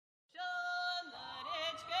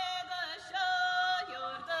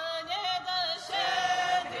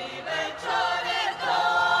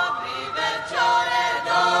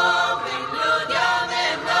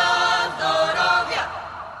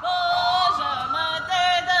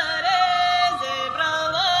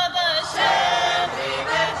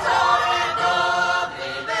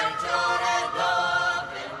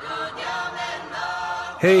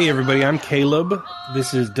Hey everybody, I'm Caleb.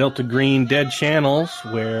 This is Delta Green Dead Channels,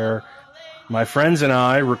 where my friends and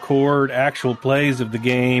I record actual plays of the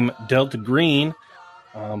game Delta Green,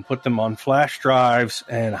 put them on flash drives,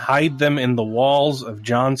 and hide them in the walls of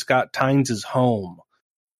John Scott Tynes' home,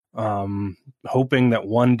 hoping that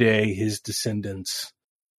one day his descendants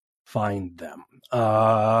find them.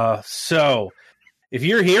 So, if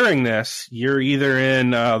you're hearing this, you're either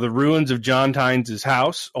in the ruins of John Tynes'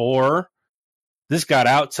 house, or this got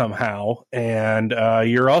out somehow, and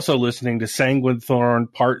you're also listening to Sanguine Thorn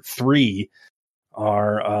Part 3,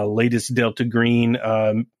 our latest Delta Green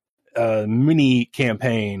mini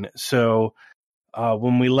campaign. So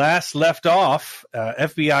when we last left off,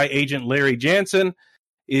 FBI agent Larry Jansen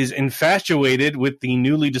is infatuated with the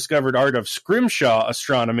newly discovered art of scrimshaw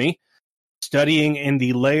astronomy, studying in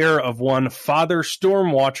the lair of one Father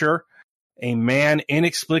Stormwatcher, a man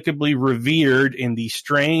inexplicably revered in the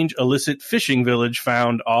strange illicit fishing village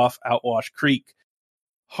found off Outwash Creek.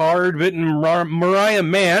 Hard-bitten Mariah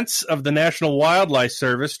Mance of the National Wildlife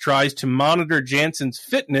Service tries to monitor Jansen's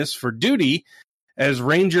fitness for duty as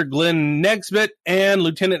Ranger Glenn Nesbitt and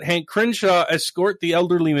Lieutenant Hank Crenshaw escort the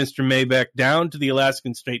elderly Mr. Maybeck down to the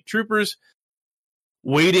Alaskan State Troopers,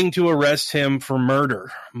 waiting to arrest him for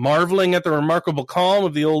murder. Marveling at the remarkable calm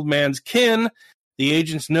of the old man's kin, the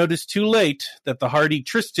agents notice too late that the hardy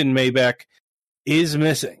Tristan Maybeck is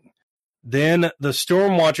missing. Then the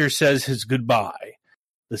Stormwatcher says his goodbye.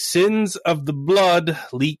 The sins of the blood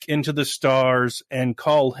leak into the stars and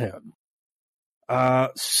call him.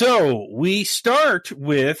 So we start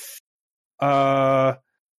with, let's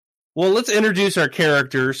introduce our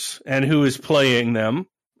characters and who is playing them,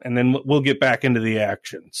 and then we'll get back into the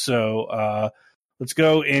action. So, let's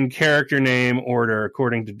go in character name order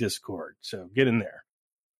according to Discord. So get in there.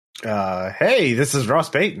 Hey, this is Ross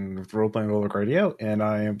Payton with Role Playing Bulwark Radio, and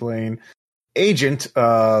I am playing Agent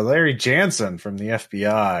Larry Jansen from the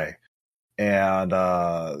FBI. And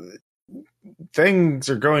things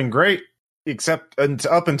are going great, except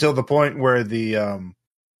up until the point where the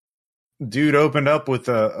dude opened up with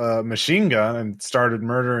a machine gun and started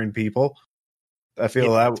murdering people. I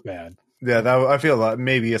feel that's bad. Yeah, I feel that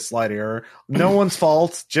maybe a slight error. No one's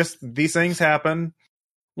fault. Just these things happen.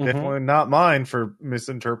 Mm-hmm. Definitely not mine for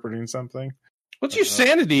misinterpreting something. What's your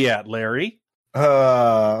sanity at, Larry?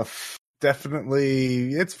 Definitely,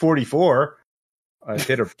 it's 44. I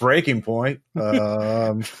hit a breaking point.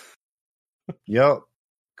 Yep.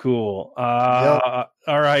 Cool. All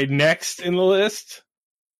right, next in the list.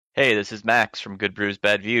 Hey, this is Max from Good Brews,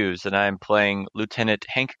 Bad Views, and I'm playing Lieutenant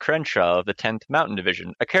Hank Crenshaw of the 10th Mountain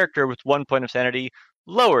Division, a character with 1 point of sanity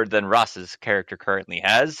lower than Ross's character currently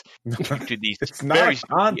has, due to the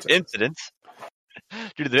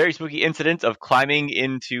very spooky incidents of climbing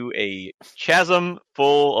into a chasm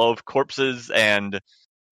full of corpses and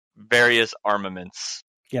various armaments.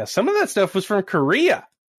 Yeah, some of that stuff was from Korea.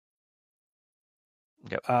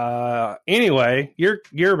 Yep. Anyway,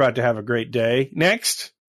 you're about to have a great day.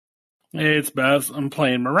 Next. Hey, it's Baz. I'm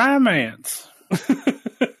playing Mariah Mance.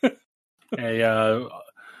 Hey,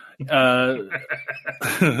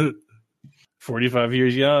 45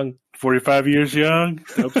 years young. 45 years young.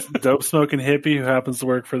 Dope smoking hippie who happens to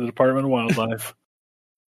work for the Department of Wildlife.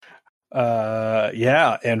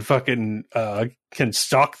 Yeah, and fucking can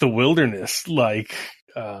stalk the wilderness like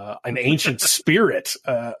an ancient spirit,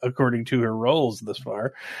 according to her roles this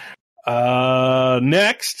far.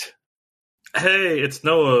 Next. Hey, it's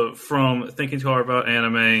Noah from Thinking Too Hard About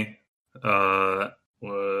Anime, and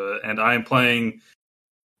I am playing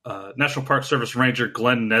National Park Service Ranger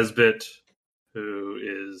Glenn Nesbitt, who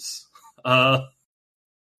is,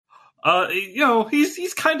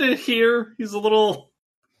 he's kind of here. He's a little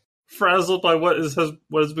frazzled by what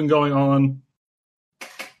has been going on,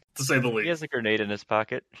 to say the least. He has a grenade in his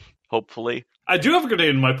pocket, hopefully. I do have a grenade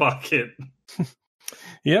in my pocket.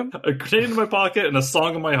 Yep, a grenade in my pocket and a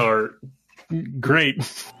song in my heart. Great.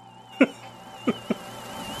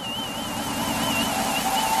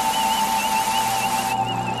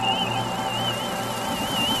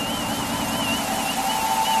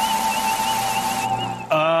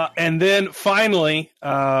 And then finally,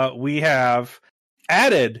 we have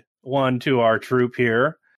added one to our troop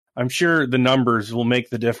here. I'm sure the numbers will make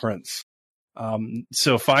the difference.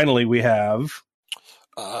 So finally, we have...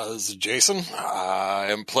 This is Jason. I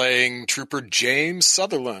am playing Trooper James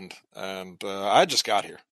Sutherland, and I just got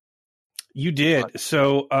here. You did.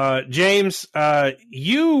 So, James,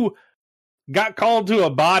 you got called to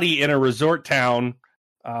a body in a resort town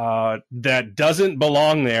that doesn't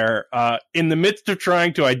belong there. In the midst of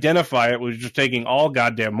trying to identify it, was just taking all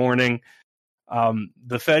goddamn morning.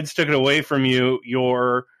 The feds took it away from you.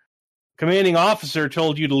 Your commanding officer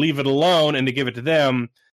told you to leave it alone and to give it to them.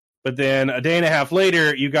 But then a day and a half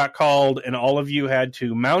later, you got called, and all of you had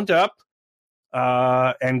to mount up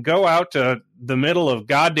and go out to the middle of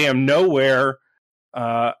goddamn nowhere,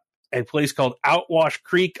 a place called Outwash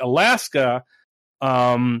Creek, Alaska,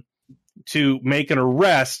 to make an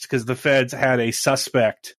arrest because the feds had a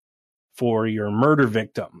suspect for your murder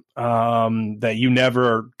victim that you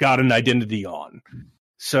never got an identity on.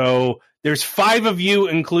 So there's 5 of you,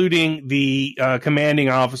 including the commanding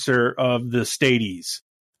officer of the Stades.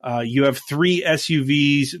 You have 3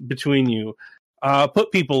 SUVs between you.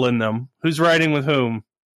 Put people in them. Who's riding with whom?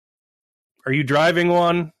 Are you driving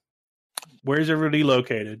one? Where's everybody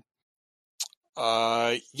located?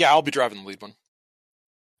 Yeah, I'll be driving the lead one.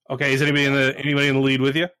 Okay, is anybody in the lead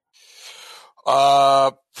with you?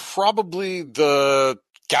 Probably the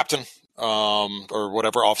captain, or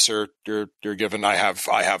whatever officer you're given. I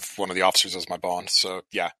have one of the officers as my bond, so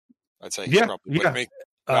yeah, I'd say he's probably with me.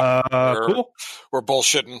 Cool. We're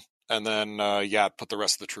bullshitting, and then put the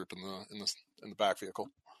rest of the troop in the back vehicle.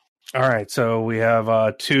 All right, so we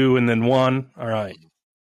have 2 and then 1. All right.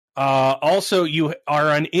 Also, you are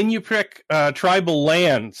on Inupiaq tribal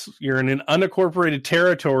lands. You're in an unincorporated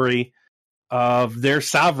territory of their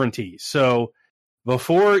sovereignty. So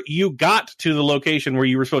before you got to the location where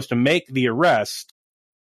you were supposed to make the arrest,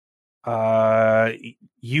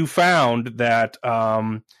 you found that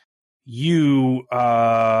you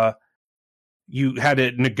had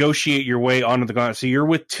to negotiate your way onto the ground. So you're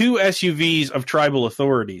with 2 SUVs of tribal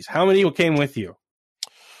authorities. How many came with you?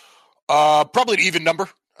 Probably an even number,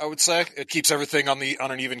 I would say. It keeps everything on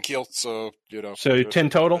an even keel. So, So 10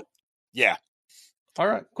 total? Yeah. All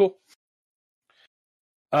right, cool.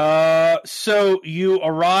 So you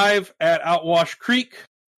arrive at Outwash Creek.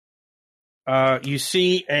 You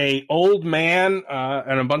see a old man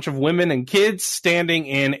and a bunch of women and kids standing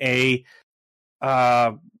in a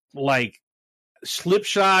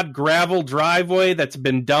slipshod gravel driveway that's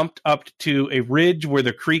been dumped up to a ridge where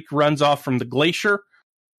the creek runs off from the glacier.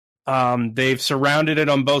 They've surrounded it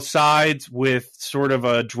on both sides with sort of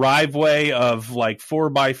a driveway of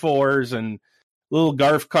 4x4s and little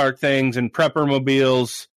golf cart things and prepper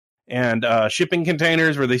mobiles and shipping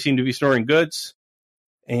containers where they seem to be storing goods.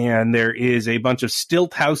 And there is a bunch of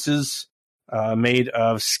stilt houses made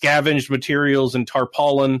of scavenged materials and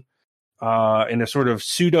tarpaulin in a sort of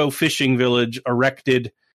pseudo fishing village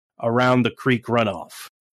erected around the creek runoff.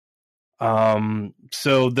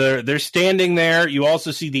 So they're standing there. You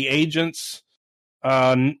also see the agents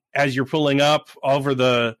as you're pulling up over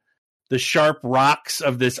the sharp rocks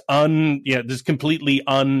of this this completely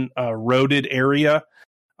unroaded area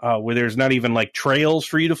where there's not even trails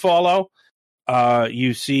for you to follow.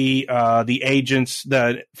 You see the agents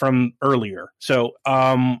that from earlier. So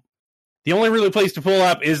the only really place to pull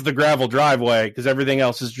up is the gravel driveway because everything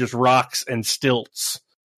else is just rocks and stilts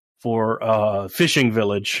for fishing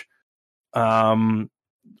village. Are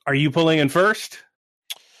you pulling in first?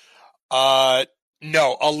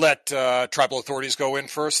 No, I'll let tribal authorities go in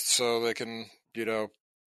first so they can,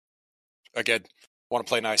 again, want to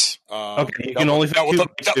play nice. Okay, you can only fit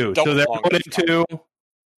 2. So they're going in 2.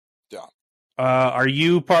 Yeah. Are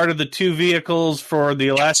you part of the 2 vehicles for the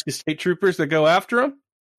Alaska State Troopers that go after them?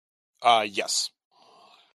 Yes.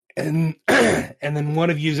 And then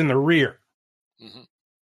one of you's in the rear. Mm-hmm.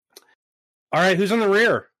 All right, who's in the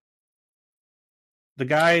rear? The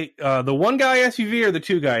guy, the 1 guy SUV or the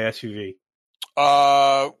 2 guy SUV?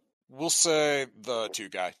 We'll say the 2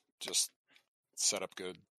 guy. Just set up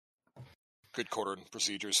good quartering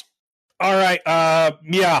procedures. All right.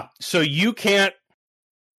 Yeah. So you can't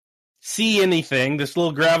see anything. This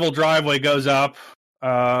little gravel driveway goes up.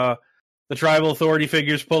 The tribal authority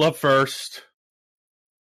figures pull up first.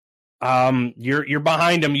 You're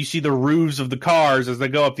behind them. You see the roofs of the cars as they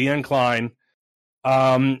go up the incline.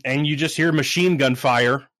 And you just hear machine gun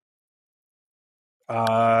fire.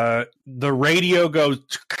 The radio goes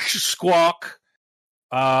squawk.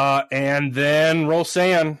 And then roll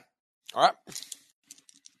sand. All right.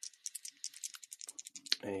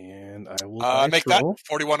 And I will make that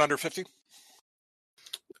 41 under 50.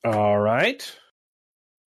 All right.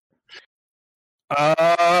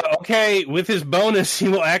 Okay, with his bonus, he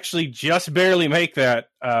will actually just barely make that.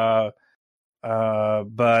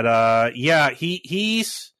 Yeah,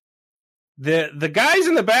 he's the guys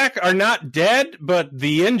in the back are not dead, but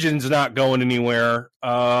the engine's not going anywhere.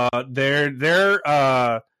 They're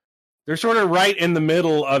sort of right in the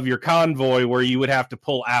middle of your convoy where you would have to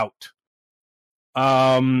pull out.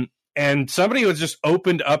 And somebody was just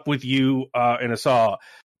opened up with you in a saw.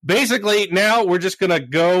 basically, now we're just going to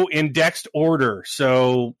go in Dex order.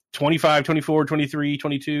 So 25, 24, 23,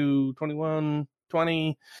 22, 21,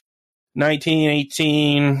 20, 19,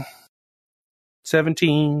 18,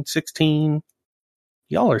 17, 16.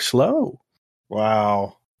 Y'all are slow.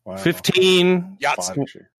 Wow. 15.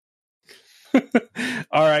 Yahtzee.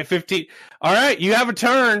 All right, 15. All right, you have a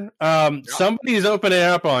turn. Somebody is opening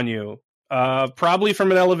up on you. Probably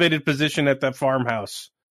from an elevated position at that farmhouse.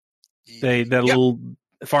 Little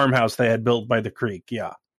farmhouse they had built by the creek.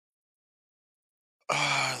 Yeah.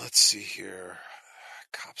 Let's see here.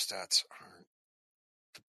 Cop stats aren't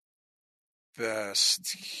the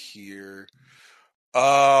best here.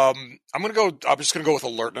 I'm just gonna go with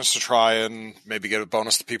alertness to try and maybe get a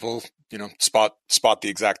bonus to people. Spot the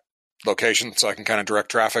exact location so I can kind of direct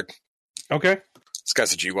traffic. Okay. This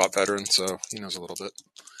guy's a GWAT veteran, so he knows a little bit.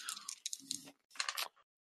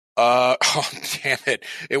 Oh, damn it.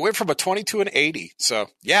 It went from a 20 to an 80. So,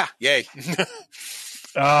 yeah, yay.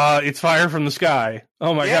 It's fire from the sky.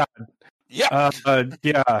 Oh, my God. Yeah.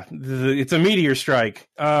 It's a meteor strike.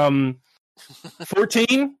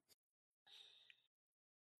 14?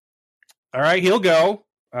 All right, he'll go.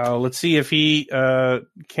 Let's see if he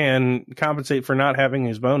can compensate for not having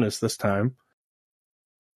his bonus this time.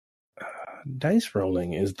 Dice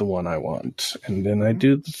rolling is the one I want. And then I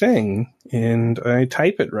do the thing, and I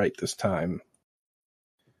type it right this time.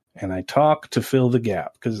 And I talk to fill the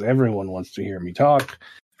gap, because everyone wants to hear me talk.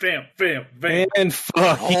 Bam. And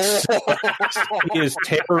fuck, he is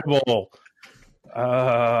terrible.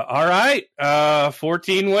 All right,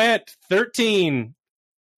 14 went. 13.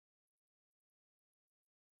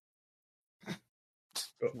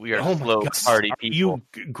 We are slow party people. You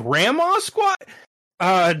grandma squad?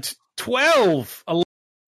 12. 11.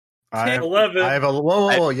 I have 11. I have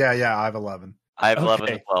whoa. Yeah, I have 11. I have 11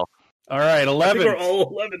 Okay. as well. All right, 11. We're all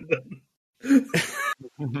 11 then.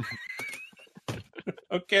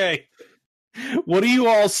 Okay. What do you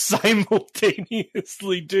all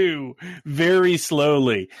simultaneously do very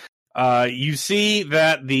slowly? You see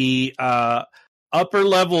that the upper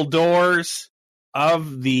level doors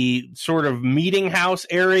of the sort of meeting house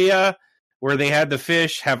area where they had the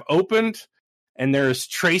fish have opened, and there's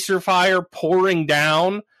tracer fire pouring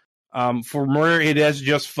down from where it has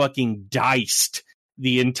just fucking diced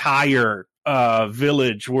the entire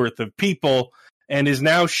village worth of people and is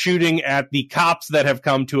now shooting at the cops that have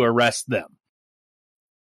come to arrest them.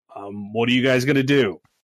 What are you guys going to do?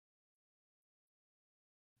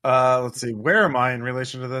 Let's see. Where am I in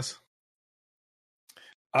relation to this?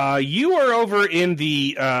 You are over in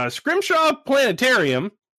the Scrimshaw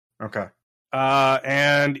Planetarium. Okay.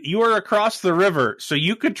 And you are across the river, so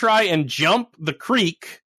you could try and jump the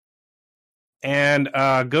creek and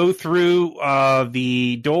go through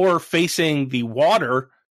the door facing the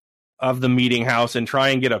water of the meeting house and try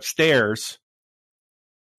and get upstairs.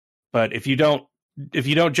 But if you don't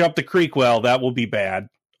jump the creek well, that will be bad.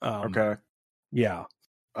 Okay. Yeah.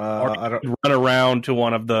 I don't. Run around to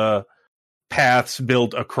one of the paths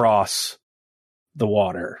built across the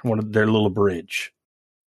water, one of their little bridge.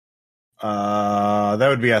 That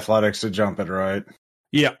would be athletics to jump it, right?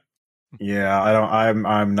 Yeah. Yeah, I don't.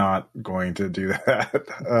 I'm not going to do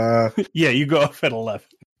that. Yeah, you go up at 11.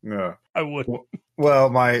 No. I wouldn't. Well,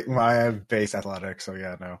 my I have base athletics, so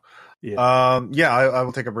yeah, no. Yeah. I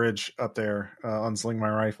will take a bridge up there, unsling my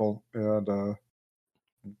rifle, and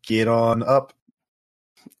get on up.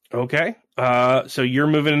 Okay. So you're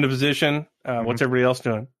moving into position. What's everybody else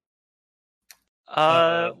doing?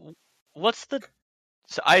 What's the?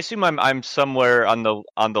 So I assume I'm somewhere on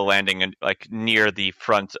the landing and like near the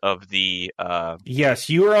front of the. Yes,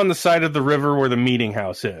 you are on the side of the river where the meeting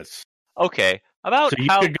house is. Okay, about So you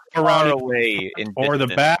how could go far around away in or the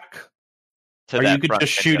distance back, to or that you could front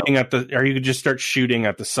just window? shooting at the, or you could just start shooting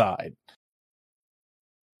at the side.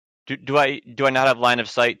 Do I not have line of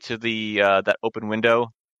sight to the that open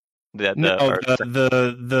window?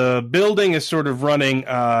 The building is sort of running,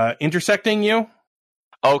 intersecting you.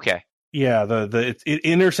 Okay. Yeah, it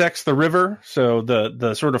intersects the river, so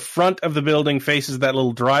the sort of front of the building faces that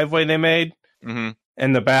little driveway they made, Mm-hmm.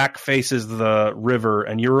 and the back faces the river,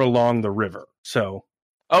 and you're along the river. So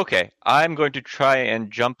Okay, I'm going to try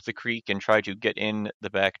and jump the creek and try to get in the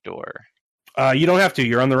back door. you don't have to.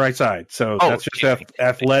 You're on the right side, so Oh, that's just okay.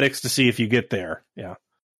 athletics to see if you get there. Yeah,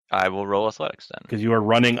 I will roll athletics then. because you are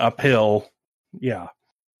running uphill. Yeah,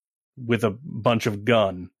 with a bunch of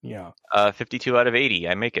gun. Yeah. 52 out of 80.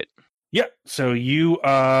 I make it. Yeah, so you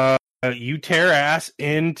tear ass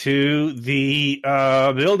into the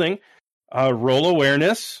building. Roll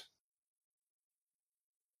awareness.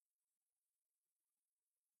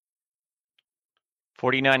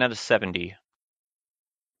 49 out of 70.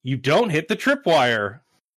 You don't hit the tripwire.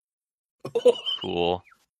 Cool.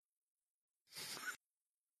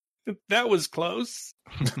 That was close.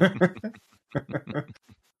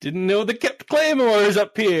 Didn't know they kept claymores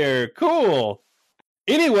up here. Cool.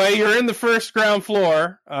 Anyway, you're in the first ground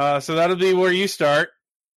floor, so that'll be where you start.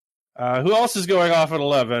 Who else is going off at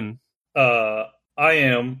 11? I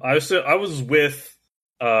am. I was with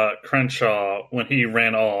Crenshaw when he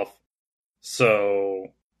ran off. So,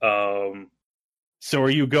 So are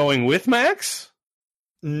you going with Max?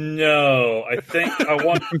 no, I think I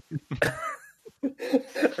want.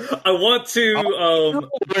 I want to.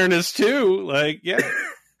 Awareness too. Like, yeah.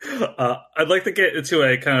 I'd like to get into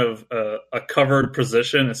a kind of a covered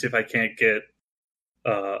position and see if I can't get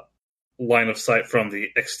line of sight from the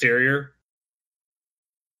exterior.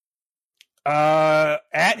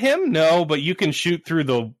 At him? No, but you can shoot through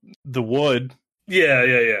the wood.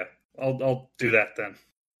 Yeah. I'll do that then.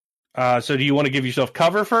 So do you want to give yourself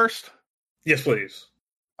cover first? Yes, please.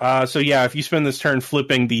 So yeah, if you spend this turn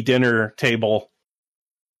flipping the dinner table,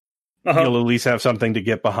 you'll at least have something to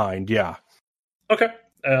get behind. Yeah. Okay.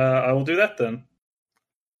 I will do that then.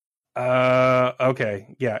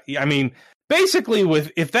 Okay. Yeah. I mean, basically,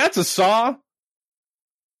 if that's a saw,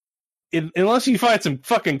 unless you find some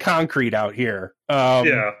fucking concrete out here,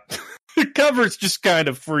 Yeah. cover's just kind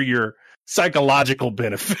of for your psychological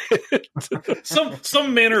benefit.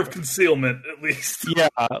 Some manner of concealment, at least. Yeah,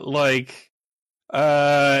 like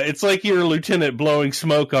it's like your lieutenant blowing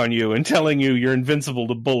smoke on you and telling you you're invincible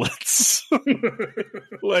to bullets.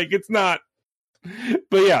 Like, it's not.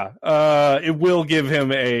 But yeah, it will give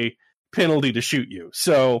him a penalty to shoot you.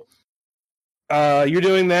 So you're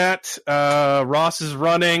doing that. Ross is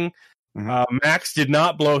running. Max did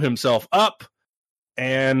not blow himself up.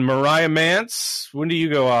 And Mariah Mance, when do you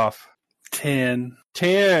go off? 10.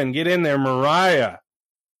 10. Get in there, Mariah.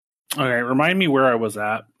 All right, remind me where I was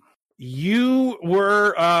at. You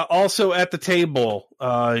were also at the table.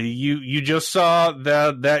 You just saw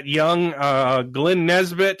that young Glenn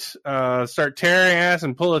Nesbitt start tearing ass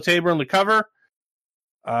and pull the table into cover.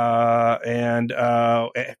 And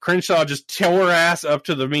Crenshaw just tore ass up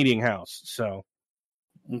to the meeting house. So,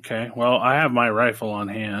 Okay, well, I have my rifle on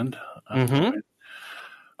hand.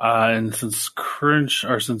 And since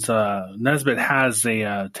Nesbitt has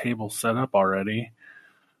a table set up already,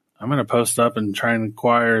 I'm going to post up and try and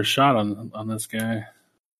acquire a shot on this guy.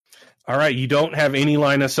 all right, you don't have any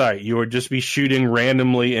line of sight. You would just be shooting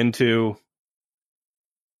randomly into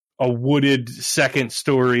a wooded second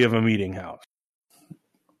story of a meeting house.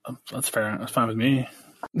 That's fair. That's fine with me.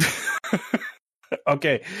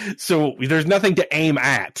 Okay, so there's nothing to aim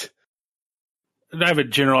at. I have a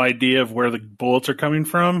general idea of where the bullets are coming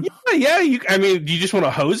from. Yeah. Do you just want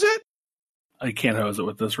to hose it? I can't hose it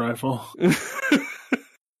with this rifle.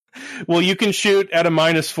 Well, you can shoot at a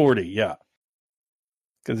minus 40, yeah.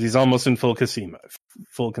 Because he's almost in full concealment.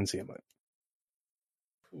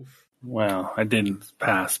 Well, I didn't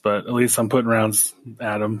pass, but at least I'm putting rounds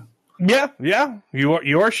at him. Yeah.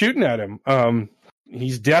 You are shooting at him.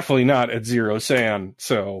 He's definitely not at 0 sand,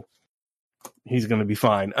 so he's going to be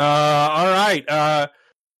fine. All right.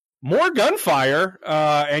 More gunfire,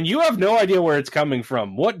 and you have no idea where it's coming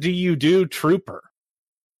from. What do you do, Trooper?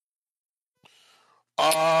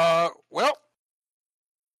 Well,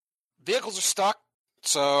 vehicles are stuck,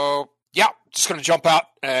 so yeah, just gonna jump out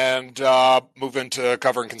and move into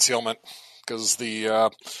cover and concealment because these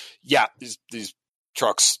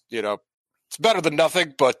trucks, it's better than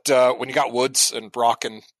nothing. But when you got woods and rock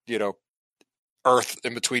and earth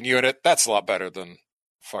in between you and it, that's a lot better than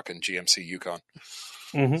fucking GMC Yukon.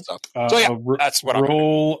 Mm-hmm. So yeah, that's what I'm gonna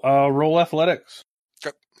do. Roll athletics.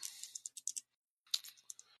 Okay.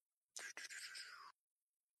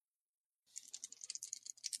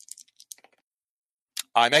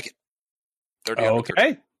 I make it. 30 out of 30.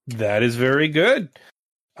 Okay, that is very good.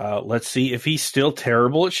 Let's see if he's still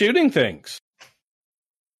terrible at shooting things.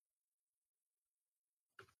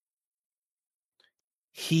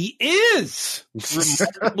 He is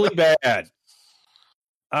remarkably bad.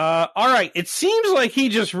 All right, it seems like he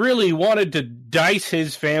just really wanted to dice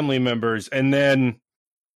his family members and then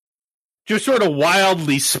just sort of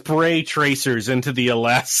wildly spray tracers into the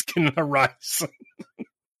Alaskan horizon.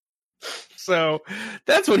 So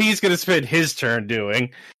that's what he's going to spend his turn doing.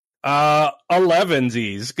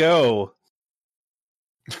 11sies, go.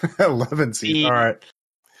 11sies. All right.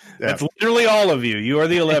 Yeah. That's literally all of you. You are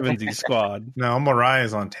the 11sies squad. No,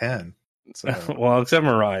 Mariah's on 10. So. Well, except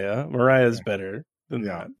Mariah. Mariah's better than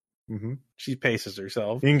Yeah. that. Mm-hmm. She paces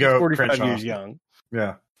herself. You can go 45 Crenshaw. years young.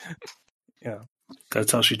 Yeah.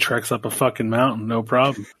 That's how she treks up a fucking mountain, no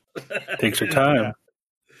problem. Takes her time.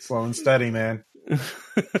 Slow and steady, man.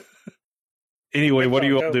 Anyway, what are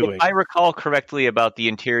you all doing? If I recall correctly about the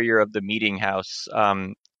interior of the meeting house,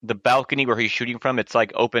 the balcony where he's shooting from, it's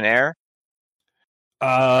like open air.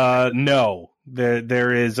 No.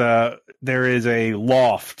 There is a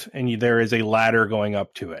loft, and there is a ladder going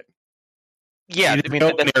up to it. Yeah, It I is mean,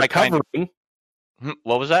 an open that's air my kind of- covering.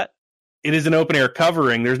 What was that? It is an open air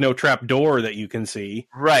covering. There's no trap door that you can see.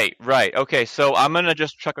 Right. Okay, so I'm gonna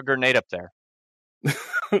just chuck a grenade up there.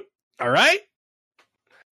 All right.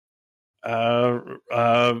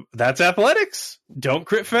 That's athletics. Don't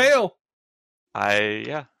crit fail.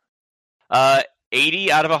 80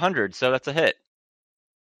 out of 100, so that's a hit.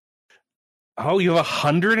 Oh, you have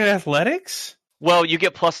 100 in athletics? Well, you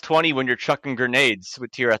get plus 20 when you're chucking grenades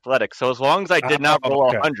with your athletics. So as long as I did not roll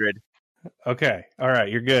okay. 100, Okay. All right.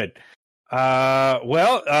 You're good. Yeah,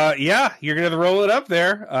 you're going to roll it up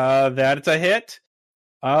there. That's a hit.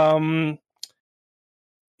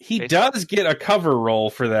 He does get a cover roll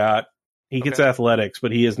for that. He gets athletics,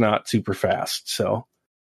 but he is not super fast. So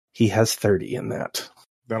he has 30 in that.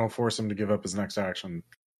 That'll force him to give up his next action.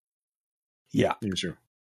 Yeah. Usually.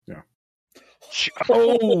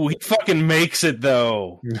 Oh, he fucking makes it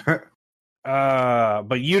though.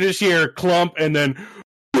 But you just hear clump and then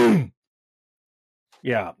boom.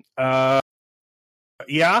 Yeah.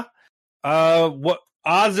 Yeah. What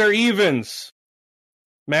odds are evens?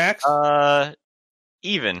 Max?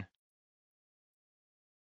 even.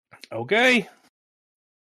 Okay.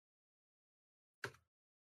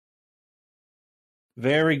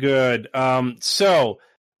 Very good. So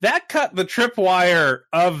that cut the tripwire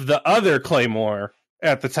of the other claymore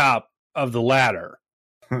at the top of the ladder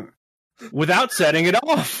without setting it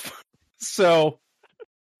off. So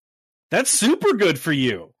that's super good for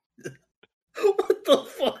you. What the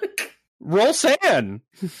fuck? Roll sand.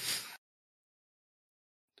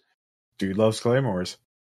 Dude loves claymores.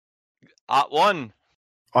 One.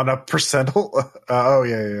 On a percentile?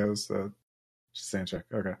 It was sand check.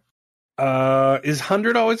 Okay. Is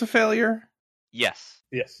 100 always a failure? Yes.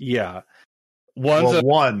 Yeah.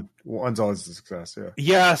 One's always a success, yeah.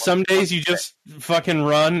 Yeah, some days you just fucking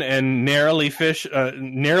run and narrowly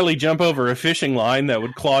jump over a fishing line that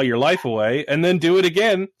would claw your life away, and then do it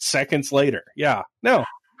again seconds later. Yeah, no.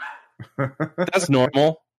 That's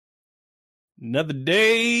normal. Another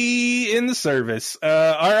day in the service. All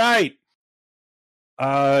right.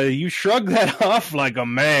 You shrug that off like a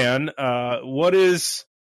man. What is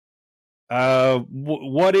old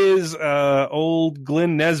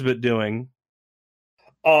Glenn Nesbitt doing?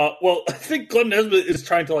 Well, I think Glenn Nesbitt is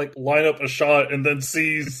trying to line up a shot and then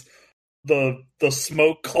sees the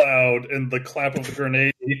smoke cloud and the clap of a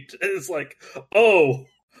grenade. It's like, oh,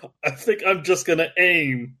 I think I'm just gonna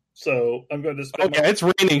aim. So I'm going to spend it's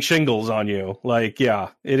raining shingles on you. It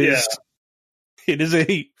is. It is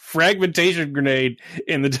a fragmentation grenade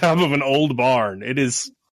in the top of an old barn. It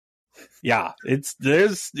is. Yeah, it's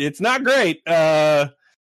not great. So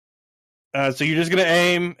you're just gonna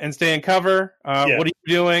aim and stay in cover. What are you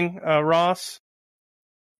doing, Ross?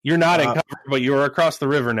 You're not in cover, but you're across the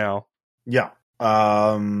river now. Yeah.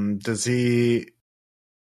 Does he?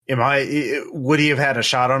 Would he have had a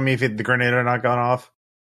shot on me if the grenade had not gone off?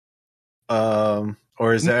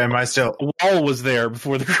 Or am I still? The wall was there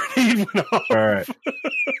before the grenade went off. All right.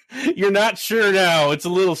 You're not sure now. It's a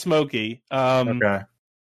little smoky. Okay.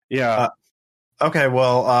 Yeah. Okay.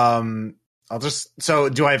 Well, I'll just. So,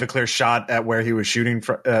 do I have a clear shot at where he was shooting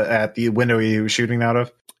at the window he was shooting out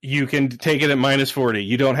of? You can take it at -40.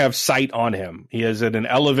 You don't have sight on him. He is at an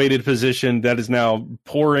elevated position that is now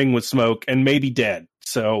pouring with smoke and maybe dead.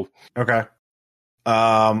 So okay.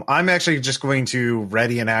 I'm actually just going to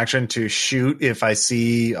ready an action to shoot if I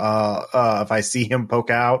see him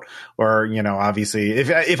poke out, or obviously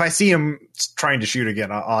if I see him trying to shoot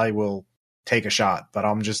again, I will take a shot. But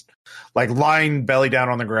I'm just lying belly down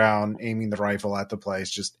on the ground, aiming the rifle at the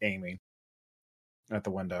place, just aiming at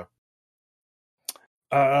the window.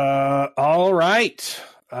 All right.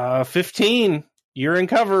 15. You're in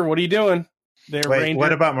cover. What are you doing? Wait,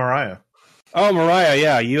 what about Mariah? Oh, Mariah,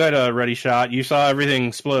 yeah, you had a ready shot. You saw everything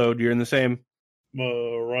explode. You're in the same.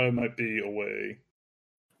 Mariah might be away.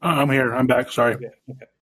 I'm here. I'm back. Sorry. Okay.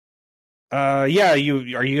 Are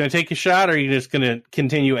you going to take a shot, or are you just going to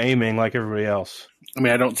continue aiming like everybody else? I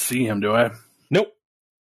mean, I don't see him, do I? Nope.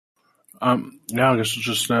 No, I guess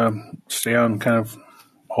just stay on, kind of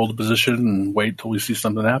hold the position and wait till we see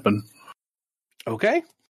something happen. Okay.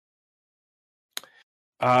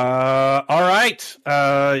 All right.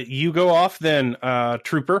 You go off then,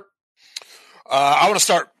 Trooper. I want to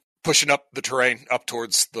start pushing up the terrain up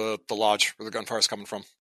towards the lodge where the gunfire is coming from.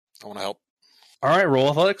 I want to help. All right, roll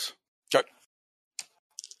athletics. Okay.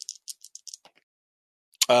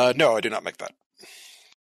 No, I did not make that.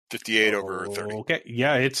 58 over 30. Okay,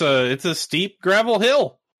 yeah, it's a steep gravel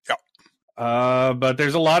hill. Yeah. But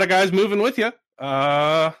there's a lot of guys moving with you.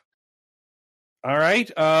 All right.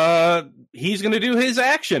 He's going to do his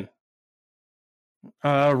action.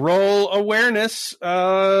 Roll awareness.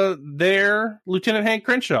 There, Lieutenant Hank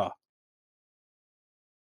Crenshaw.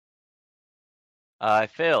 I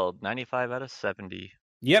failed 95 out of 70.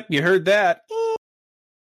 Yep, you heard that.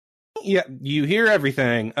 Yep, you hear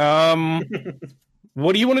everything.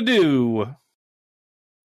 What do you want to do?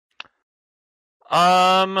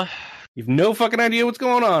 You've no fucking idea what's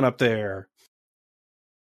going on up there.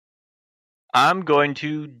 I'm going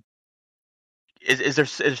to. Is there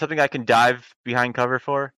something I can dive behind cover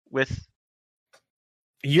for with?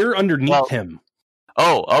 You're underneath him.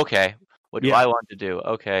 Oh, okay. What do Yeah. I want to do?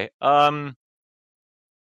 Okay.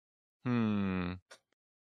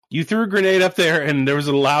 You threw a grenade up there, and there was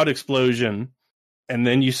a loud explosion, and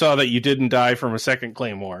then you saw that you didn't die from a second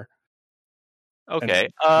claymore. Okay.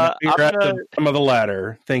 Now you're I'm at gonna, the bottom of the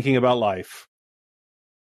ladder, thinking about life.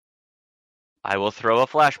 I will throw a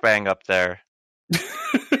flashbang up there.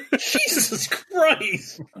 Jesus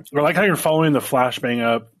Christ! I like how you're following the flashbang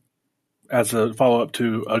up as a follow up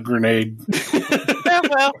to a grenade. Yeah,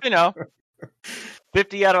 well,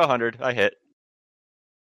 50 out of 100. I hit.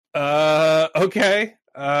 Okay.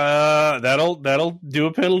 That'll do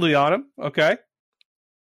a penalty on him. Okay.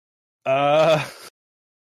 All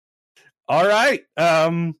right.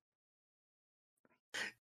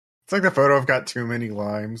 It's like the photo of got too many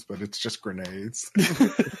limes, but it's just grenades.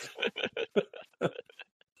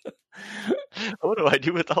 What do I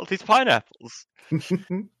do with all these pineapples?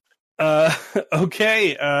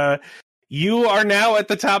 Okay. You are now at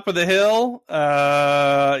the top of the hill.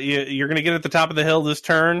 You're going to get at the top of the hill this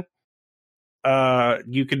turn.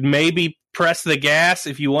 You could maybe press the gas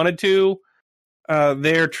if you wanted to,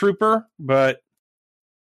 there, Trooper, but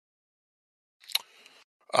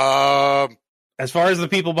as far as the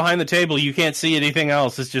people behind the table, you can't see anything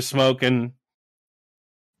else. It's just smoke and...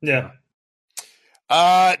 Yeah.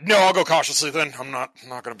 No, I'll go cautiously then. I'm not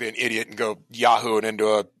going to be an idiot and go yahooing into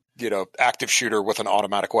a active shooter with an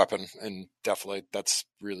automatic weapon. And definitely, that's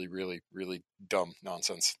really, really, really dumb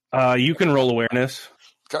nonsense. You can roll awareness.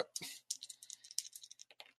 Okay.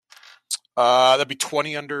 That'd be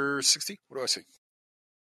 20 under 60. What do I see?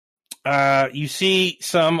 You see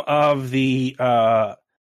some of the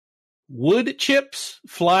wood chips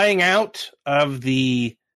flying out of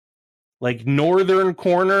the northern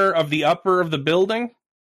corner of the upper of the building.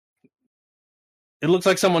 It looks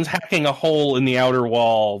like someone's hacking a hole in the outer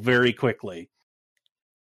wall very quickly.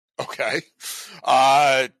 Okay.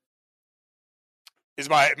 Is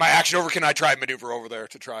my action over? Can I try and maneuver over there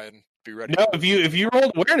to try and be ready? No, if you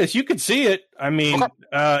rolled awareness, you could see it. I mean,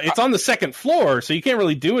 Okay. it's on the second floor, so you can't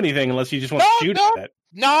really do anything unless you just want to shoot at it.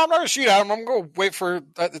 No, I'm not going to shoot at him. I'm going to wait for...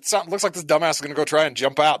 looks like this dumbass is going to go try and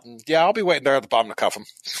jump out. And yeah, I'll be waiting there at the bottom to cuff him.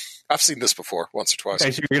 I've seen this before, once or twice.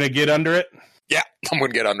 Okay, so you're going to get under it? Yeah, I'm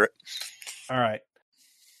going to get under it. All right.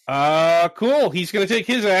 Cool. He's going to take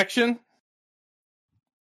his action.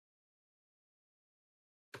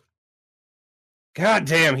 God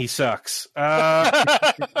damn, he sucks. All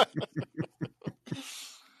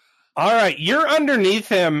right, you're underneath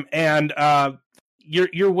him, and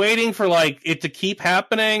you're waiting for it to keep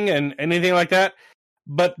happening and anything like that.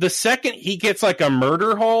 But the second he gets a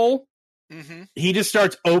murder hole, he just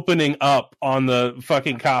starts opening up on the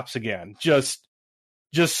fucking cops again. Just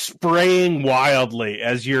spraying wildly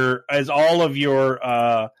as all of your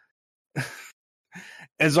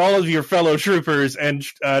fellow troopers and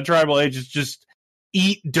tribal agents just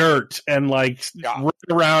eat dirt and run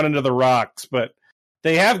around into the rocks. But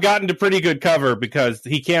they have gotten to pretty good cover because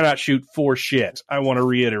he cannot shoot for shit. I want to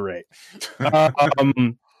reiterate. So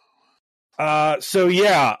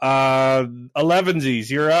yeah, 11sies,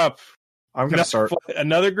 you're up. I'm going to start.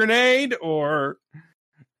 Another grenade, or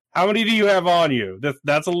how many do you have on you?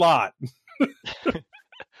 That's a lot.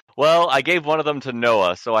 Well, I gave one of them to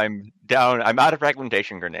Noah, so I'm down. I'm out of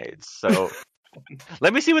fragmentation grenades. So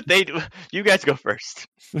let me see what they do. You guys go first.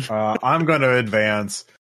 I'm going to advance.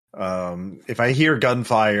 If I hear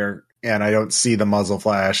gunfire and I don't see the muzzle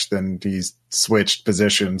flash, then he's switched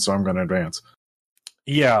position, so I'm going to advance.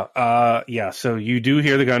 Yeah. So you do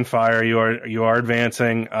hear the gunfire. You are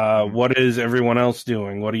advancing. What is everyone else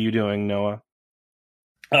doing? What are you doing, Noah?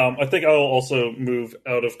 I think I'll also move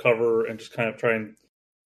out of cover and just kind of try and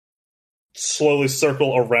slowly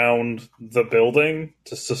circle around the building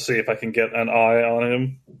just to see if I can get an eye on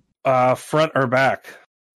him. Front or back?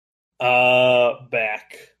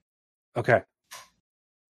 Back. Okay.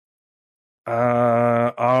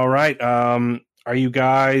 All right. Are you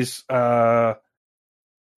guys? Who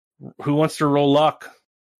wants to roll luck?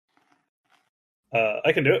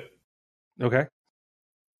 I can do it. Okay.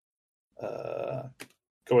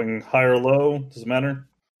 Going high or low, doesn't matter.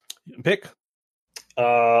 Pick.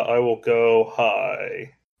 I will go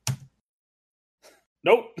high.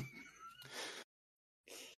 Nope.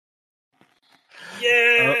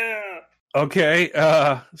 Yeah. Okay.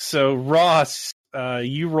 So Ross,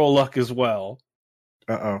 you roll luck as well.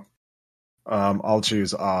 I'll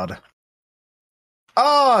choose odd.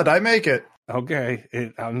 Odd, I make it.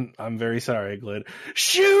 Okay. I'm very sorry, Glid.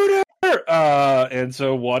 Shooter. And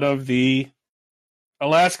so one of the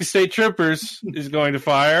Alaska State Troopers is going to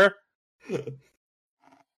fire.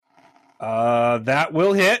 That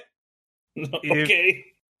will hit. Okay.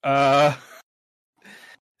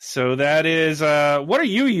 So that is what are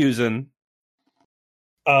you using?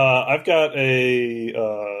 I've got a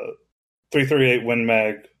 338 Win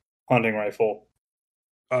Mag hunting rifle.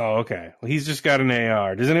 Oh, okay. Well, he's just got an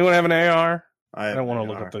AR. Does anyone have an AR? I don't want to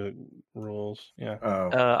look AR. up the rules. Yeah.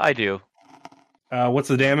 Oh, I do. What's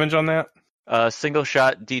the damage on that? Single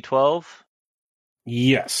shot D12.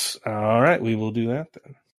 Yes. All right. We will do that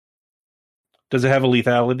then. Does it have a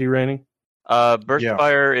lethality rating? Burst Yeah.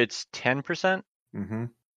 fire, it's 10%. mm-hmm.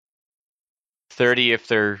 30 if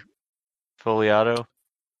they're fully auto.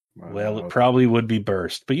 Well, it probably would be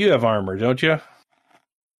burst, but you have armor, don't you?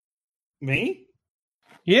 Me?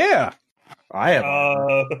 Yeah. I have.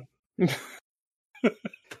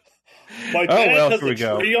 My Oh, dad well, has here we a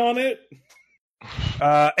go. tree on it.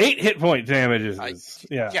 8 hit point damages.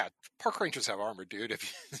 Yeah. Yeah, park rangers have armor, dude.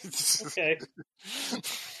 Okay.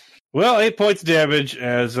 Well, 8 points damage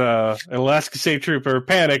as an Alaska State Trooper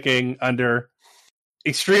panicking under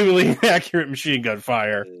extremely inaccurate machine gun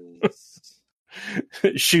fire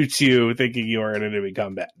shoots you, thinking you are in enemy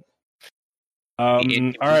combat. All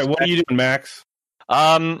right, what are you doing, Max?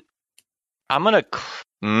 I'm gonna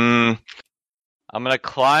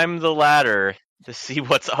climb the ladder to see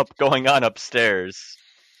what's going on upstairs.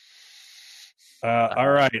 All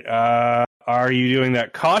right. Are you doing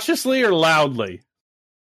that cautiously or loudly?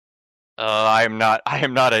 I am not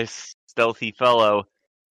a stealthy fellow.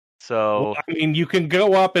 So Well, I mean, you can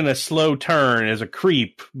go up in a slow turn as a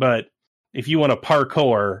creep, but if you want to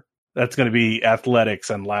parkour, that's going to be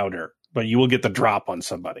athletics and louder. But you will get the drop on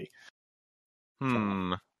somebody.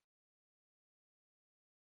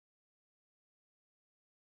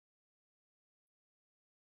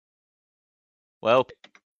 Well,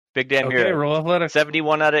 big damn Okay, hero. roll athletics.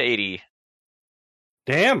 71 out of 80.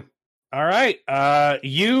 Damn. All right.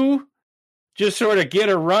 You just sort of get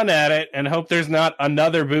a run at it and hope there's not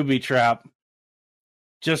another booby trap.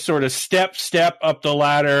 Just sort of step up the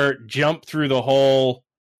ladder, jump through the hole,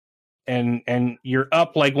 and you're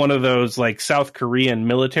up like one of those like South Korean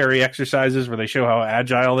military exercises where they show how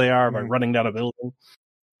agile they are by running down a building.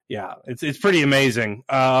 Yeah, it's pretty amazing.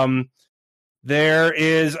 There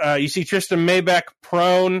is you see Tristan Maybeck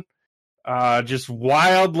prone, just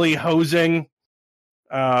wildly hosing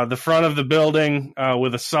the front of the building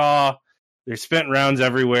with a saw. There's spent rounds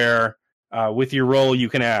everywhere. With your roll, you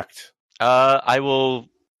can act. I will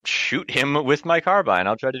shoot him with my carbine.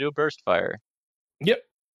 I'll try to do a burst fire. Yep.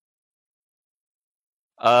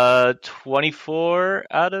 24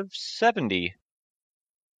 out of 70.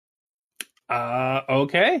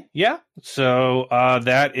 Okay. Yeah. So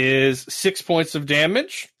that is 6 points of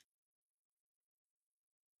damage.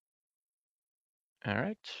 All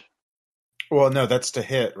right. Well, no, that's to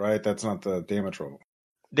hit, right? That's not the damage roll.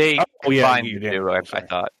 They yeah, combined you the did. two, I'm I sorry.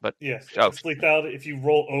 thought, but Yes, Oh. it's lethality. If you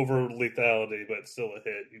roll over lethality, but it's still a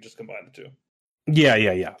hit, you just combine the two.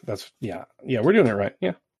 Yeah. That's yeah. We're doing it right.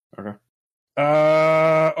 Yeah. Okay.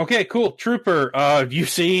 Okay. Cool. Trooper. You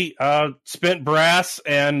see spent brass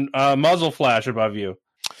and muzzle flash above you.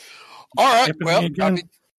 All right. Skip me Well, I again. mean,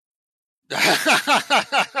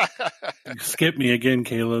 Skip me again,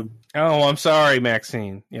 Caleb. Oh, I'm sorry,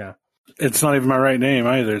 Maxine. Yeah. It's not even my right name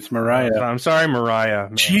either. It's Mariah. I'm sorry, Mariah.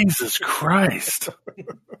 Man. Jesus Christ.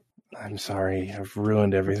 I'm sorry. I've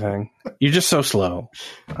ruined everything. You're just so slow.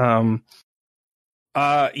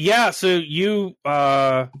 Yeah, so you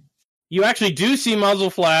actually do see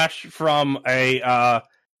muzzle flash from a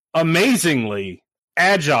amazingly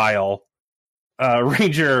agile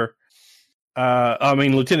Ranger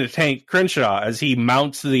Lieutenant Hank Crenshaw as he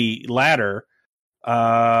mounts the ladder.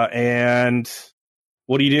 And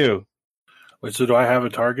what do you do? Wait, so do I have a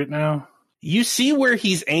target now? You see where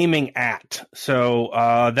he's aiming at. So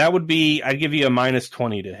that would be, I'd give you a minus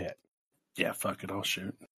 20 to hit. Yeah, fuck it. I'll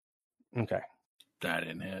shoot. Okay. That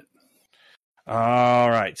didn't hit. All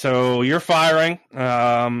right. So you're firing.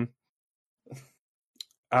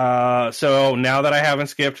 So now that I haven't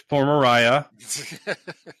skipped poor Mariah,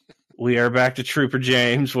 we are back to Trooper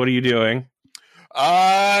James. What are you doing?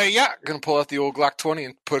 Yeah, gonna pull out the old Glock 20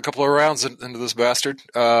 and put a couple of rounds into this bastard.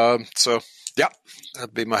 So yeah,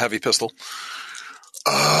 that'd be my heavy pistol.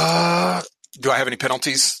 Do I have any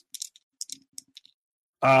penalties?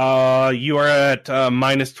 You are at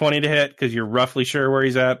minus 20 to hit because you're roughly sure where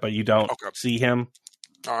he's at, but you don't see him.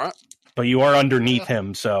 All right. But you are underneath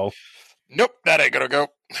him, so. Nope, that ain't gonna go.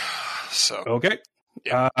 So okay.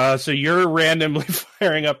 Yeah. So you're randomly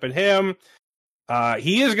firing up at him.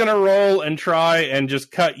 He is gonna roll and try and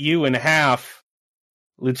just cut you in half,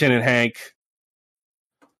 Lieutenant Hank.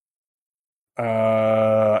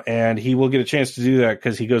 And he will get a chance to do that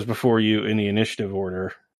because he goes before you in the initiative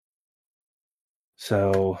order.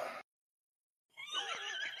 So,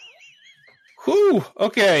 whew,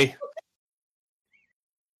 okay.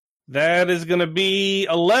 That is going to be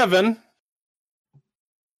 11.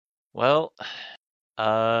 Well,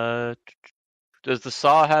 does the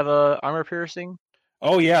saw have a armor piercing?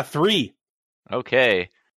 Oh yeah, 3. Okay.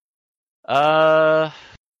 That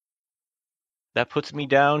puts me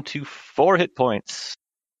down to 4 hit points.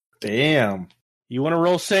 Damn. You want to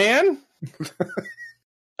roll sand?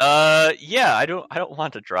 Yeah, I don't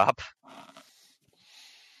want to drop.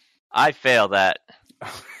 I fail that.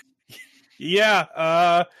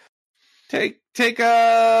 Yeah, take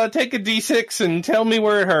a D6 and tell me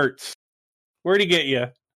where it hurts. Where'd he get you?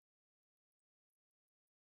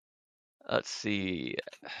 Let's see.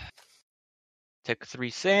 Take 3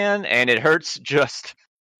 sand, and it hurts just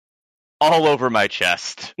all over my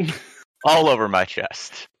chest. All over my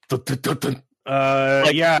chest.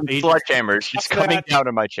 Like yeah, sledgehammers just coming down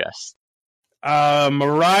on my chest.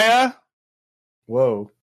 Mariah,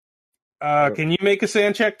 Whoa. can you make a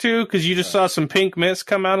sand check too? Because you just saw some pink mist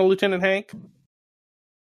come out of Lieutenant Hank.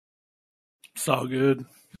 It's all good.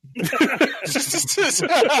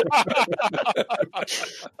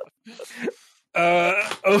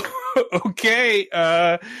 Okay.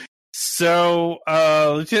 So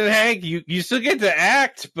Lieutenant Hank, you still get to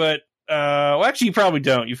act, but well, actually, you probably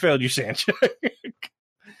don't. You failed your sand check.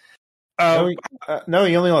 No,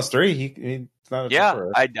 he only lost 3. He's not a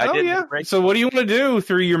trooper. I did. Break. So what do you want to do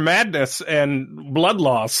through your madness and blood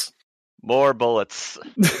loss? More bullets.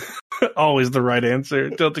 Always the right answer.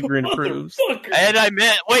 Delta Green approves. And I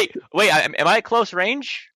meant wait. Am I at close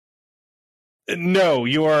range? No,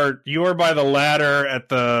 you are by the ladder at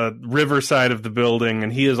the river side of the building,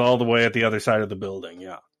 and he is all the way at the other side of the building.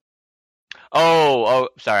 Yeah. Oh,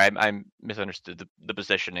 sorry, I misunderstood the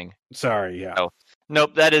positioning. Sorry, yeah. Oh,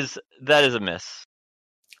 nope, that is a miss.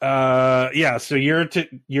 Yeah. So you're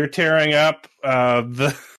tearing up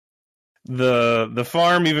the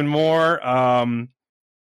farm even more.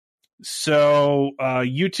 So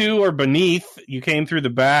you two are beneath. You came through the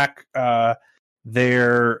back.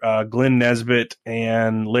 There, Glenn Nesbitt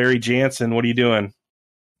and Larry Jansen. What are you doing?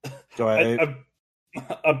 Go ahead.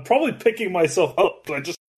 I'm probably picking myself up, but I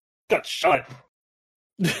just got shot.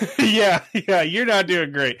 yeah, you're not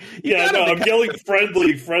doing great. I'm yelling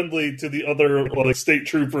friendly to the other state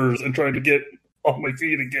troopers and trying to get on my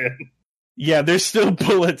feet again. Yeah, there's still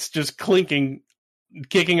bullets just kicking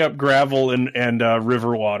up gravel and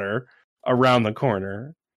river water around the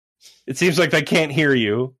corner. It seems like they can't hear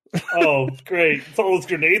you. Oh, great. It's all those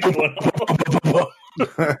grenades going off.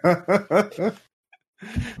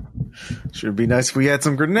 Should be nice if we had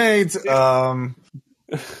some grenades. Got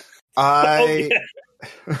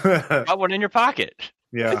one in your pocket.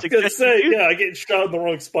 Yeah. I was gonna say, I get shot in the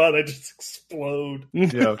wrong spot. I just explode.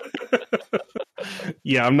 Yeah.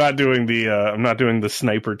 Yeah, I'm not doing the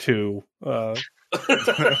Sniper 2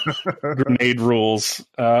 grenade rules.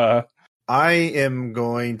 I am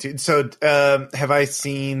going to. So, have I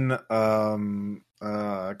seen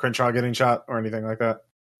Crenshaw getting shot or anything like that?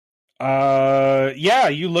 Yeah,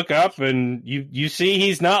 you look up and you see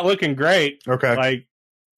he's not looking great. Okay. Like,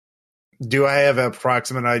 do I have an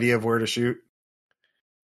approximate idea of where to shoot?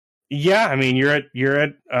 Yeah, I mean you're at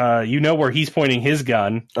you know where he's pointing his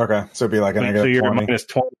gun. Okay, so it'd be like a negative so you're 20. at minus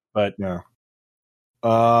 20, but yeah.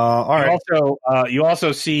 All right. You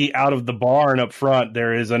also see out of the barn up front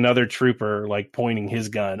there is another trooper like pointing his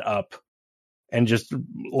gun up, and just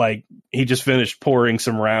like he just finished pouring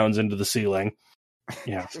some rounds into the ceiling.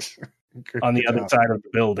 Yeah, on the other side of the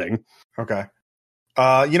building. Okay.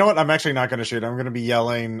 You know what? I'm actually not going to shoot. I'm going to be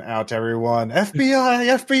yelling out to everyone, FBI,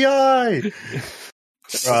 FBI.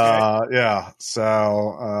 Yeah.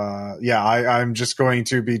 So, yeah, I'm just going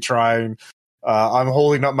to be trying. I'm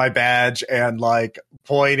holding up my badge and like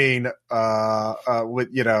pointing, with,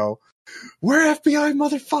 you know, we're FBI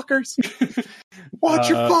motherfuckers. Watch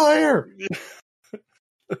your fire.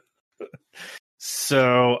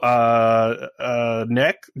 So,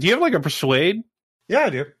 Nick, do you have like a persuade? Yeah, I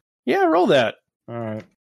do. Yeah, roll that. All right.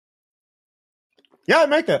 Yeah, I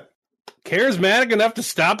make that. Charismatic enough to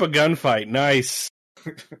stop a gunfight. Nice.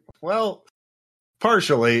 Well,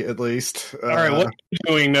 partially, at least. All right, what are you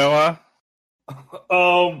doing, Noah?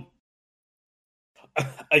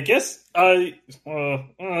 I guess I.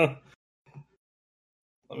 Let me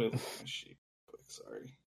look at my sheet quick.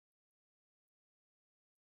 Sorry.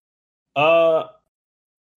 I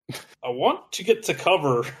want to get to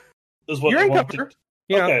cover. Is what You're I in want cover. to.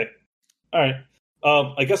 Yeah. Okay. All right.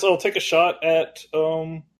 I guess I'll take a shot at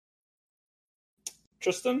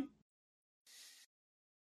Tristan.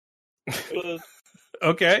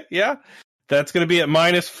 Okay, yeah. That's going to be at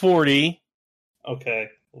minus 40 Okay.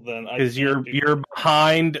 Well then, because you're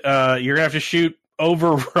behind. You're going to have to shoot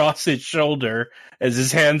over Ross's shoulder as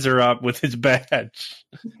his hands are up with his badge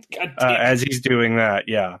God damn. as he's doing that.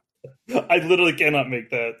 Yeah. I literally cannot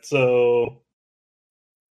make that. So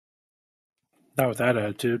Not with that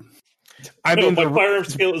attitude. I no, mean, my the firearm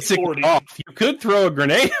skill is 40. off. You could throw a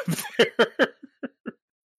grenade up there.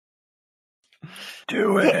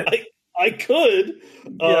 Do it. I could.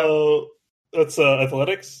 Yeah. That's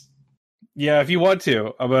athletics. Yeah, if you want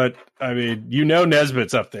to, but I mean,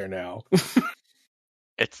 Nesbitt's up there now.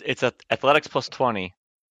 It's athletics plus 20.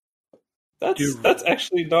 That's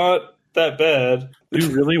actually not that bad.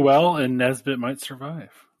 Do really well, and Nesbit might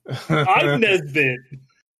survive. I'm Nesbit.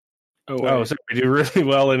 Oh, so we do really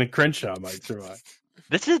well, and Crenshaw might survive.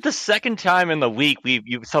 This is the second time in the week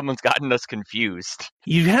someone's gotten us confused.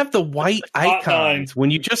 You have the white Hot icons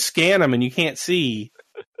when you just scan them and you can't see.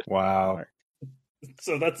 Wow.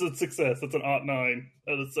 So that's a success. That's an odd 9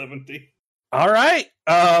 out of 70. All right.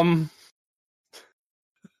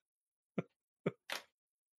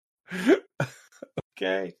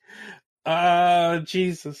 Okay.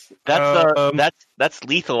 Jesus. That's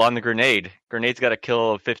lethal on the grenade. Grenade's got a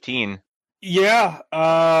kill of 15. Yeah.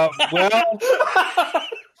 Well,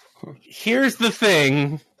 here's the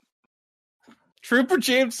thing. Trooper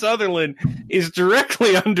James Sutherland is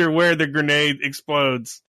directly under where the grenade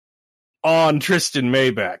explodes on Tristan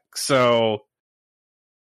Maybeck. So,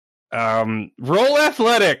 roll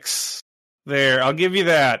athletics there. I'll give you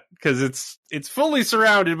that because it's fully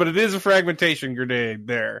surrounded, but it is a fragmentation grenade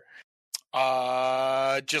there.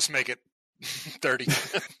 Just make it 30.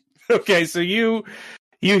 Okay, so you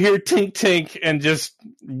hear tink tink and just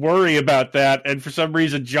worry about that, and for some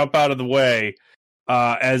reason jump out of the way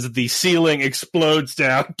as the ceiling explodes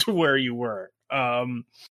down to where you were, and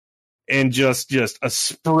just a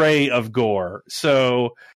spray of gore.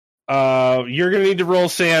 So you're gonna need to roll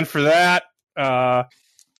sand for that,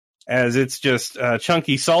 as it's just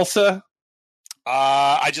chunky salsa.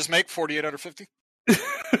 I just make 48 out of 50.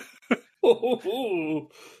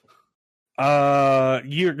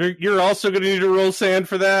 You're also going to need to roll sand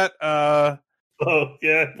for that. Oh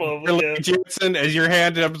yeah, probably. Yeah. Jensen, as your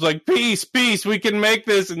hand up is like, peace, we can make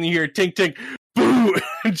this, and you hear tink tink, boo,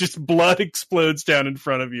 and just blood explodes down in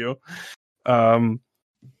front of you.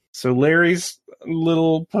 So Larry's a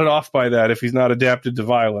little put off by that if he's not adapted to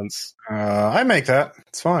violence. I make that.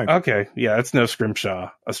 It's fine. Okay, yeah, it's no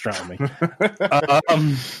scrimshaw astronomy.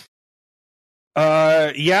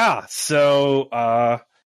 Yeah, so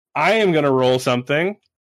I am going to roll something.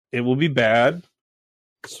 It will be bad.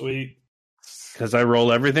 Sweet. Because I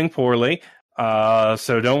roll everything poorly.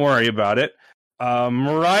 So don't worry about it.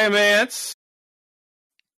 Mariah Mance,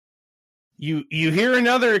 you hear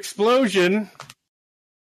another explosion.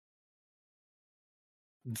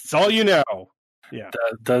 That's all you know. Yeah.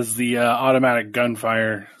 Does the automatic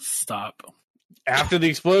gunfire stop? After the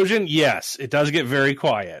explosion, yes, it does get very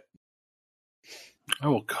quiet. I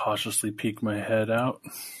will cautiously peek my head out.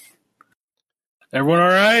 Everyone all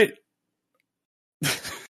right?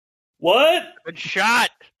 What? Good shot.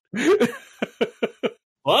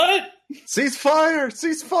 What? Cease fire!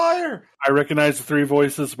 Cease fire! I recognize the three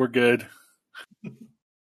voices. We're good.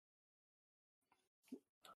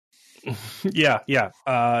 Yeah.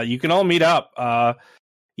 You can all meet up.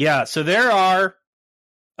 Yeah, so there are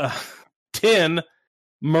 10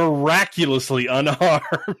 miraculously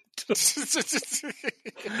unharmed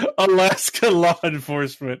Alaska law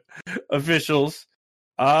enforcement officials,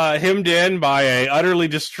 hemmed in by a utterly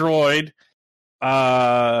destroyed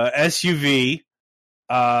SUV,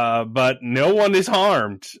 but no one is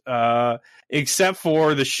harmed except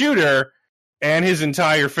for the shooter and his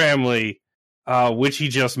entire family, which he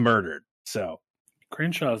just murdered. So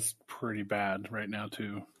Crenshaw's pretty bad right now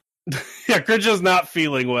too. yeah, Crenshaw's not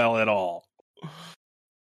feeling well at all.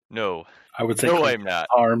 No. I would say No, I'm not.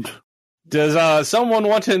 armed. Does someone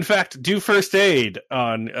want to, in fact, do first aid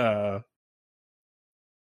on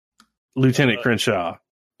Lieutenant Crenshaw,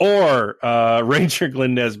 or Ranger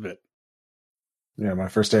Glenn Nesbitt. Yeah, my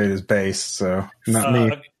first aid is base, so not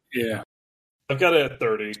me. Yeah. I've got it at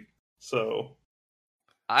 30. So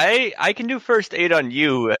I can do first aid on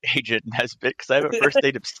you, Agent Nesbitt, because I have a first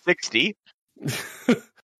aid of 60.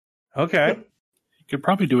 Okay. You could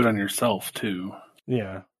probably do it on yourself, too.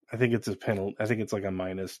 Yeah. I think it's a penalty. I think it's like a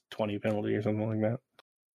minus 20 penalty or something like that.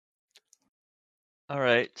 All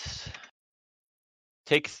right.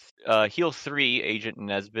 Take heal 3, Agent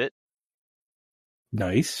Nesbitt.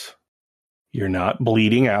 Nice. You're not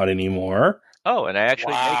bleeding out anymore. Oh, and I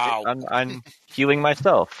actually Wow. make it. I'm healing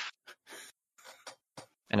myself.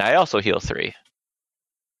 And I also heal 3.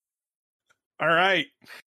 All right.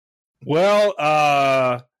 Well,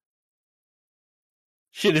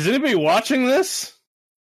 shit, is anybody watching this?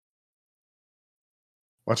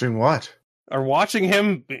 Watching what? Or watching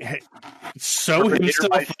him sew himself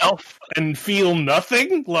myself. and feel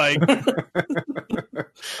nothing? Like,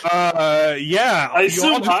 yeah. I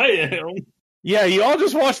assume I am. Yeah, you all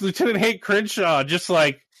just watched Lieutenant Hank Crenshaw just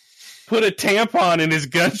like put a tampon in his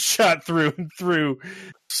gunshot through,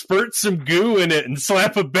 spurt some goo in it, and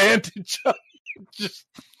slap a bandage on it. Just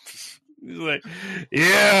he's like,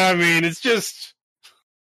 yeah, I mean, it's just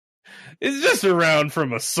around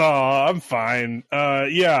from a saw. I'm fine.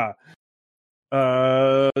 Yeah.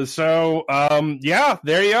 So, yeah,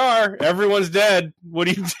 there you are. Everyone's dead. What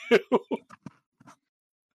do you do?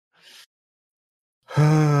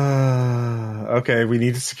 Okay, we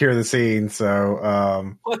need to secure the scene,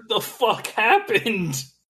 so What the fuck happened?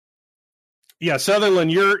 Yeah, Sutherland,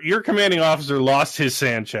 your commanding officer lost his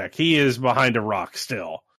sand check. He is behind a rock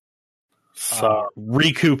still,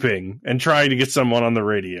 recouping and trying to get someone on the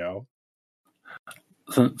radio.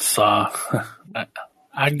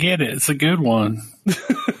 I get it. It's a good one.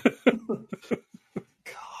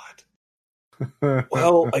 God.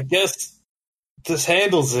 Well, I guess this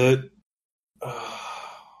handles it.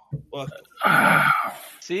 What?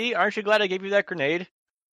 See, aren't you glad I gave you that grenade?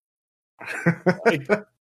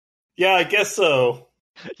 Yeah, I guess so.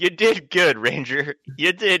 You did good, Ranger.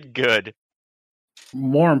 You did good.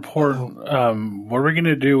 More important, what are we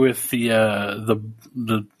gonna do with the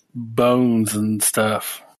bones and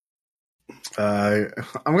stuff? I'm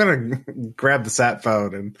gonna grab the sat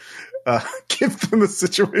phone and give them the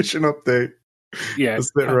situation update. Yeah, The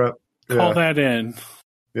sitter up. call that in.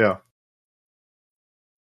 Yeah.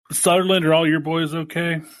 Sutherland, are all your boys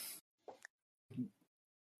okay?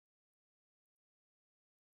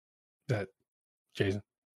 That, Jason.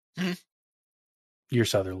 Mhm. You're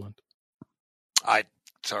Sutherland.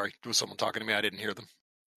 Sorry, was someone talking to me? I didn't hear them.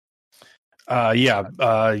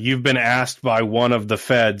 Yeah, you've been asked by one of the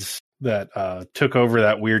feds that took over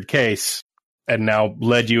that weird case and now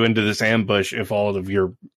led you into this ambush if all of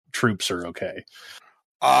your troops are okay.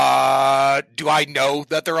 Do I know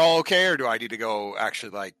that they're all okay, or do I need to go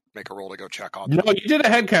actually make a roll to go check on them? No, you did a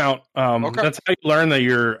head count. Okay. That's how you learn that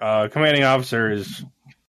your commanding officer is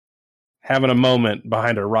having a moment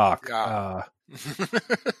behind a rock. Yeah.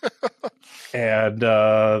 And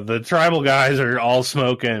the tribal guys are all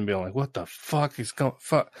smoking and being like, "What the fuck is going?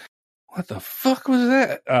 What the fuck was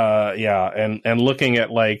that?" Yeah, and looking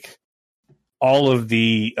at like all of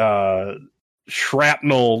the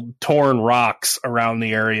shrapnel torn rocks around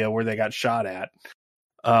the area where they got shot at.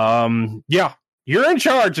 Yeah, you're in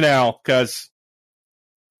charge now because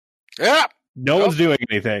Yeah. no one's doing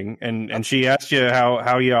anything, and she asked you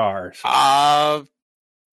how you are. So.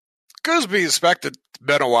 Good as be expected. It's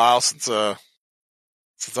been a while since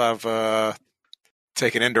I've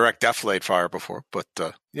taken indirect defilade fire before, but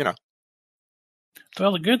you know.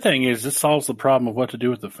 Well, the good thing is this solves the problem of what to do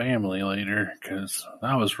with the family later, because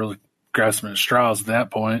I was really grasping at straws at that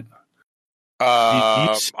point.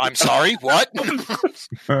 I'm sorry. What?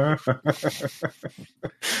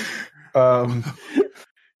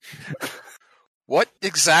 What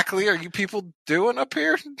exactly are you people doing up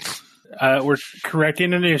here? We're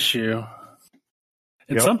correcting an issue.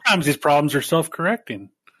 And Yep. sometimes these problems are self-correcting.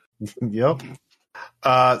 Yep.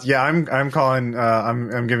 Yeah, I'm calling.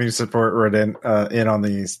 I'm giving you support right in on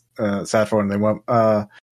the sat phone. They want.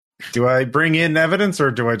 Do I bring in evidence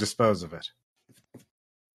or do I dispose of it?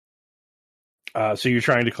 So you're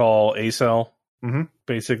trying to call ACEL, Mhm.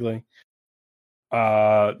 basically.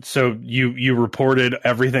 So you reported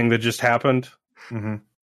everything that just happened. Mm-hmm.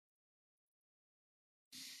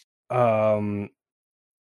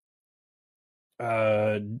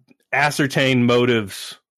 Ascertain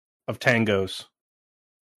motives of tangos.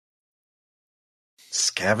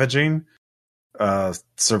 Scavenging,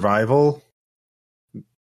 survival.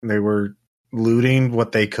 They were looting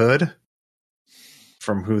what they could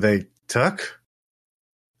from who they took.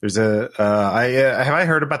 There's a. Have I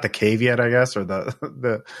heard about the cave yet? I guess, or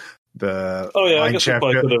the. Oh yeah, I mine guess we shaft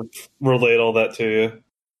probably pit? could have relayed all that to you.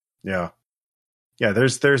 Yeah.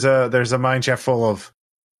 There's a mine shaft full of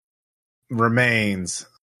remains.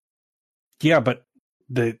 Yeah, but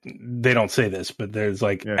they don't say this, but there's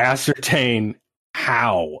like ascertain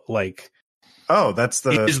how, like, Oh, that's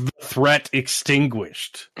is the threat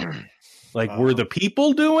extinguished? Like, were the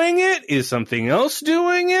people doing it? Is something else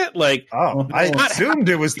doing it? Like, Oh, I assumed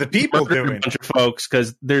it was the people murdered doing a bunch of folks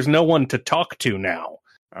because there's no one to talk to now.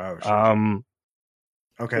 Oh, sure.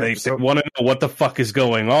 Okay. They want to know what the fuck is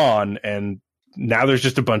going on, and now there's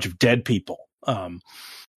just a bunch of dead people.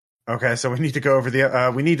 Okay, so we need to go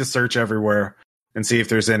over we need to search everywhere and see if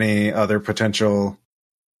there's any other potential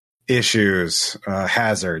issues,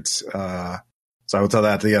 hazards. So I will tell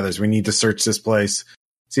that to the others. We need to search this place,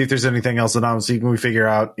 see if there's anything else anomalous. See, can we figure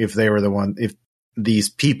out if if these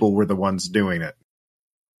people were the ones doing it?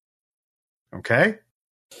 Okay.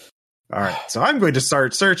 All right. So I'm going to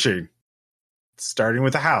start searching, starting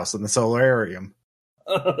with the house in the solarium.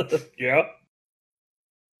 Yeah.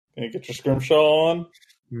 Can you get your scrimshaw on?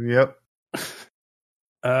 Yep.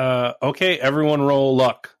 Okay, everyone roll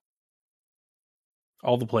luck.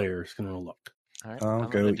 All the players can roll luck. All right, I'll I'm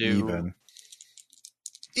go gonna do- even.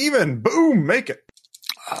 Even. Boom. Make it.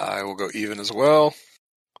 I will go even as well.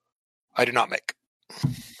 I do not make.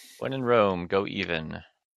 When in Rome, go even.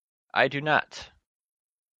 I do not.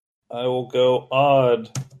 I will go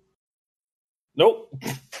odd. Nope.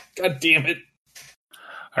 God damn it.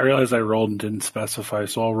 I realized I rolled and didn't specify,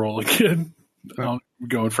 so I'll roll again. I'm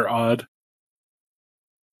going for odd.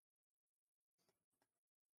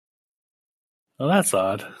 Well, that's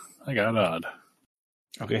odd. I got odd.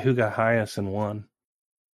 Okay, who got highest and won?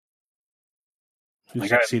 Who I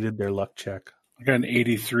got- succeeded their luck check? I got an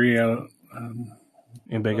 83 out.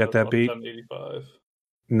 Anybody got that beat? 85.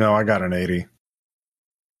 No, I got an 80.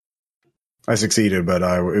 I succeeded, but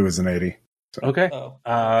it was an 80. Okay.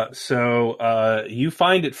 Oh. So you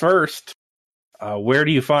find it first. Where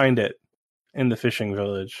do you find it? In the fishing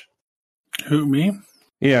village. Who, me?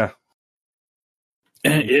 Yeah.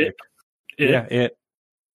 It. Yeah, it.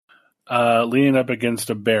 Leaning up against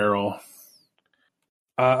a barrel.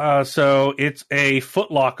 So it's a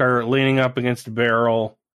footlocker leaning up against a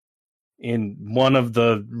barrel in one of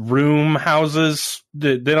the room houses.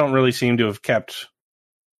 They don't really seem to have kept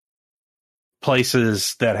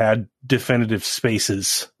places that had definitive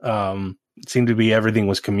spaces. It seemed to be everything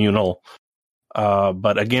was communal.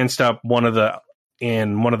 But against up one of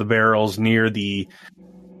the barrels near the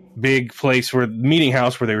big place where meeting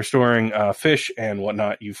house where they were storing fish and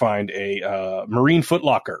whatnot, you find a marine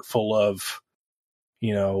footlocker full of,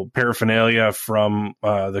 paraphernalia from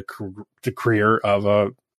the career of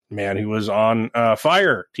a man who was on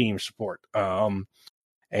fire team support, and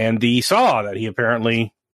the saw that he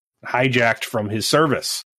apparently hijacked from his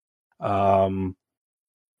service. Amongst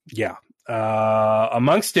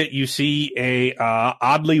it, you see a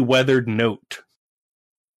oddly weathered note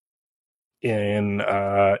in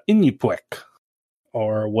Inupiaq,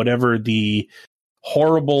 or whatever the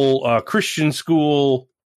horrible Christian school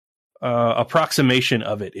approximation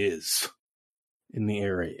of it is in the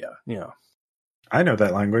area. Yeah. I know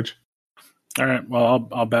that language. All right. Well,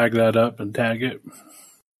 I'll bag that up and tag it.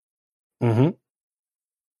 Mm-hmm.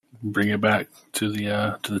 Bring it back to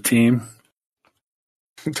the team.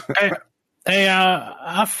 Hey,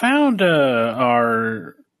 I found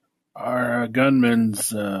our gunman's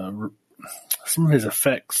some of his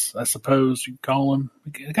effects, I suppose you'd call them.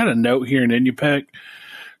 I got a note here in Inupiaq.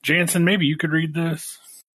 Jansen, maybe you could read this.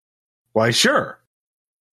 Why, sure.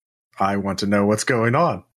 I want to know what's going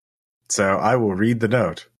on, so I will read the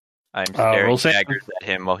note. I'm staring roll save. daggers at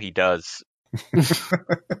him while he does.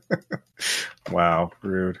 Wow,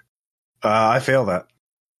 rude. I fail that.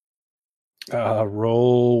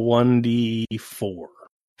 Roll 1d4.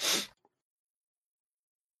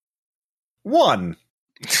 1.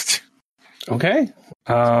 Okay.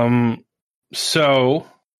 So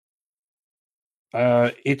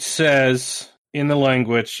it says in the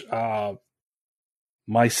language,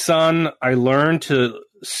 my son, I learned to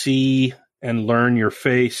see and learn your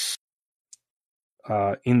face.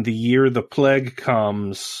 In the year the plague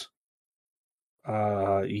comes,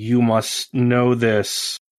 you must know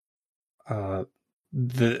this.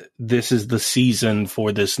 This is the season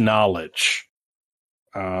for this knowledge.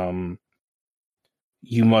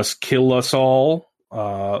 You must kill us all,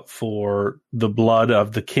 for the blood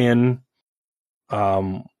of the kin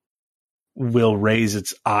will raise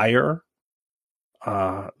its ire.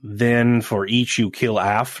 Then for each you kill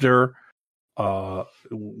after,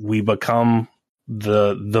 we become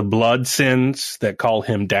the blood sins that call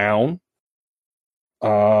him down.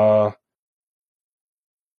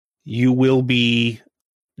 You will be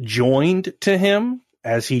joined to him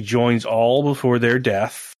as he joins all before their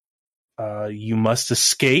death. You must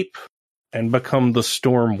escape and become the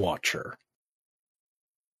Storm Watcher.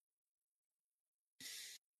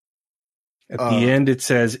 At the end, it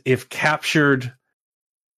says, if captured,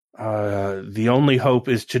 the only hope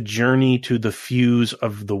is to journey to the fuse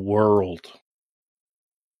of the world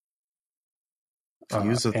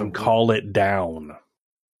and call it down.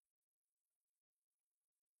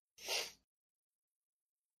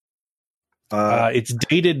 It's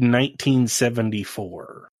dated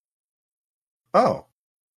 1974. Oh.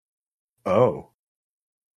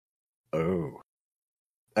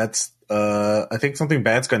 That's I think something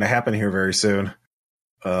bad's going to happen here very soon.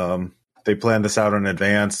 They planned this out in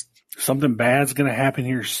advance. Something bad's going to happen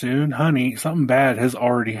here soon? Honey, something bad has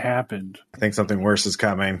already happened. I think something worse is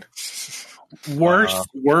coming.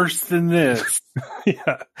 Worse than this.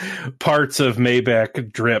 Yeah. Parts of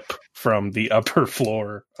Maybeck drip from the upper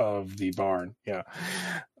floor of the barn. Yeah.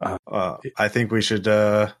 I think we should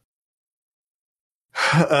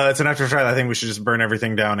it's an extra try. I think we should just burn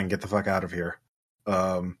everything down and get the fuck out of here.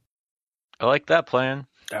 I like that plan.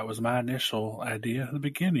 That was my initial idea at the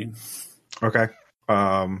beginning. Okay.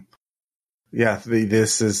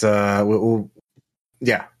 This is I will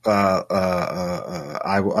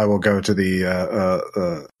go to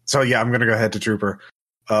the so yeah, I'm going to go ahead to Trooper.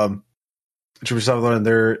 Trooper Sutherland,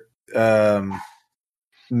 there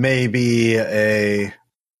may be a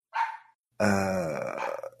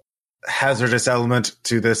hazardous element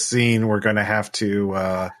to this scene. We're going to have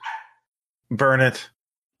to burn it.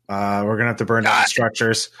 We're going to have to burn down the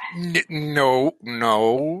structures. No.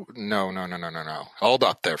 Hold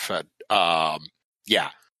up there, Fed. Yeah.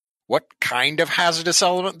 What kind of hazardous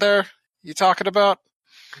element there you talking about?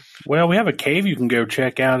 Well, we have a cave you can go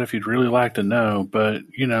check out if you'd really like to know, but,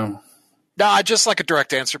 you know. No, I'd just like a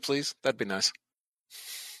direct answer, please. That'd be nice.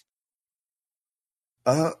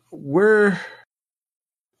 We're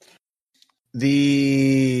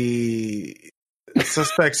the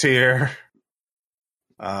suspects here.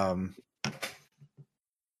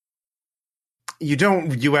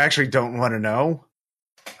 You actually don't want to know.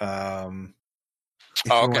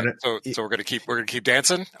 Okay. So we're gonna keep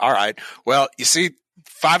dancing. All right. Well, you see,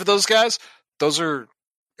 5 of those guys, those are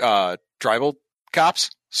tribal cops.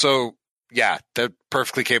 So yeah, they're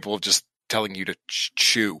perfectly capable of just telling you to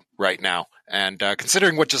chew right now. And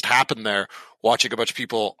considering what just happened there, watching a bunch of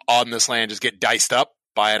people on this land just get diced up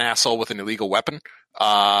by an asshole with an illegal weapon,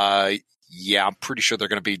 yeah, I'm pretty sure they're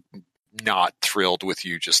going to be not thrilled with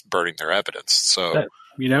you just burning their evidence. So,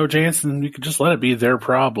 Jansen, you could just let it be their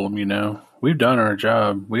problem. We've done our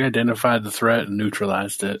job. We identified the threat and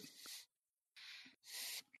neutralized it.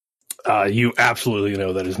 You absolutely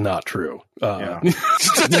know that is not true. Yeah.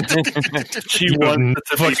 She was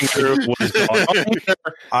fucking true.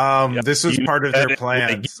 This was part of their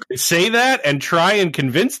plans. Say that and try and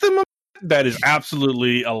convince them of that is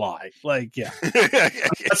absolutely a lie. Like, yeah. I'm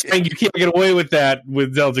not saying you can't get away with that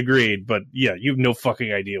with Delta Green, but yeah, you have no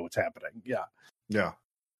fucking idea what's happening. Yeah. Yeah.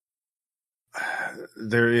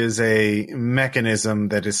 There is a mechanism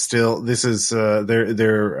that is still, this is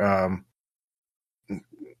their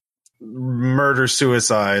murder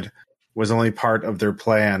suicide was only part of their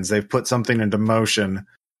plans. They've put something into motion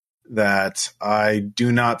that I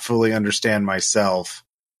do not fully understand myself.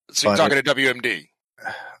 So you're talking to WMD?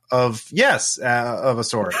 Of a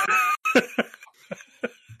sort.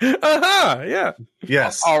 Yeah.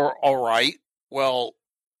 Yes. All right. Well,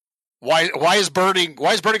 why is burning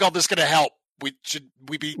all this going to help? Should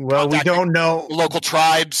we be? Well, we don't know. Local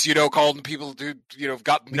tribes, calling people to,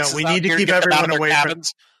 got. No, we need to keep everyone away from.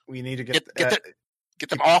 We need to get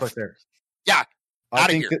them off there. Yeah, out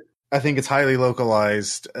of here. I think it's highly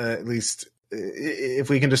localized. At least if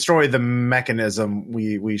we can destroy the mechanism,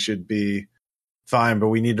 we should be fine. But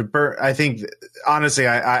we need to burn. I think honestly,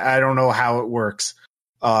 I don't know how it works.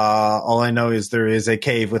 All I know is there is a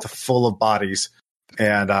cave with full of bodies.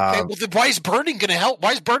 And okay, well, then why is burning going to help?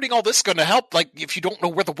 Why is burning all this going to help? Like, if you don't know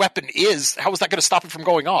where the weapon is, how is that going to stop it from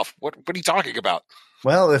going off? What are you talking about?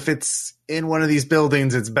 Well, if it's in one of these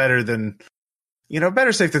buildings, it's better than,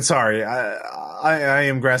 better safe than sorry. I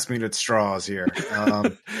am grasping at straws here.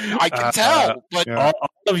 I can tell, but all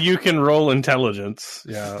of you can roll intelligence.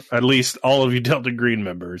 Yeah, at least all of you Delta Green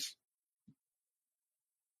members.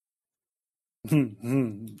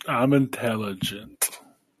 I'm intelligent.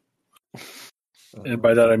 And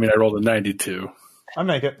by that, I mean I rolled a 92. I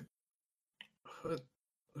make it. Oh,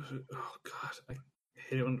 God. I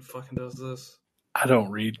hate it when it fucking does this. I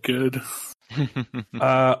don't read good.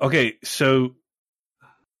 Okay, so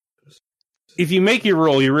if you make your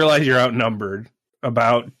roll, you realize you're outnumbered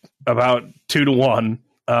about 2 to 1.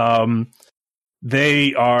 No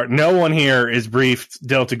one here is briefed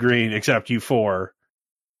Delta Green except you four.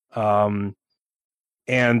 And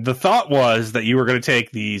the thought was that you were going to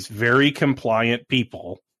take these very compliant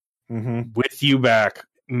people with you back,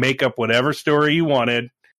 make up whatever story you wanted,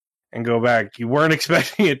 and go back. You weren't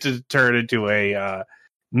expecting it to turn into a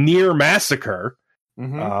near massacre.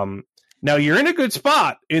 Now you're in a good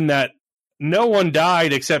spot in that no one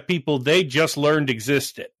died except people they just learned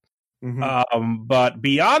existed. But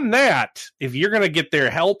beyond that, if you're going to get their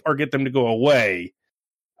help or get them to go away,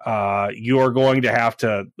 you're going to have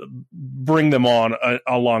to bring them on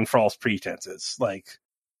along false pretenses. Like,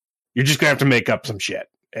 you're just going to have to make up some shit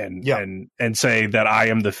and say that I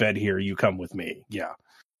am the Fed here. You come with me. Yeah.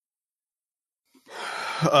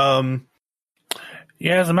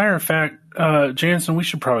 Yeah, as a matter of fact, Jansen, we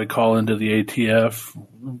should probably call into the ATF,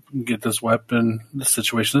 get this weapon, this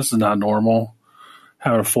situation. This is not normal.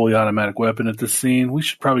 Having a fully automatic weapon at this scene. We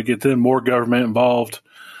should probably get them more government involved.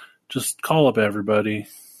 Just call up everybody.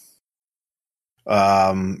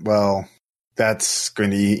 Well, that's going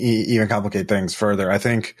to even complicate things further. I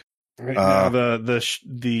think right now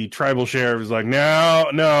the tribal sheriff is like,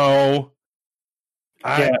 no.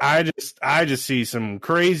 I just see some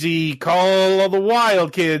crazy call of the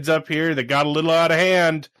wild kids up here that got a little out of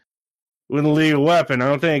hand with a legal weapon. I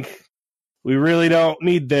don't think we really don't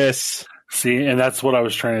need this. See, and that's what I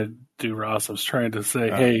was trying to do, Ross. I was trying to say,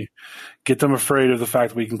 hey, get them afraid of the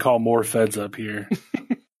fact that we can call more feds up here.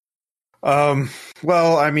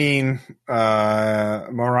 Well, I mean,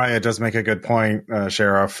 Mariah does make a good point,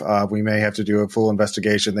 Sheriff. We may have to do a full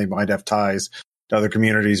investigation. They might have ties to other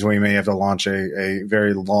communities. We may have to launch a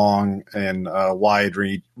very long and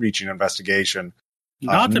wide-reaching investigation.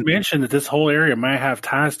 Not to mention that this whole area might have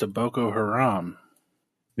ties to Boko Haram.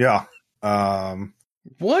 Yeah.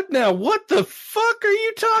 What now? What the fuck are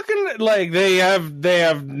you talking? Like, they have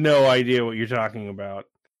no idea what you're talking about.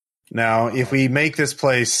 Now, if we make this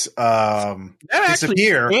place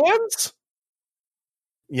disappear,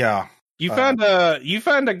 yeah, you found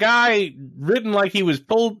a guy written like he was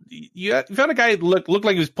pulled. You found a guy looked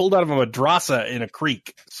like he was pulled out of a madrasa in a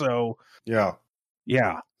creek. So yeah.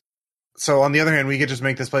 So on the other hand, we could just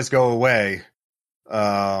make this place go away,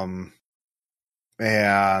 and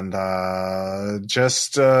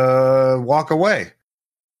just walk away.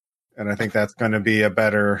 And I think that's going to be a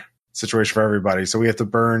better situation for everybody. So we have to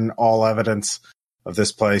burn all evidence of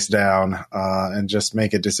this place down and just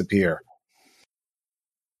make it disappear.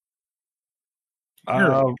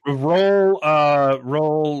 Roll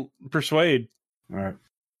persuade. All right.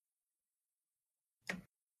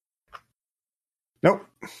 Nope.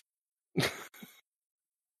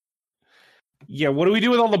 Yeah, what do we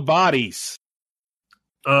do with all the bodies?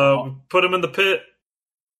 Put them in the pit.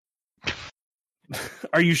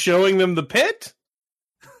 Are you showing them the pit?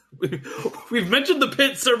 We've mentioned the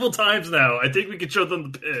pit several times now. I think we could show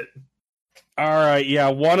them the pit. All right, yeah.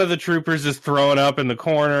 One of the troopers is throwing up in the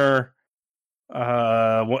corner.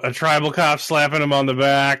 A tribal cop slapping him on the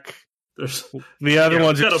back. The other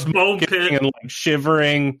one's got a bone pit and like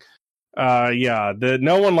shivering.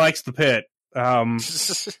 No one likes the pit.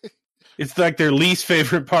 It's like their least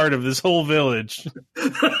favorite part of this whole village.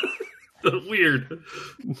 Weird.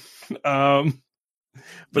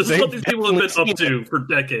 But this is what these people have been up to for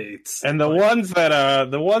decades. And the ones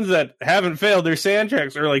that haven't failed their sand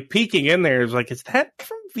checks are like peeking in there. It's like, is that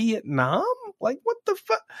from Vietnam? Like, what the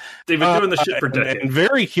fuck? They've been doing this shit for decades. And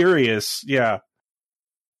very curious, yeah.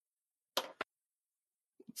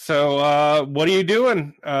 So, what are you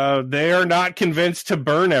doing? They are not convinced to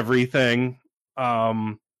burn everything.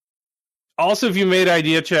 Also, if you made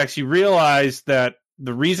idea checks, you realize that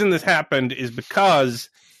the reason this happened is because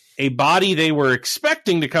a body they were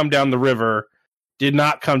expecting to come down the river did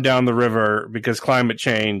not come down the river because climate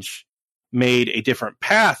change made a different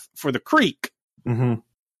path for the creek. Mm-hmm.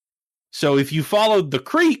 So if you followed the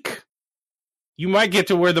creek, you might get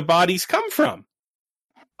to where the bodies come from.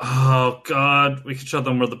 Oh God, we can show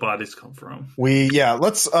them where the bodies come from. We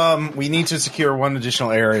need to secure one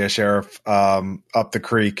additional area, Sheriff, up the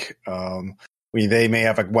creek. They may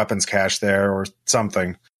have a weapons cache there or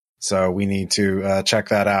something. So we need to check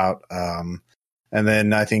that out. And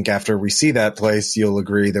then I think after we see that place, you'll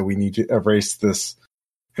agree that we need to erase this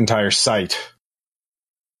entire site.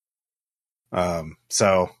 I'll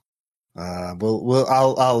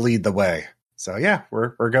lead the way. So yeah,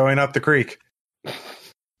 we're going up the creek.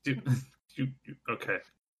 Okay.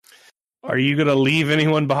 Are you going to leave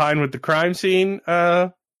anyone behind with the crime scene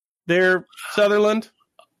there, Sutherland?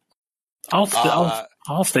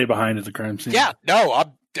 I'll stay behind at the crime scene. Yeah, no,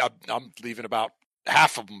 I'm leaving about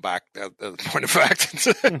half of them back. At the point of fact,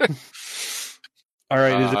 All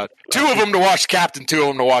right. two of them to watch Captain, two of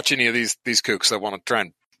them to watch any of these kooks that want to try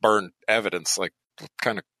and burn evidence. Like, what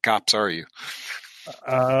kind of cops are you?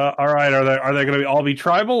 All right. Are they going to all be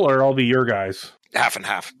tribal or all be your guys? Half and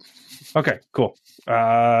half. Okay, cool.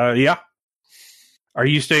 Yeah. Are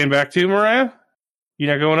you staying back too, Mariah? You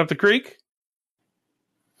not going up the creek?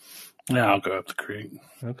 Yeah, I'll go up the creek.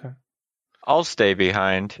 Okay. I'll stay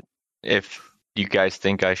behind if you guys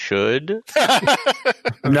think I should.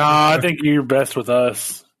 No, I think you're best with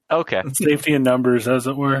us. Okay. Safety in numbers, as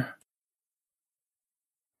it were.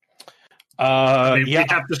 We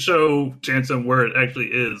have to show Jansen where it actually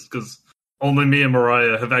is, because only me and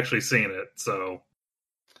Mariah have actually seen it. So,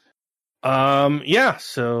 yeah.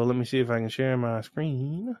 So let me see if I can share my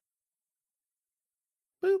screen.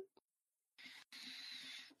 Boop.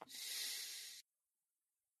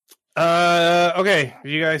 Okay.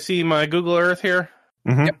 You guys see my Google Earth here?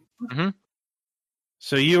 Mm-hmm. Yep. Mm-hmm.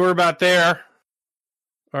 So you were about there.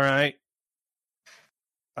 All right.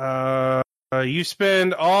 You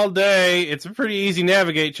spend all day. It's a pretty easy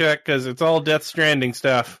navigate check because it's all Death Stranding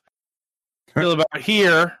stuff. Till about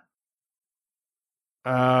here.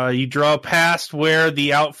 You draw past where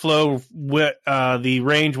the outflow, the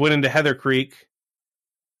range went into Heather Creek.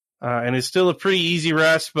 And it's still a pretty easy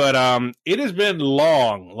rest, but it has been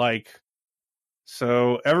long.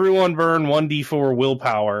 So everyone burn 1d4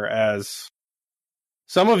 willpower, as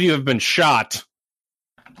some of you have been shot.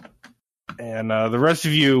 And the rest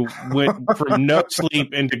of you went from no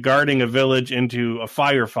sleep into guarding a village into a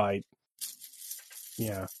firefight.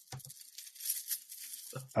 Yeah.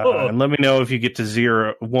 And let me know if you get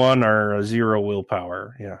to 1 or 0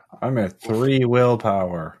 willpower. Yeah. I'm at 3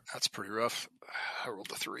 willpower. That's pretty rough. I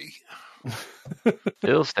rolled a 3.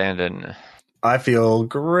 Still standing. I feel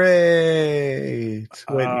great.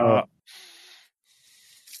 Wait, no.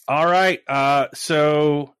 All right.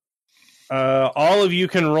 So all of you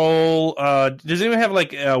can roll. Does anyone have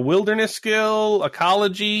a wilderness skill,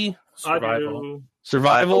 ecology? Survival.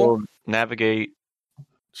 Survival? Navigate.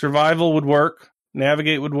 Survival would work.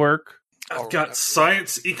 Navigate would work. I've got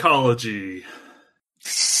science ecology.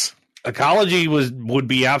 Ecology would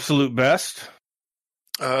be absolute best.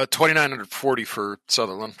 2,940 for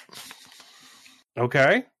Sutherland.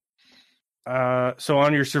 Okay. So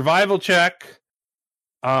on your survival check,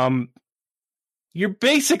 you're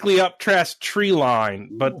basically up past tree line,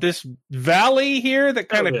 but this valley here that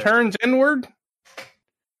kind of turns inward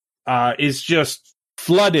is just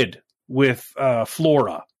flooded with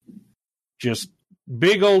flora. Just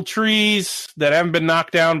big old trees that haven't been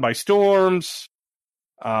knocked down by storms.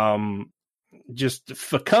 Just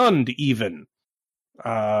fecund even.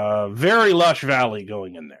 Very lush valley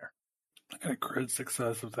going in there. I got a crit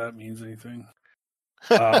success if that means anything.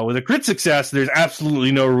 With a crit success, there's absolutely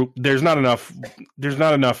there's not enough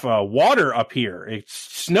water up here. It's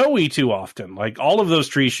snowy too often. All of those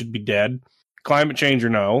trees should be dead. Climate change or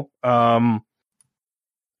no.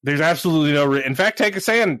 There's absolutely no. In fact, take a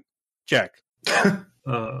sand check. I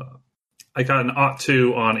got an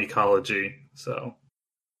 +2 on ecology, so.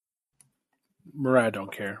 Mariah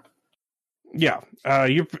don't care. Yeah,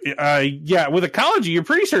 with ecology, you're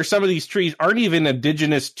pretty sure some of these trees aren't even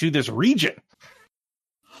indigenous to this region.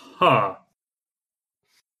 Huh.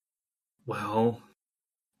 Well,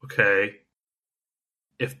 okay.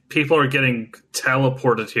 If people are getting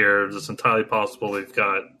teleported here, it's entirely possible we've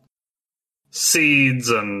got seeds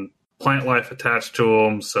and plant life attached to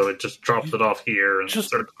them, so it just drops it off here and just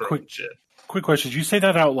starts growing shit. Quick question: did you say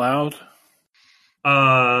that out loud?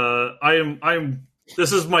 I'm.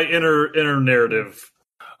 This is my inner narrative.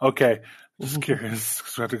 Okay, just curious.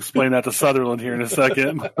 I have to explain that to Sutherland here in a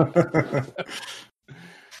second.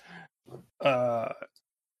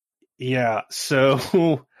 Yeah.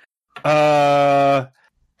 So, all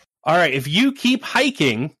right. If you keep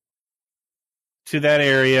hiking to that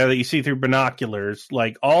area that you see through binoculars,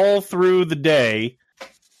 all through the day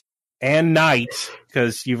and night,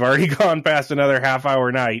 because you've already gone past another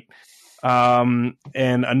half-hour night. And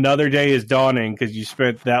another day is dawning because you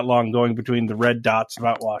spent that long going between the red dots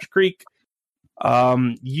about Wash Creek.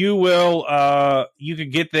 You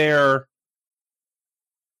could get there.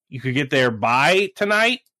 You could get there by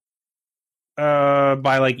tonight,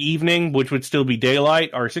 by evening, which would still be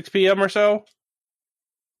daylight, or 6 p.m. or so.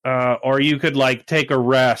 Or you could take a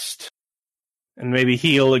rest and maybe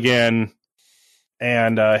heal again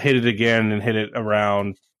and hit it again and hit it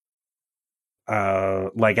around.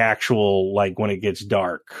 Actual when it gets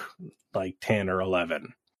dark, 10 or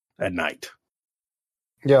 11 at night.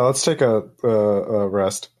 Yeah, let's take a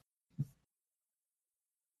rest.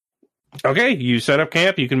 Okay, you set up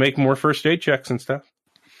camp. You can make more first aid checks and stuff.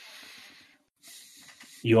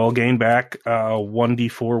 You all gain back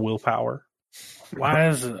 1d4 willpower. Why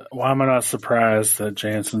am I not surprised that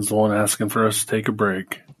Jansen's the one asking for us to take a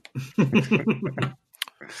break?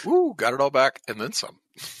 Woo, got it all back and then some.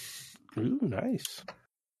 Ooh, nice.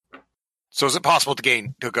 So is it possible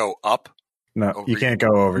to go up? No, Over you can't go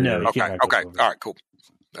over No, here. you Okay, can't go okay, over. all right, cool.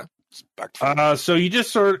 Yeah, it's back to So you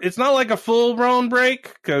just it's not like a full-blown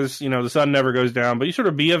break because, the sun never goes down, but you sort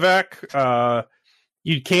of bivouac.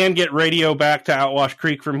 You can get radio back to Outwash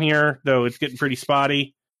Creek from here, though it's getting pretty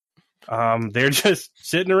spotty. They're just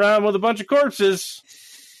sitting around with a bunch of corpses.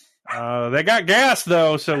 They got gas,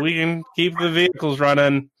 though, so we can keep the vehicles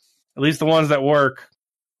running, at least the ones that work.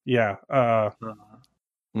 Yeah.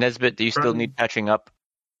 Nesbit, do you still need patching up?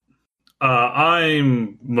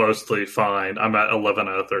 I'm mostly fine. I'm at 11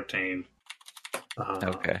 out of 13.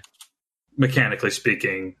 Okay. Mechanically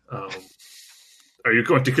speaking. Are you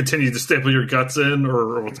going to continue to staple your guts in,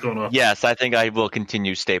 or what's going on? Yes, I think I will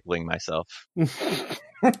continue stapling myself.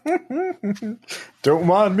 Don't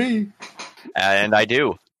mind me. And I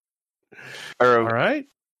do. All right.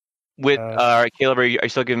 Caleb, are you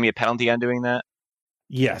still giving me a penalty on doing that?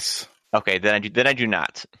 Yes. Okay, then I do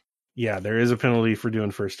not. Yeah, there is a penalty for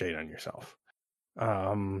doing first aid on yourself.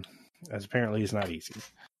 As apparently it's not easy.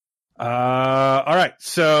 All right,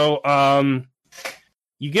 so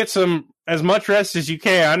you get as much rest as you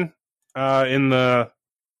can in the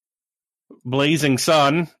blazing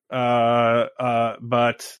sun,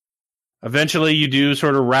 but eventually you do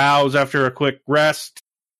sort of rouse after a quick rest.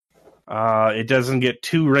 It doesn't get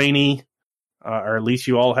too rainy, or at least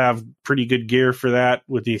you all have pretty good gear for that,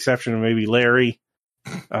 with the exception of maybe Larry.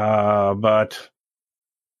 But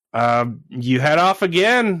you head off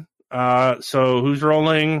again. So who's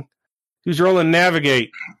rolling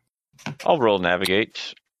navigate? I'll roll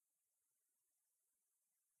navigate.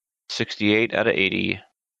 68 out of 80.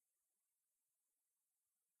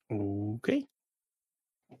 Okay.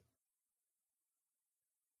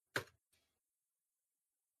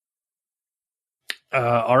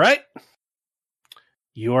 All right.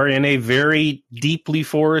 You are in a very deeply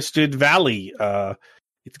forested valley.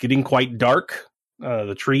 It's getting quite dark.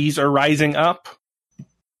 The trees are rising up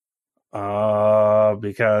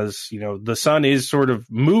because, the sun is sort of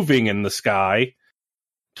moving in the sky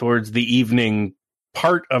towards the evening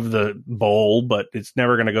part of the bowl, but it's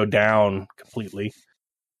never going to go down completely.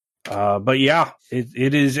 But yeah,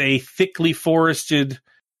 it is a thickly forested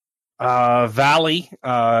valley.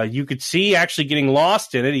 You could see actually getting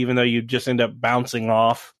lost in it, even though you just end up bouncing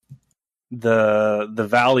off the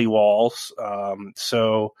valley walls.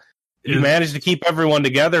 So you managed to keep everyone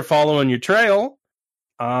together following your trail.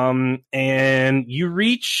 And you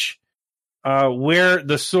reach where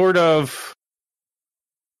the sort of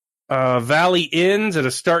valley ends at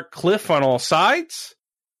a stark cliff on all sides.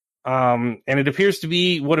 And it appears to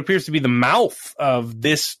be the mouth of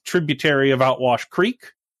this tributary of Outwash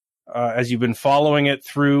Creek, as you've been following it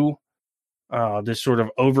through this sort of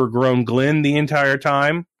overgrown glen the entire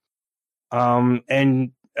time.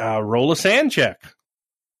 And roll a sand check.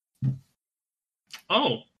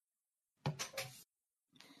 Oh.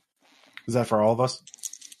 Is that for all of us?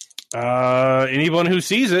 Anyone who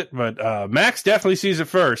sees it, but Max definitely sees it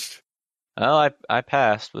first. Well, I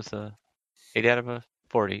passed with a 8 out of a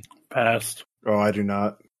 40. Passed. Oh, I do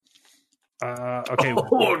not. Okay.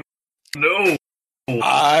 Oh, no.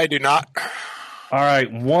 I do not. All right.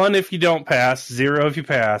 1 if you don't pass, 0 if you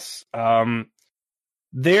pass.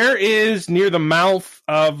 There is near the mouth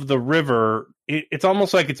of the river. It's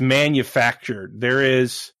almost like it's manufactured. There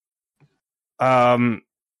is the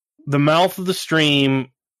mouth of the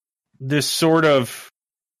stream, this sort of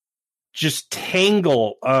just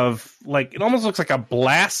tangle of, like, it almost looks like a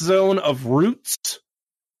blast zone of roots,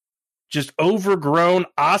 just overgrown,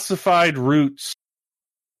 ossified roots.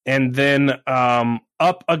 And then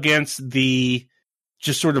up against the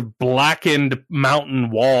just sort of blackened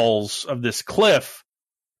mountain walls of this cliff,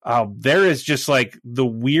 there is just like the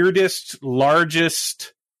weirdest,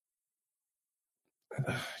 largest,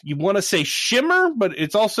 you want to say shimmer, but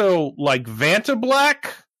it's also like Vantablack.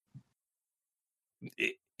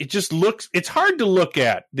 It just looks, it's hard to look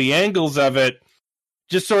at. The angles of it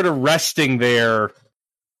just sort of resting there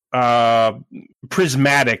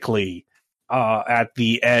prismatically at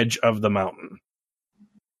the edge of the mountain.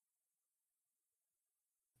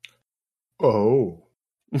 Oh.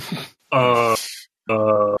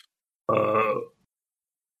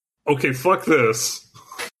 Okay, fuck this.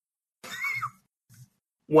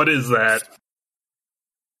 What is that?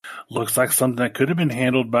 Looks like something that could have been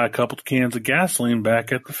handled by a couple of cans of gasoline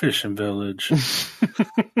back at the fishing village.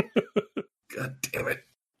 damn it.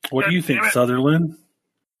 What do you think, Damn it. Sutherland?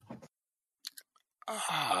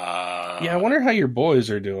 Yeah, I wonder how your boys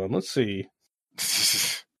are doing. Let's see.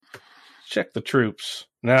 Check the troops.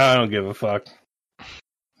 No, I don't give a fuck.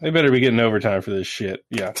 They better be getting overtime for this shit.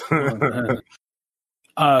 Yeah.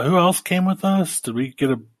 Who else came with us? Did we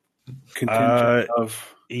get a contingent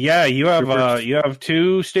of? Yeah, you have Troopers? you have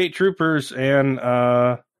 2 state troopers and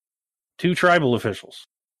 2 tribal officials.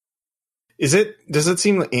 Does it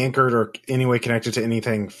seem anchored or any way connected to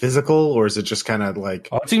anything physical, or is it just kind of like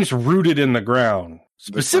Oh, it seems rooted in the ground.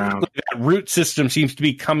 Specifically, that root system seems to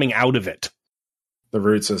be coming out of it. the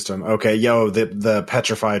root system? Okay, the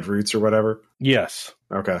petrified roots or whatever. Yes.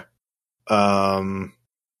 Okay.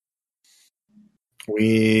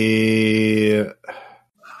 We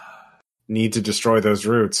need to destroy those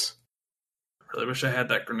roots. I really wish I had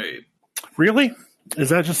that grenade. Really? Is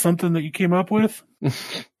that just something that you came up with?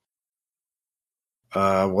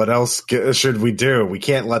 What else should we do? We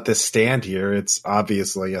can't let this stand here. It's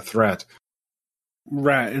obviously a threat.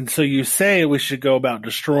 Right. And so you say we should go about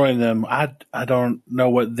destroying them. I don't know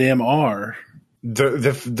what them are.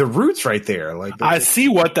 The roots right there. I see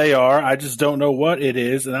what they are. I just don't know what it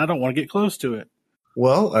is, and I don't want to get close to it.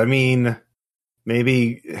 Well, I mean,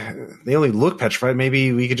 maybe they only look petrified.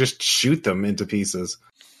 Maybe we could just shoot them into pieces.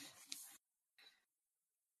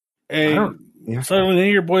 Hey, Yeah. so any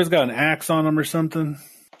of your boys got an axe on them or something?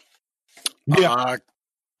 Yeah.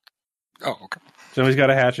 Oh, okay. Somebody's got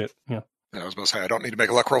a hatchet. Yeah. Yeah, I was about to say I don't need to make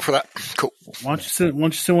a luck roll for that. Cool. Why don't you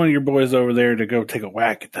send one of your boys over there to go take a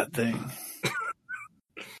whack at that thing?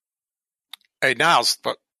 Hey, Niles,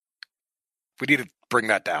 but we need to bring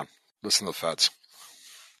that down. Listen to the feds.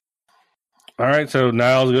 All right, so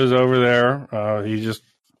Niles goes over there. He just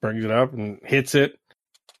brings it up and hits it.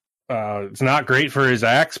 It's not great for his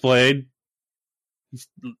axe blade.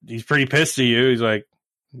 He's pretty pissed at you. He's like,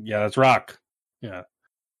 yeah, that's rock. Yeah.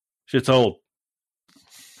 Shit's old.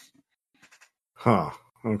 Huh.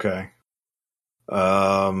 Okay.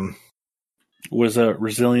 Was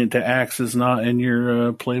resilient to axes not in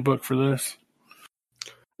your playbook for this?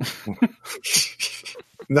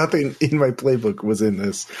 Nothing in my playbook was in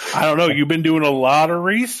this. I don't know. You've been doing a lot of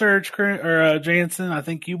research, Jansen. I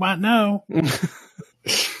think you might know. They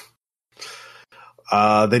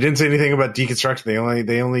didn't say anything about deconstruction.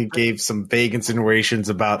 They only gave some vague insinuations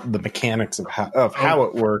about the mechanics of how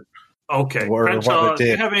it worked. Okay, Or Crenshaw, what it do you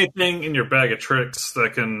did. have anything in your bag of tricks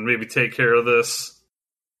that can maybe take care of this?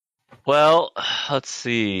 Well, let's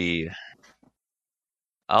see.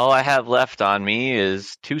 All I have left on me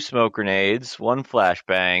is 2 smoke grenades, 1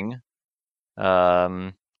 flashbang.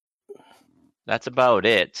 That's about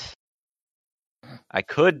it. I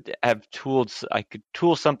could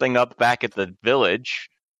tool something up back at the village.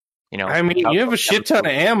 You know, I mean, you have a shit ton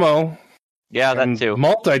of ammo. Yeah, that and too.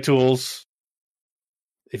 multi-tools.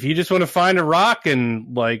 If you just want to find a rock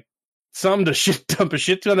and like something to dump a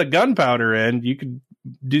shit ton of gunpowder in, you could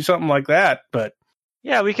do something like that. But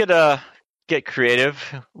Yeah, we could get creative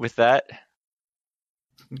with that.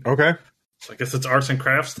 Okay. So I guess it's arts and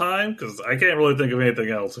crafts time, because I can't really think of anything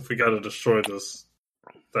else if we got to destroy this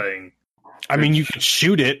thing. I mean, you could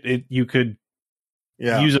shoot it. You could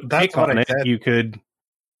Yeah. use a that's pick what on I it. said. You could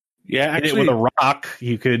Yeah, hit it actually, with a rock.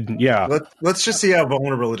 You could, yeah. Let's just see how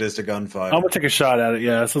vulnerable it is to gunfire. I'm gonna take a shot at it.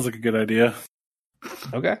 Yeah, that sounds like a good idea.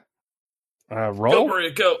 Okay. Go, Roll. Maria,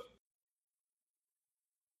 go.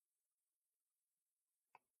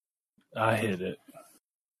 I hit it.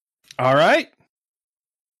 All right.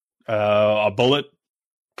 A bullet.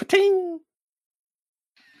 Pating.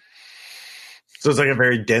 So it's like a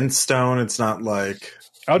very dense stone. It's not like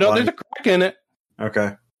Oh no, there's a crack in it.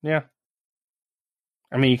 okay. Yeah.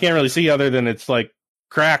 I mean, you can't really see other than it's like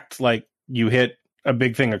cracked, like you hit a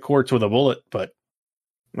big thing of quartz with a bullet, but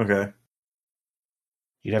Okay.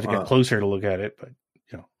 you'd have to Wow. get closer to look at it. But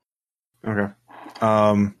Okay.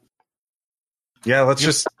 Yeah, let's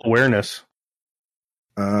just awareness.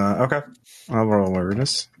 okay. I'll roll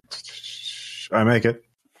awareness. I make it.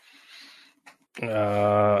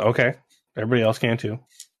 Okay. Everybody else can too.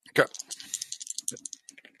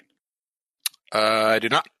 I do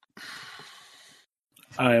not.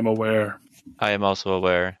 I am aware. I am also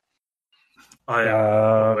aware. I am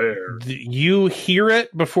aware. You hear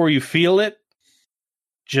it before you feel it.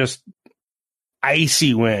 Just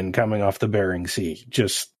icy wind coming off the Bering Sea.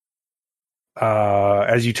 Just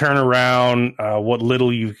as you turn around, what little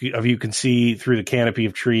of you can see through the canopy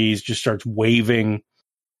of trees just starts waving.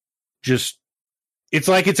 Just it's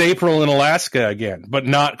like it's April in Alaska again, but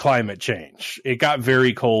not climate change. It got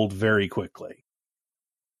very cold very quickly.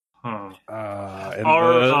 Huh.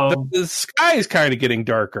 And the sky is kind of getting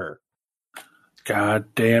darker. God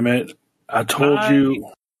damn it. I told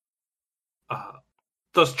you.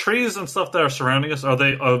 Those trees and stuff that are surrounding us, are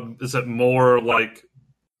they? Is it more like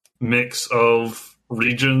mix of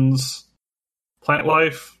regions, plant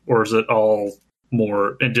life, or is it all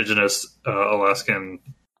more indigenous Alaskan?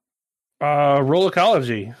 Roll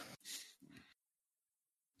ecology.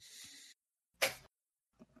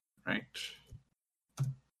 Right.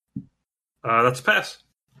 That's a pass.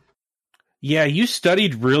 Yeah, you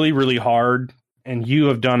studied really, really hard, and you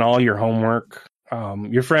have done all your homework.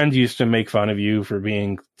 Your friends used to make fun of you for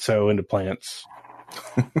being so into plants.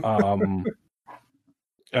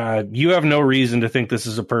 You have no reason to think this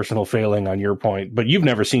is a personal failing on your point, but you've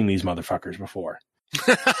never seen these motherfuckers before.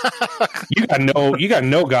 You got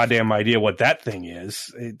no goddamn idea what that thing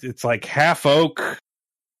is. It's like half oak,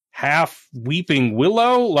 half weeping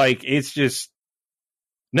willow. Like, it's just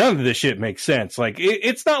none of this shit makes sense. Like,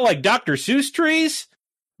 it's not like Dr. Seuss trees,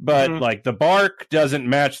 but like the bark doesn't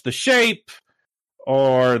match the shape,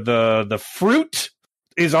 or the fruit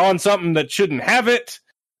is on something that shouldn't have it.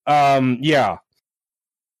 Yeah.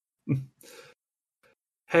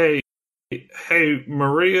 Hey,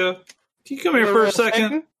 Maria, can you come here for a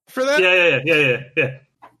second? For that? Yeah.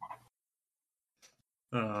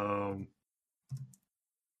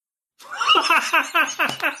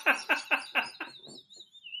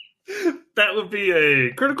 That would be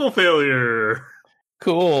a critical failure.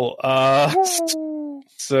 Cool.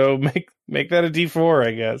 So make that a D4,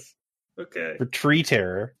 I guess. Okay. For tree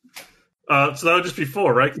terror. So that would just be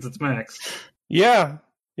 4, right? Because it's max. Yeah.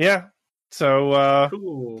 So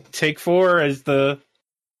Cool. take 4 as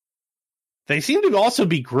they seem to also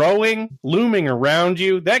be growing, looming around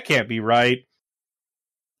you. That can't be right.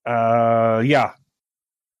 Yeah.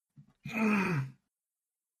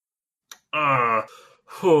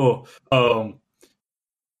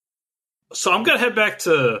 So I'm gonna head back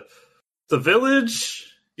to the village.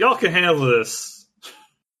 Y'all can handle this,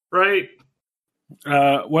 right?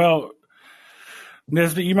 Well,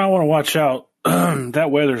 Nesbitt, you might want to watch out.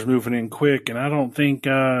 That weather's moving in quick, and I don't think.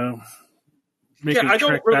 I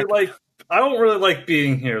don't really like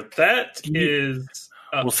being here. That is.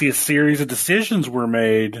 We'll see a series of decisions were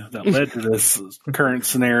made that led to this current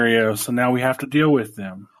scenario. So now we have to deal with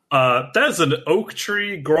them. That's an oak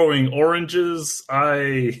tree growing oranges.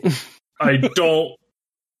 I don't.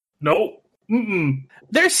 Nope. Mm-mm.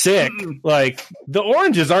 They're sick. Like, the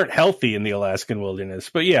oranges aren't healthy in the Alaskan wilderness,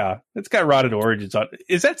 but yeah, it's got rotted oranges on.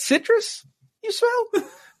 Is that citrus you smell?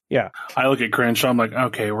 Yeah. I look at Crenshaw. I'm like,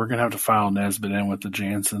 okay, we're gonna have to file Nesbitt in with the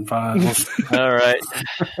Jansen files. All right.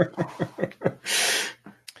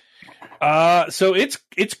 So it's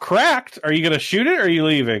cracked. Are you gonna shoot it, or are you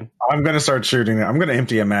leaving? I'm going to start shooting it. I'm going to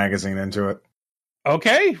empty a magazine into it.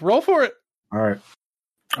 Okay, roll for it. All right.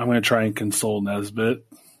 I'm gonna try and console Nesbitt.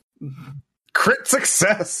 Crit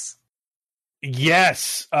success.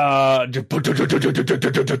 Yes. You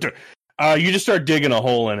just start digging a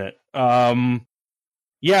hole in it.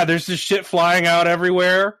 Yeah, there's this shit flying out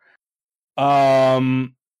everywhere.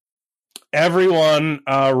 Everyone,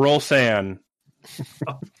 roll sand.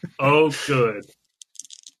 Oh, good.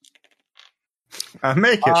 I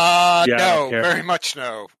make it. No, very much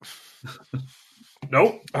no.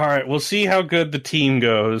 Nope. All right, we'll see how good the team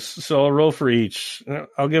goes. So I'll roll for each.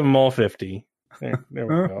 I'll give them all 50. There we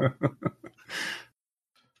go.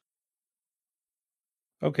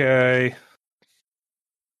 Okay.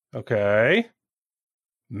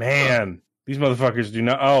 Man, these motherfuckers do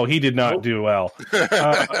not. Oh, he did not do well.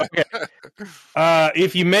 Okay.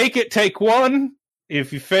 If you make it, take 1.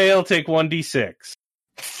 If you fail, take 1d6.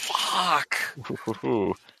 Fuck.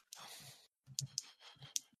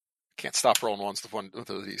 Can't stop rolling ones with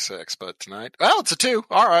a D6, but tonight, well, it's a 2.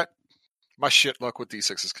 All right. My shit luck with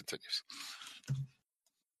D6s continues.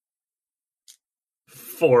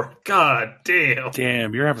 4. God damn.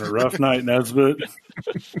 Damn, you're having a rough night, Nesbitt.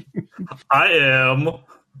 I am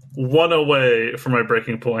 1 away from my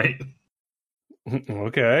breaking point.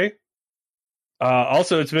 Okay.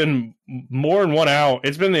 Also, it's been more than 1 hour.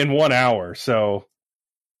 It's been in 1 hour, so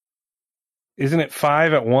isn't it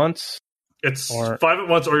 5 at once? It's 5 at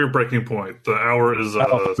once or your breaking point. The hour is.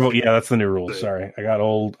 Well, yeah, that's the new rule. Sorry, I got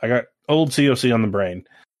old COC on the brain.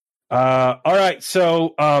 All right,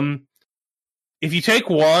 so if you take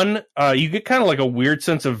 1, you get kind of like a weird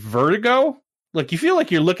sense of vertigo. Like, you feel like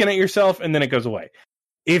you're looking at yourself, and then it goes away.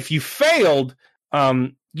 If you failed,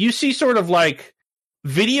 you see sort of like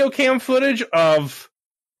video cam footage of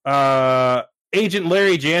Agent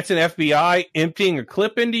Larry Jansen, FBI, emptying a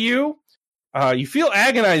clip into you. You feel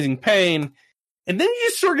agonizing pain, and then you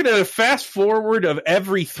just sort of get a fast forward of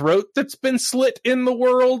every throat that's been slit in the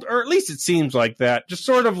world, or at least it seems like that. Just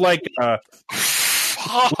sort of like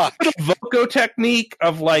Fuck. The Voco technique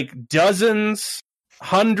of like dozens,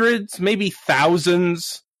 hundreds, maybe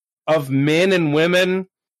thousands of men and women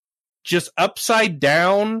just upside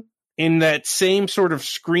down in that same sort of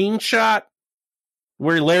screenshot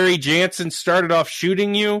where Larry Jansen started off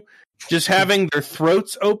shooting you, just having their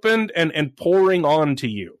throats opened and pouring onto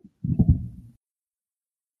you.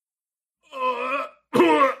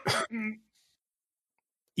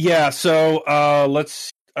 Yeah, so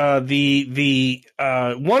let's the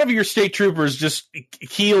one of your state troopers just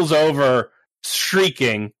keels over,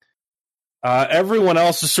 shrieking. Everyone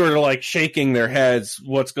else is sort of like shaking their heads.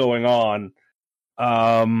 What's going on?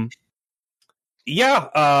 But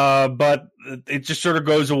it just sort of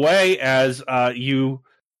goes away as the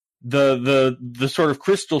sort of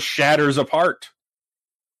crystal shatters apart.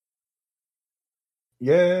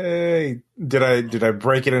 Yay! Did I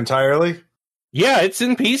break it entirely? Yeah, it's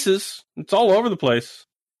in pieces. It's all over the place.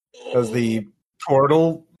 Is the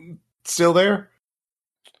portal still there?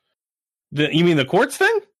 You mean the quartz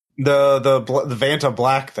thing? The Vanta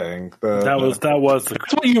Black thing. That was the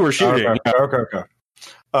That's what you were shooting. Okay.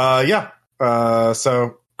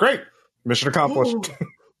 So great. Mission accomplished.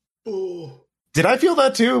 Did I feel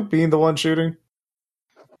that too, being the one shooting?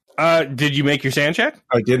 Did you make your sand check?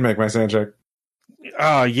 I did make my sand check.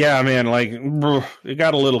 Yeah, man. Like, it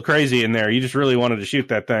got a little crazy in there. You just really wanted to shoot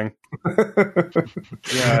that thing.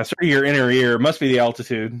 Yeah, sort of your inner ear. Must be the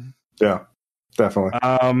altitude. Yeah, definitely.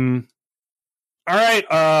 All right.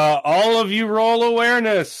 All of you roll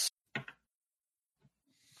awareness.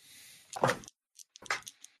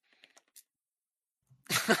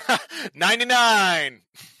 99.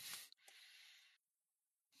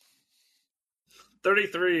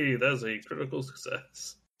 33. That is a critical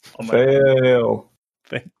success. Fail.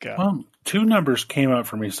 Thank God. Well, 2 numbers came up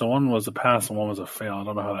for me, so one was a pass and one was a fail. I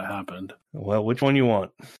don't know how that happened. Well, which one you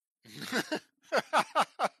want?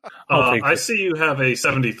 I see you have a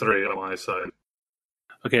 73 on my side.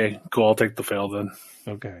 Okay, cool. I'll take the fail then.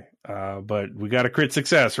 Okay. But we got a crit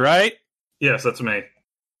success, right? Yes, that's me.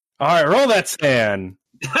 All right, roll that sand.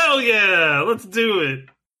 Hell yeah! Let's do it.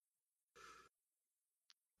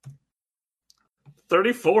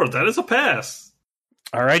 34. That is a pass.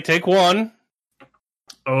 All right, take one.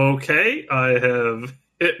 Okay, I have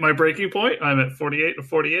hit my breaking point. I'm at 48 of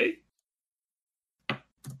 48.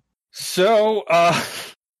 So, I'll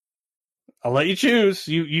let you choose.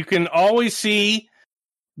 You can always see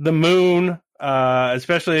the moon,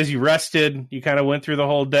 especially as you rested. You kind of went through the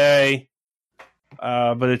whole day,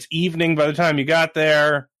 but it's evening by the time you got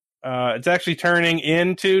there. It's actually turning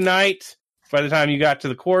into night by the time you got to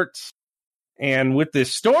the quartz. And with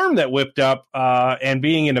this storm that whipped up and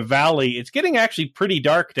being in a valley, it's getting actually pretty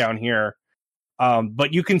dark down here.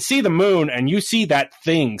 But you can see the moon, and you see that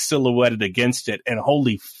thing silhouetted against it, and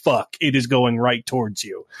holy fuck, it is going right towards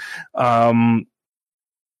you. What are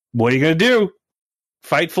you going to do?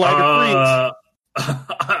 Fight, flight, or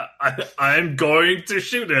freeze? I'm going to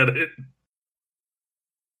shoot at it.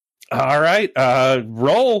 All right,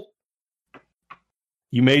 roll.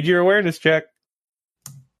 You made your awareness check.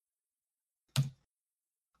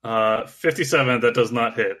 57. That does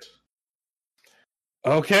not hit.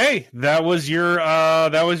 Okay, that was your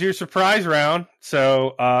surprise round.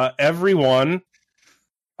 So everyone,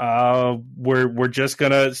 we're just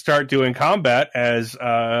gonna start doing combat. As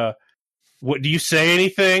what do you say?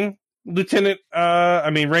 Anything, Lieutenant?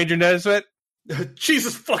 Ranger Nesbitt.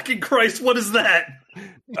 Jesus fucking Christ! What is that?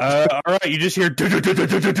 All right, you just hear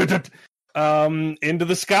into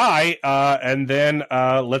the sky, and then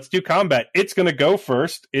let's do combat. It's gonna go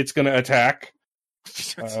first. It's gonna attack.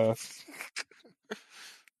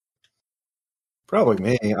 Probably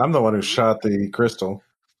me. I'm the one who shot the crystal.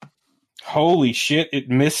 Holy shit! It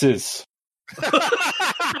misses.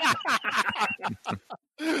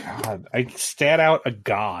 God, I stat out a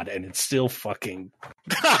god, and it's still fucking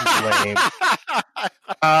lame.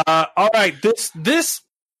 All right, this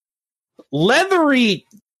leathery,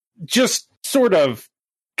 just sort of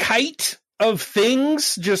kite of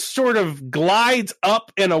things just sort of glides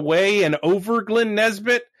up and away and over Glenn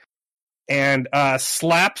Nesbitt and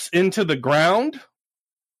slaps into the ground.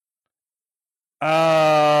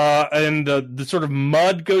 And the sort of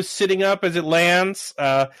mud goes sitting up as it lands.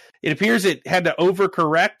 It appears it had to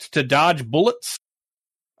overcorrect to dodge bullets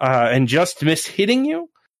and just miss hitting you.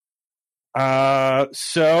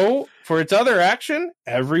 So, for its other action,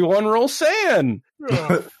 everyone roll sand.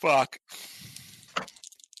 Oh, fuck.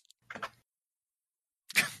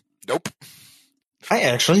 Nope. I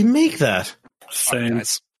actually make that. Same.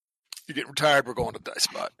 Guys, you get retired, we're going to Dice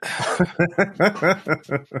Spot.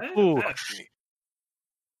 Ooh.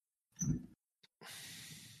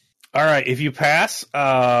 All right, if you pass,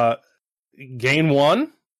 gain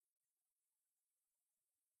 1.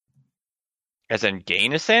 As in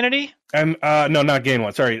gain a sanity? No, not gain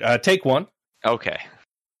 1. Sorry, take 1. Okay.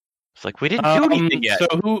 It's like we didn't do anything yet. So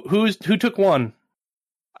who took 1?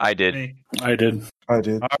 I did. Me. I did. I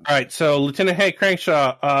did. All right, so Lieutenant Hank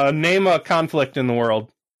Crankshaw, name a conflict in the world.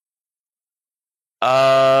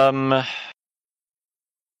 One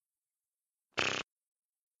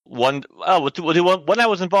I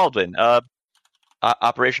was involved in.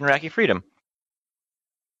 Operation Iraqi Freedom.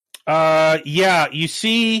 Yeah, you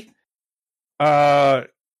see a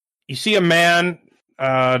man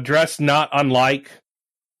dressed not unlike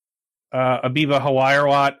Abiba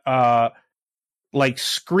Hawaiirawat, like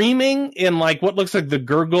screaming in like what looks like the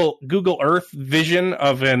Google Earth vision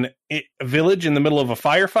of a village in the middle of a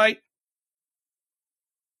firefight.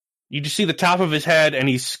 You just see the top of his head, and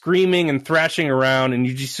he's screaming and thrashing around, and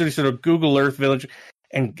you just sort of Google Earth village,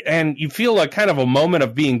 and you feel like kind of a moment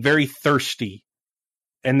of being very thirsty,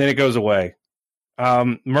 and then it goes away.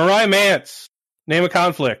 Mariah Mance, name a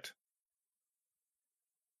conflict.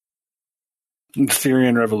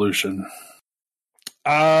 Syrian Revolution.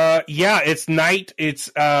 Yeah, it's night. It's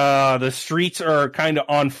the streets are kind of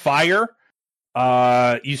on fire.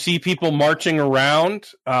 You see people marching around.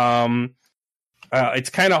 It's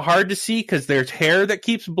kind of hard to see because there's hair that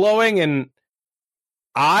keeps blowing and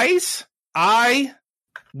eyes.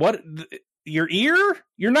 Your ear?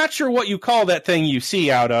 You're not sure what you call that thing you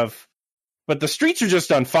see out of, but the streets are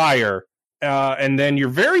just on fire. And then you're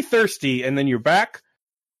very thirsty, and then you're back.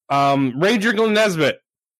 Ranger Glenn Nesbitt,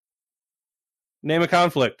 name a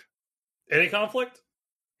conflict. Any conflict?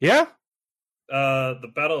 Yeah?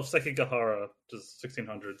 The Battle of Sekigahara, just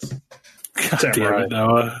 1600s. God damn it,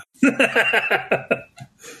 Noah.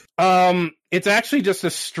 It's actually just a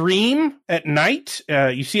stream at night.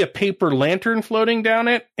 You see a paper lantern floating down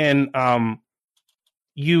it, and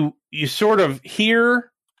you sort of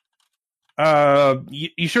hear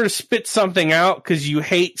you sort of spit something out because you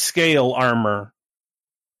hate scale armor.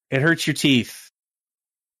 It hurts your teeth.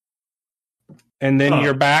 And then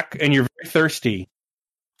you're back and you're very thirsty.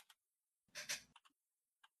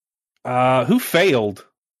 Who failed?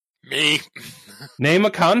 Me. Name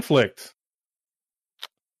a conflict.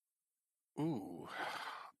 Ooh.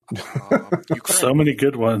 Ukraine. So many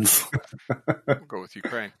good ones. We'll go with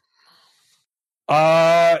Ukraine.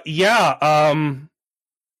 Yeah.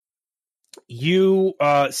 You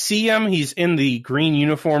see him. He's in the green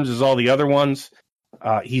uniforms as all the other ones.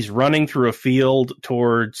 He's running through a field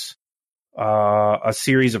towards a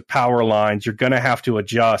series of power lines. You're going to have to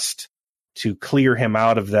adjust to clear him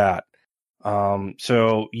out of that.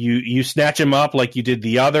 So you snatch him up like you did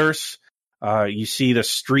the others. You see the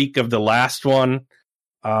streak of the last one,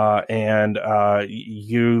 and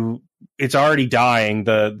it's already dying.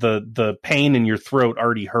 The pain in your throat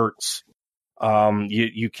already hurts.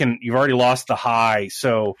 You've already lost the high,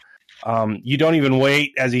 so you don't even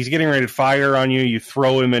wait. As he's getting ready to fire on you, you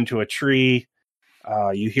throw him into a tree.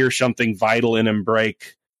 You hear something vital in him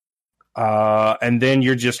break, and then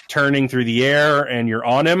you're just turning through the air, and you're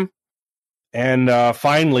on him. And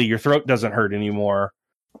finally, your throat doesn't hurt anymore,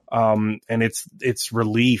 and it's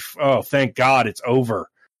relief. Oh, thank God, it's over.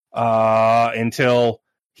 Until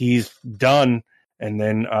he's done, and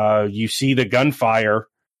then you see the gunfire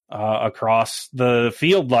across the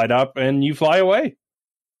field light up, and you fly away.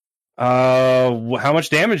 How much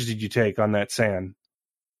damage did you take on that sand?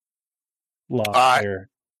 Lost there.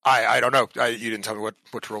 I don't know. You didn't tell me what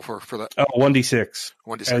to roll for that. Oh, 1d6.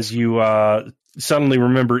 1d6. As you suddenly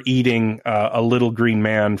remember eating a little green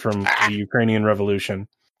man from the Ukrainian Revolution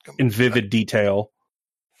in vivid detail.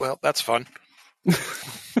 Well, that's fun.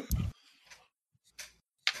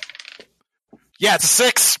 Yeah, it's a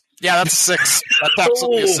 6. Yeah, that's a 6. That's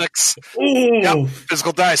absolutely a 6. Ooh. Yep.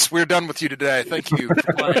 Physical dice. We're done with you today. Thank you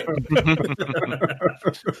for playing.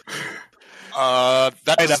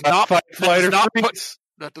 That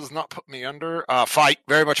does not put me under. Fight.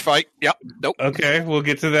 Very much fight. Yep. Nope. Okay, we'll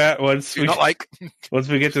get to that once we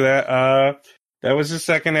get to that. That was the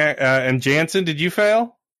second act. And Jansen, did you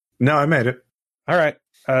fail? No, I made it. All right.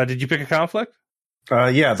 Did you pick a conflict?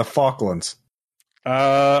 Yeah, the Falklands.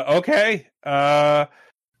 Okay.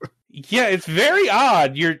 Yeah, it's very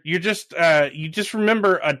odd. You just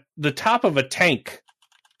remember the top of a tank,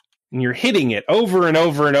 and you're hitting it over and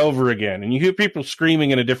over and over again, and you hear people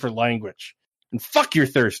screaming in a different language. And fuck, you're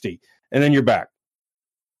thirsty, and then you're back.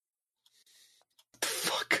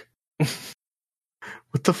 Fuck.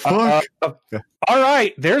 What the fuck? All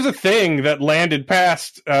right, there's a thing that landed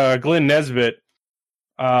past Glenn Nesbitt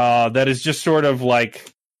that is just sort of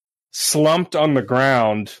like slumped on the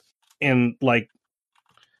ground in like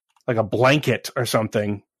like a blanket or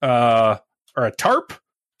something, or a tarp.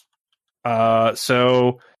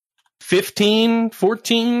 So 15,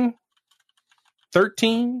 14,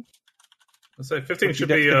 13. Let's say 15 What's should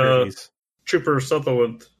your be dexterities? Trooper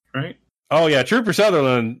Sutherland, right? Oh yeah, Trooper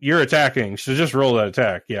Sutherland, you're attacking, so just roll that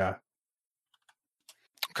attack. Yeah.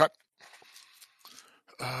 Okay.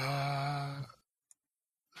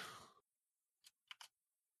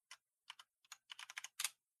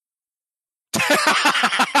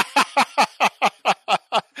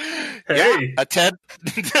 Yeah, Hey. a 10,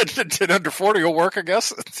 10 under 40 will work, I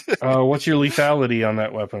guess. What's your lethality on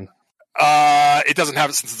that weapon? It doesn't have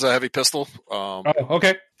it since it's a heavy pistol. Oh,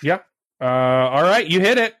 okay. Yeah. All right, you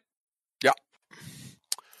hit it.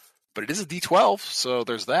 But it is a D12, so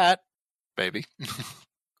there's that, baby.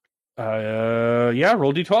 Yeah,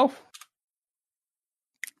 roll d12.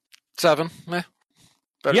 7. Meh.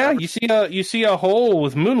 Better Yeah, average. you see a hole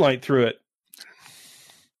with moonlight through it.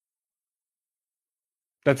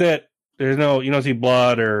 That's it. You don't see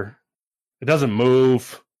blood, or it doesn't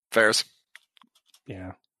move. Fairs.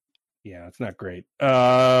 Yeah, it's not great.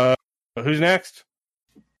 Who's next?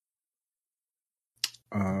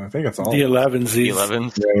 I think it's all. The 11s.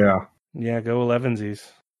 11s. Yeah. Yeah, go 11sies.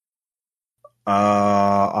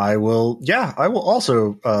 I will. Yeah, I will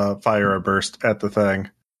also fire a burst at the thing.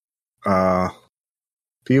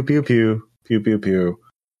 Pew pew pew pew pew pew.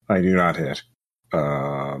 I do not hit.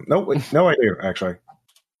 No, I do actually.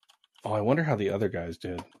 Oh, I wonder how the other guys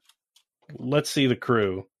did. Let's see the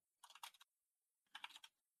crew.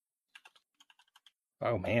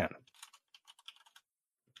 Oh man,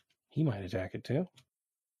 he might attack it too.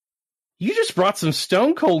 You just brought some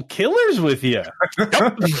stone cold killers with you.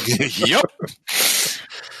 Yep.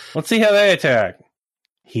 Let's see how they attack.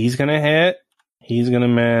 He's gonna hit. He's gonna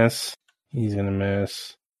miss. He's gonna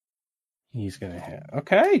miss. He's gonna hit.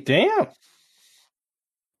 Okay, damn.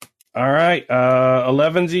 All right,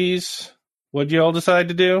 11sies. What'd you all decide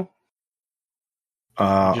to do?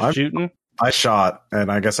 Just shooting? I shot,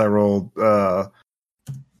 and I guess I rolled.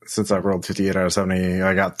 Since I rolled 58 out of 70,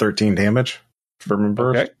 I got 13 damage from a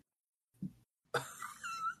burst. Okay.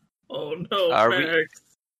 Oh no, Are Max.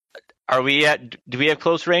 Are we at? Do we have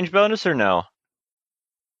close range bonus or no?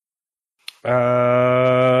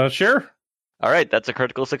 Sure. All right, that's a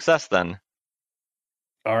critical success then.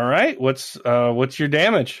 All right. What's your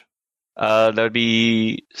damage? That would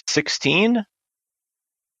be 16.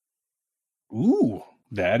 Ooh,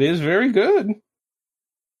 that is very good.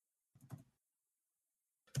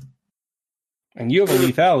 And you have a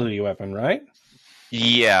lethality weapon, right?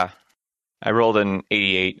 Yeah, I rolled an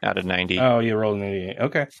 88 out of 90. Oh, you rolled an 88.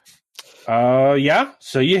 Okay. Yeah.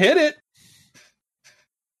 So you hit it.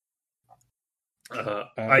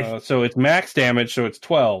 So it's max damage, so it's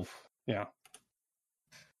 12. Yeah.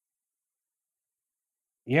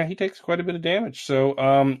 Yeah, he takes quite a bit of damage.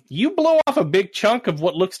 So you blow off a big chunk of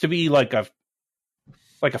what looks to be like a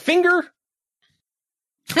finger.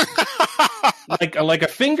 like a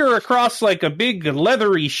finger across like a big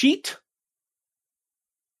leathery sheet.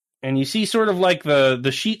 And you see sort of like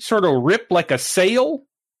the sheet sort of rip like a sail.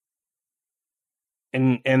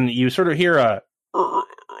 And you sort of hear a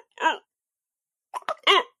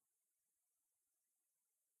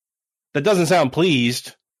that doesn't sound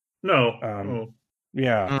pleased. No.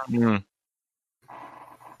 Yeah. Mm-hmm.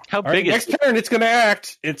 How All right, big is next turn it's going to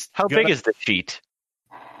act. how big is the sheet?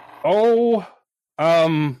 Oh,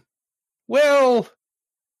 well,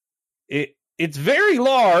 it's very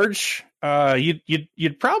large.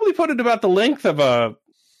 You'd probably put it about the length of a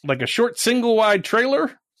short single wide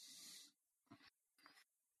trailer.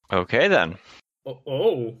 Okay then.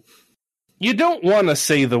 Oh. You don't want to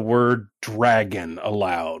say the word dragon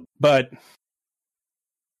aloud, but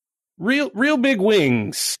real big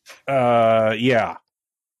wings. Yeah.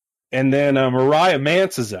 And then Mariah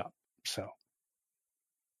Mance is up. So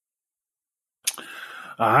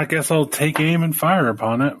I guess I'll take aim and fire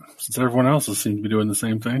upon it, since everyone else seems to be doing the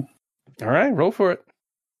same thing. all right, roll for it.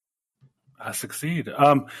 I succeed.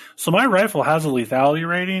 So my rifle has a lethality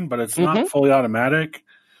rating, but it's not Mhm. fully automatic.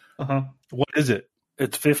 Uh-huh. What is it?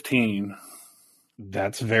 It's 15.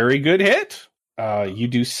 That's a very good hit. You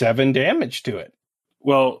do 7 damage to it.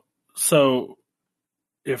 Well, so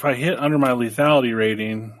if I hit under my lethality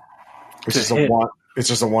rating, It's to just a hit. one. It's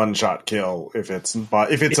just a one shot kill if it's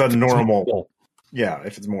a normal. Yeah,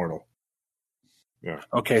 if it's mortal.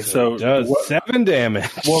 okay, so it does 7 damage.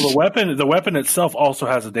 well, the weapon itself also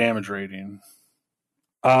has a damage rating.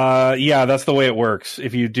 Yeah, that's the way it works.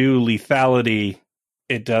 If you do lethality,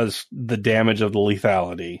 it does the damage of the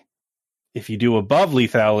lethality. If you do above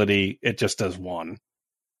lethality, it just does 1.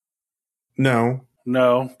 No,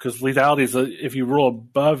 No, because lethality is if you roll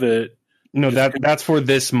above it. No, that's for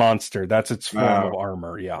this monster. That's its form Oh. of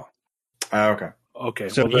armor. Yeah. Okay. Okay,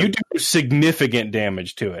 So well, you do significant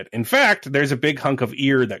damage to it. In fact, there's a big hunk of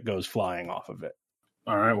ear that goes flying off of it.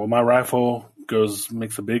 all right. Well, my rifle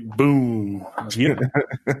makes a big boom. Yep.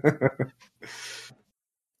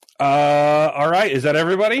 All right. Is that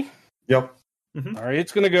everybody? Yep. All right.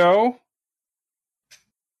 It's going to go.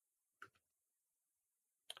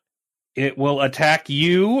 It will attack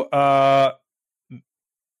you,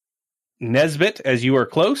 Nesbit, as you are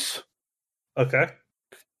close. Okay.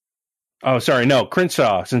 Oh, sorry. No,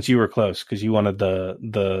 Crenshaw, since you were close, because you wanted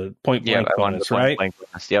the point blank I wanted bonus, the right? point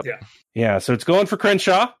blank bonus. Yep. Yeah. Yeah, so it's going for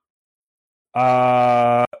Crenshaw.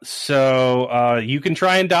 So you can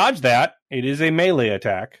try and dodge that. It is a melee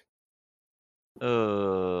attack.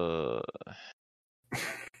 Yeah.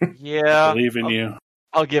 Believe in you.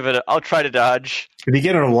 I'll give it. I'll try to dodge. If you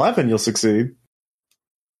get an 11, you'll succeed.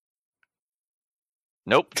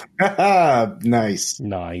 Nope. Nice.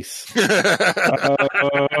 Nice.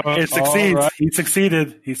 It succeeds. all right. He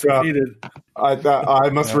succeeded. He succeeded. I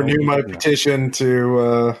must No, renew you my didn't. petition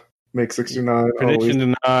to make 69.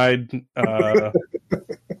 Prediction denied.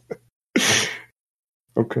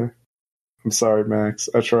 Okay. I'm sorry, Max.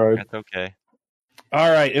 I tried. That's okay. All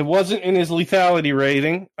right. It wasn't in his lethality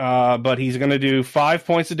rating, but he's going to do 5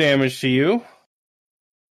 points of damage to you.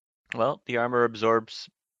 Well, the armor absorbs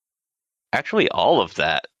actually all of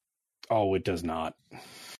that. Oh, it does not.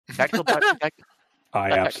 Tactical back- I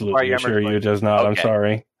Why absolutely armor assure you point? it does not. I'm Okay.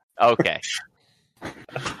 sorry. Okay.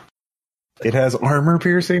 It has armor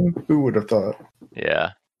piercing? Who would have thought?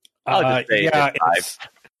 Yeah. I'll just say Yeah, it's 5.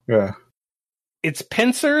 Yeah. its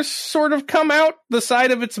pincers sort of come out the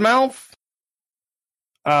side of its mouth.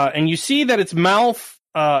 And you see that its mouth,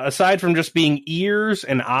 aside from just being ears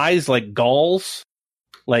and eyes like gulls,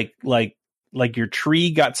 like your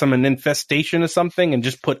tree got some an infestation of something and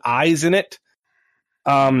just put eyes in it.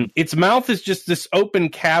 Its mouth is just this open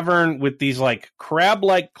cavern with these like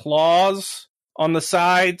crab-like claws on the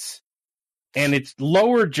sides, and its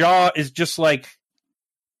lower jaw is just like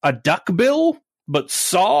a duckbill, but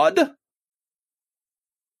sawed.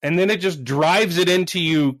 And then it just drives it into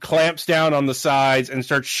you, clamps down on the sides, and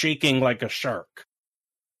starts shaking like a shark.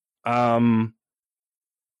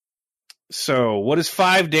 So what does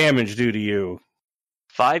 5 damage do to you?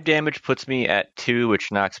 5 damage puts me at 2,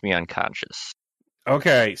 which knocks me unconscious.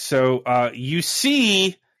 Okay, so you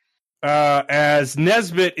see as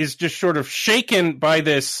Nesbit is just sort of shaken by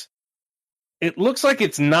this. It looks like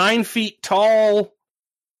it's 9 feet tall,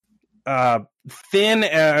 thin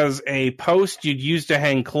as a post you'd use to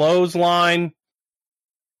hang clothesline,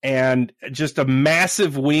 and just a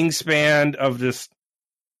massive wingspan of this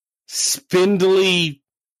spindly,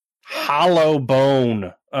 hollow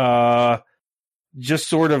bone, just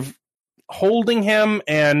sort of holding him.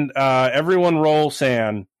 And everyone roll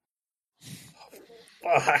San.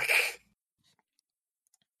 Fuck.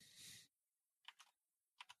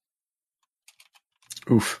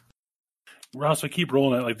 Oof. Ross, we keep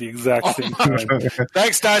rolling at like the exact same time.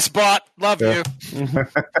 Thanks, Dice Bot. Love Yeah. you.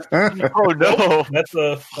 Oh no! That's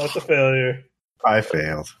a failure. I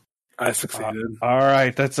failed. I succeeded. All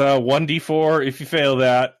right, that's a 1d4 if you fail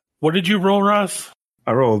that. What did you roll, Ross?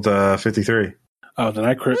 I rolled 53. Oh, then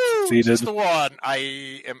I crit Woo, succeeded. just the one.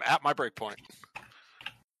 I am at my break point.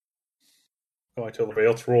 Oh, I tell everybody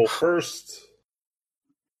else roll first.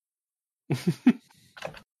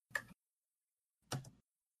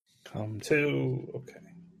 Come 2. Okay.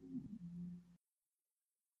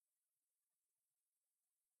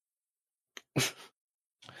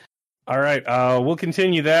 All right, we'll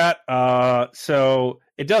continue that. So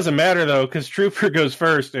it doesn't matter though, because Trooper goes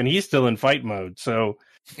first, and he's still in fight mode. So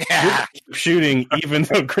Yeah. keep shooting, even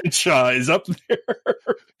though Crenshaw is up there.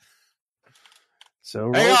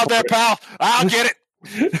 So Hang roll on there, for pal. I'll get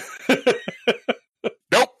it.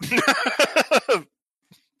 Nope.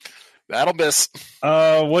 That'll miss.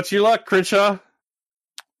 it. What's your luck, Crenshaw?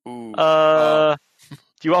 Ooh.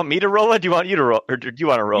 Do you want me to roll it? Do you want you to roll, or do you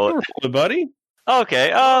want to roll You it? can roll it, buddy.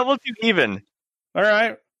 Okay. We'll do even. All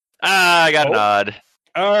right. I got an odd.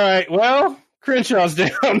 All right. Well, Crenshaw's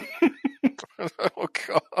down. Oh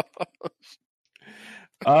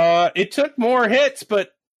god. It took more hits,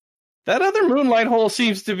 but that other moonlight hole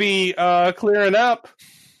seems to be clearing up.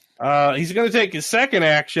 He's going to take his second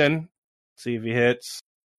action. See if he hits.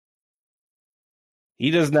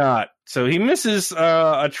 He does not. So he misses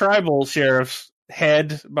a tribal sheriff's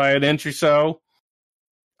head by an inch or so.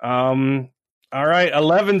 All right,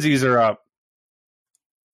 11sies are up.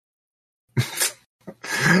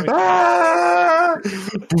 Ah!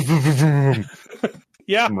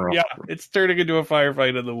 Yeah, it's turning into a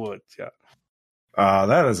firefight in the woods. Yeah.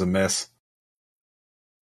 That is a miss.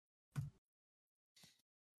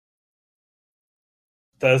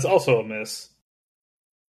 That is also a miss.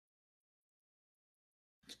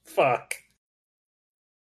 Fuck.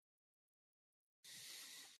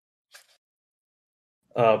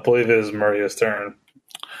 I believe it is Maria's turn.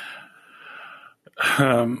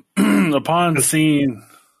 Upon seeing,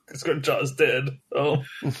 Because Grimshaw's dead. Oh.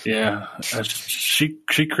 yeah, she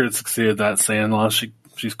crit succeeded that sand loss.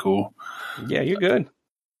 She's cool. Yeah, you're good.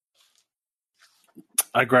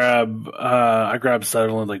 I grab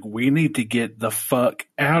Sutherland, like, we need to get the fuck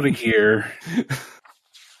out of here.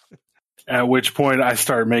 At which point I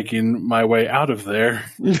start making my way out of there.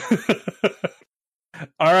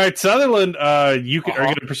 All right, Sutherland, are you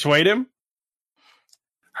going to persuade him?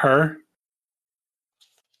 Her?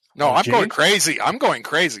 No, I'm James? going crazy. I'm going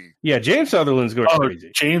crazy. Yeah, James Sutherland's going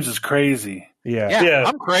crazy. James is crazy. Yeah. Yeah,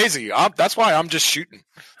 I'm crazy. That's why I'm just shooting.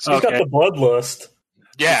 So he's got the bloodlust.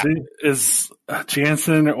 Yeah. Is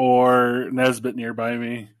Jansen or Nesbitt nearby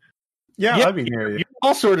me? Yeah, Yeah, I'd be near you. You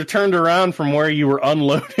all sort of turned around from where you were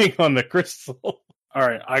unloading on the crystal. All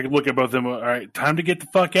right, I look at both of them. All right, time to get the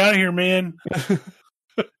fuck out of here, man.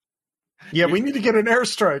 Yeah, we need to get an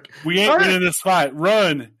airstrike. We ain't winning this fight.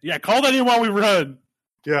 Run. Yeah, call that in while we run.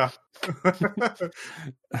 Yeah.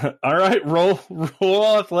 All right, roll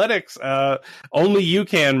athletics. Only you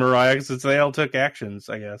can, Mariah, since they all took actions,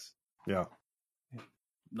 I guess. Yeah.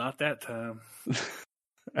 Not that time.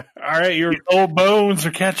 All right, Your old bones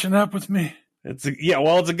are catching up with me. it's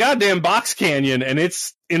a goddamn box canyon, and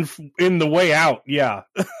it's in the way out. Yeah,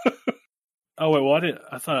 Oh wait, what?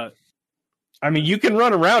 I thought. I mean, you can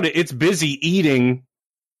run around it. It's busy eating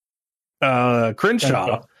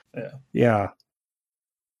Crenshaw. Yeah.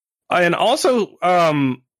 And also,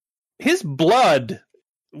 his blood,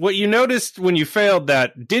 what you noticed when you failed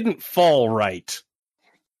that, didn't fall right.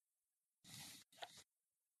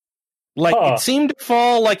 Like, it seemed to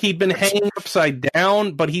fall like he'd been hanging upside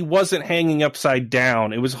down, but he wasn't hanging upside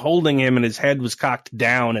down. It was holding him, and his head was cocked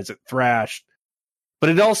down as it thrashed. But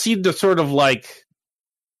it all seemed to sort of, like,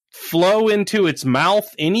 flow into its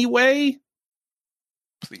mouth anyway.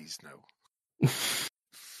 Please no.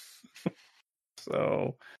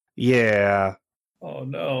 So, yeah. Oh,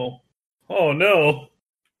 no. Oh, no.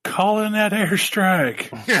 Call in that airstrike.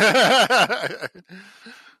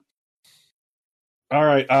 All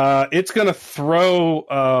right, it's going to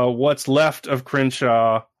throw what's left of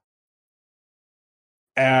Crenshaw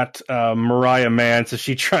at Mariah Mance as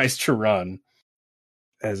she tries to run.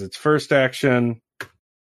 As its first action.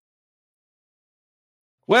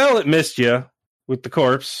 Well, it missed you with the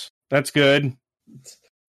corpse. That's good.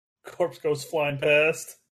 Corpse goes flying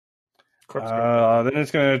past. Then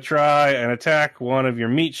it's going to try and attack one of your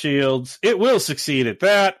meat shields. It will succeed at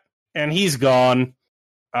that, and he's gone.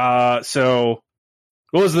 So...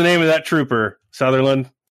 What was the name of that trooper,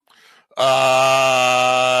 Sutherland?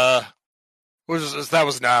 That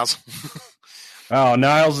was Niles. Oh,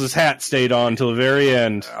 Niles' hat stayed on till the very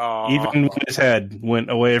end, even when his head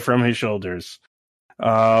went away from his shoulders.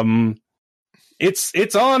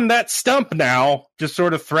 It's on that stump now, just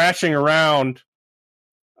sort of thrashing around,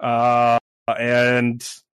 and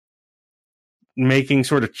making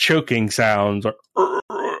sort of choking sounds.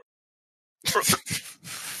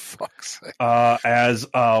 As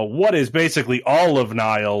what is basically all of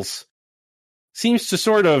Niles seems to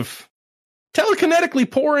sort of telekinetically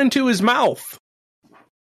pour into his mouth.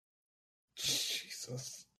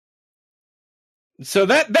 Jesus. So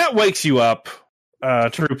that wakes you up,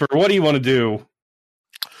 Trooper. What do you want to do?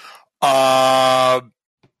 No,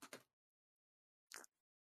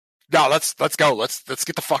 let's go. Let's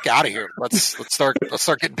get the fuck out of here. Let's start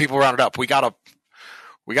getting people rounded up. We gotta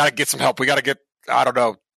get some help. We gotta get, I don't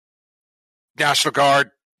know, National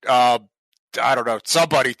Guard. I don't know.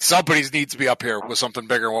 Somebody needs to be up here with something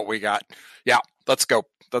bigger than what we got. Yeah, let's go.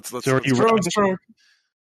 Let's Stroke.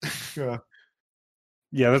 Yeah.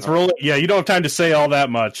 Yeah, let's roll it. Yeah, you don't have time to say all that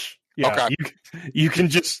much. Yeah, Okay. You can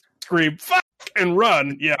just scream "fuck" and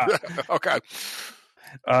run. Yeah. Okay.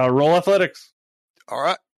 Roll athletics. All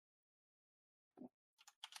right.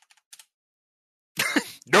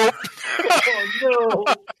 Nope. Oh,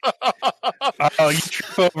 no. You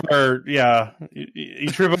trip over. Yeah, you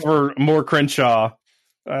trip over more Crenshaw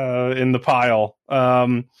in the pile.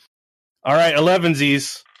 All right,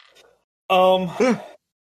 11sies. I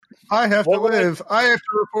have to live. I have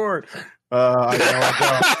to report. God.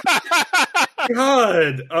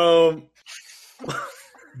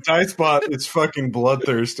 Dicebot is fucking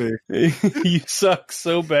bloodthirsty. You suck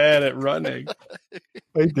so bad at running.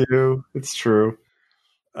 I do. It's true.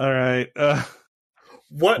 All right.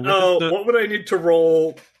 What would I need to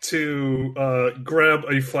roll to grab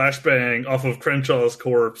a flashbang off of Crenshaw's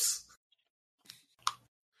corpse?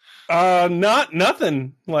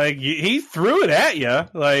 Nothing. Like he threw it at you.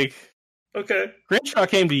 Like Okay. Crenshaw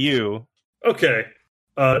came to you. Okay.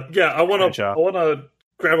 I want to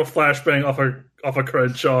grab a flashbang off a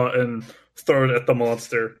Crenshaw and throw it at the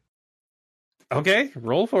monster. Okay,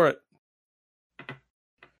 roll for it.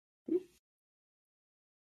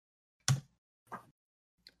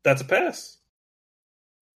 That's a pass.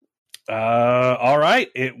 All right.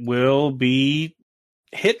 It will be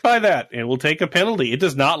hit by that. It will take a penalty. It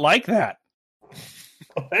does not like that.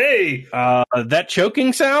 Hey! That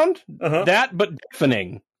choking sound? Uh-huh. That, but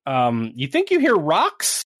deafening. You think you hear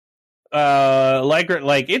rocks? Like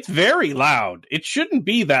it's very loud. It shouldn't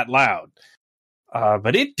be that loud.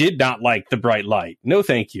 But it did not like the bright light. No,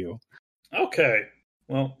 thank you. Okay.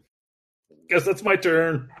 Well, guess that's my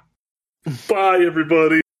turn. Bye,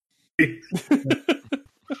 everybody.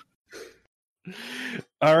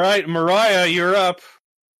 All right, Mariah, you're up.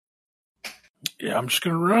 Yeah, I'm just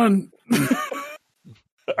gonna run.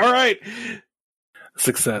 All right.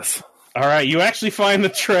 Success. All right, you actually find the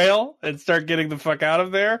trail and start getting the fuck out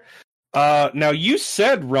of there. Now, you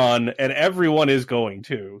said run, and everyone is going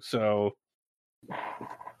to, so...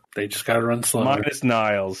 They just gotta run slow. Minus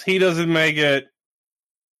Niles. He doesn't make it.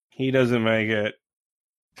 He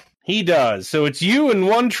does. So it's you and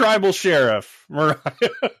one tribal sheriff, Mariah.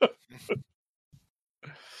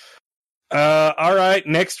 All right,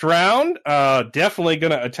 next round. Definitely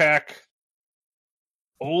going to attack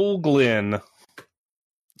old Glenn.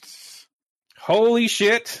 Holy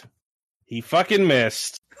shit. He fucking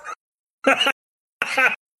missed.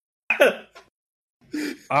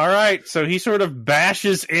 All right, so he sort of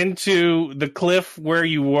bashes into the cliff where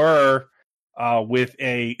you were with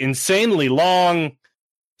a insanely long,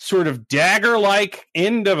 sort of dagger-like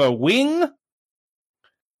end of a wing.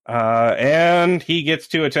 And he gets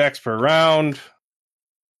 2 attacks per round.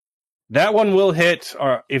 That one will hit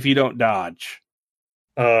if you don't dodge.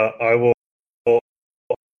 I will roll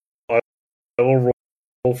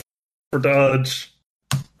for dodge.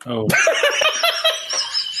 Oh.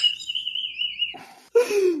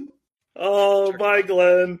 Oh, bye,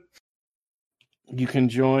 Glenn. You can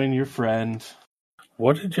join your friend.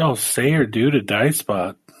 What did y'all say or do to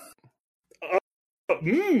Dicebot?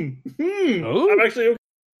 I'm actually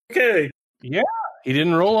okay. Yeah, he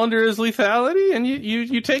didn't roll under his lethality, and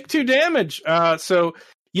you take 2 damage. So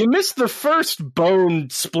you miss the first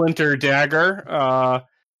bone splinter dagger.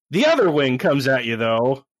 The other wing comes at you,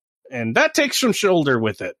 though, and that takes some shoulder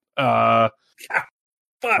with it. All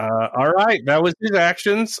right, that was his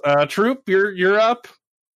actions. Troop, you're up.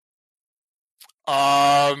 So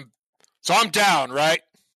I'm down, right?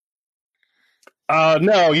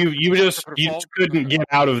 No, you just couldn't get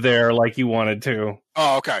out of there like you wanted to.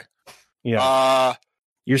 Oh, okay. Yeah.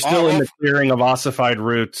 You're still in the clearing of ossified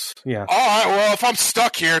roots. Yeah. All right. Well, if I'm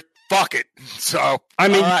stuck here, fuck it. So I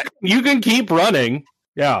mean, you can keep running.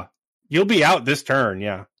 Yeah. You'll be out this turn.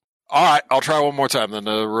 Yeah. All right. I'll try one more time then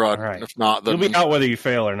to run. All right. If not, then you'll be out whether you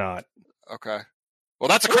fail or not. Okay. Well,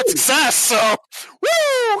 that's a crit success. So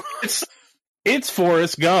woo! It's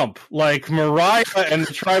Forrest Gump. Like Mariah and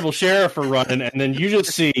the tribal sheriff are running, and then you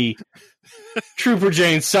just see Trooper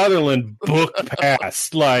Jane Sutherland book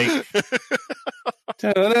past. Like,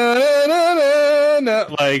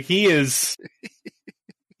 like he's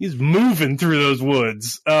moving through those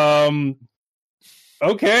woods.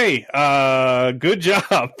 Okay. Good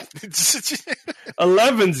job.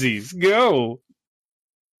 11sies, go.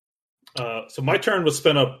 So my turn was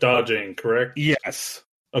spent up dodging, correct? Yes.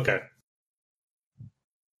 Okay.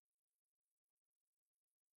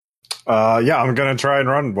 I'm gonna try and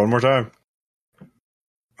run one more time.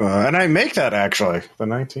 And I make that actually, the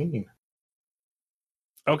 19.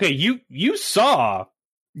 Okay, you saw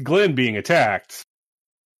Glenn being attacked.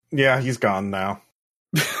 Yeah, he's gone now.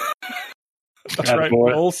 That's right,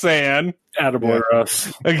 roll San. Attaboy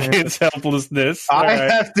us. Against helplessness. I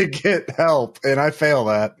have to get help, and I fail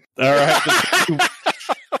that. All right.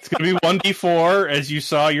 It's going to be 1d4 as you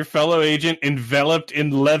saw your fellow agent enveloped in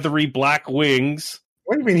leathery black wings.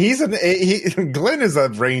 What do you mean? Glenn is a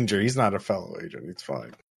ranger. He's not a fellow agent. It's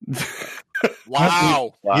fine.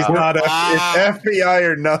 Wow. He's not it's FBI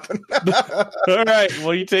or nothing. All right.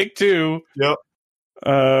 Well, you take 2. Yep.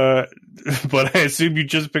 But I assume you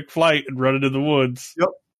just pick flight and run into the woods. Yep.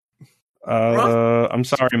 I'm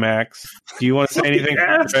sorry, Max. Do you want to say anything?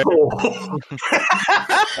 Asshole.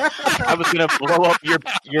 I was going to blow up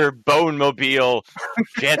your bone mobile,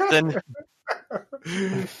 Jansen.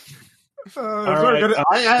 Very good.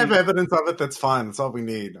 I have evidence of it. That's fine. That's all we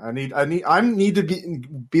need. I need to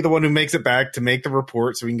be the one who makes it back to make the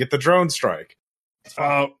report so we can get the drone strike.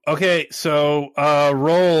 Okay, so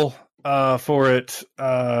roll for it,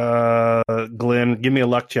 Glenn. Give me a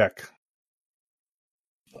luck check.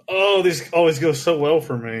 Oh, these always go so well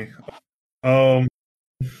for me.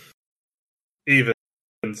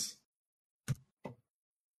 Evens.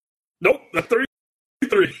 Nope, that's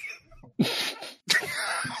 33.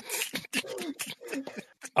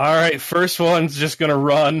 All right, first one's just gonna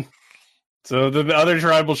run. So the other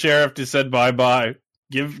tribal sheriff just said bye.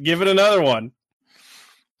 Give it another one.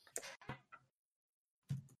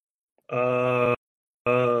 All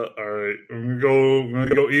right, I'm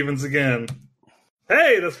gonna go evens again.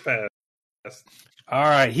 Hey, that's fast. All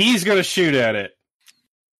right, he's gonna shoot at it.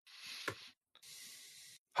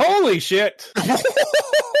 Holy shit!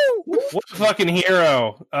 What a fucking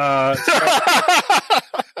hero!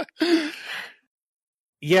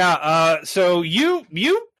 So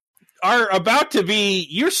you are about to be.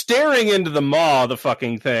 You're staring into the maw of the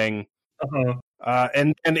fucking thing.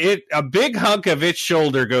 And a big hunk of its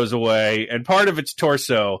shoulder goes away, and part of its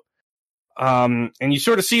torso. And you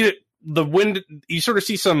sort of see the wind. You sort of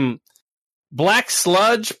see some black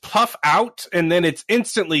sludge puff out, and then it's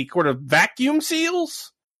instantly sort of vacuum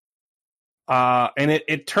seals. And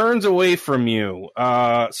it turns away from you.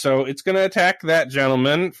 So it's going to attack that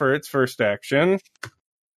gentleman for its first action.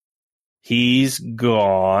 He's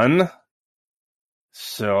gone.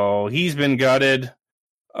 So he's been gutted.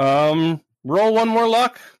 Roll one more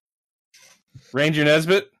luck. Ranger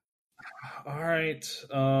Nesbitt. All right.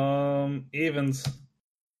 Evens.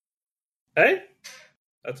 Hey,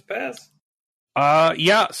 that's a pass.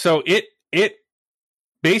 Yeah. So it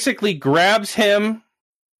basically grabs him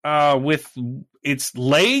with its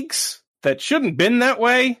legs that shouldn't bend that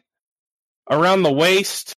way around the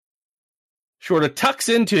waist, sort of tucks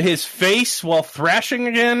into his face while thrashing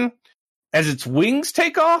again as its wings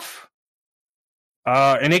take off.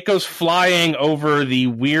 And it goes flying over the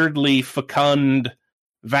weirdly fecund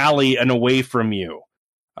valley and away from you.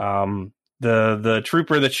 The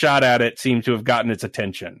trooper that shot at it seemed to have gotten its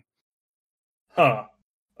attention. Huh.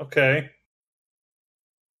 Okay.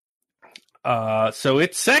 So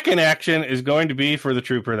its second action is going to be for the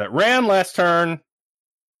trooper that ran last turn.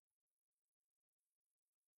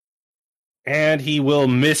 And he will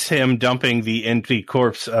miss him, dumping the empty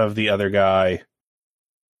corpse of the other guy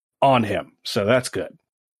on him. So that's good.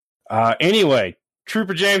 Anyway,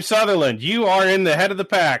 Trooper James Sutherland, you are in the head of the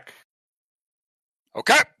pack.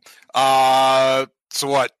 Okay. So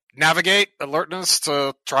what? Navigate alertness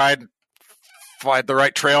to try and find the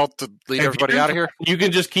right trail to lead everybody out of here? You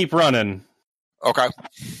can just keep running. Okay.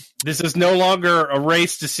 This is no longer a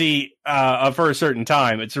race to see for a certain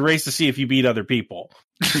time. It's a race to see if you beat other people.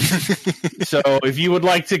 So if you would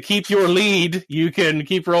like to keep your lead, you can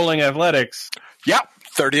keep rolling athletics. Yep.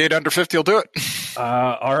 38 under 50 will do it.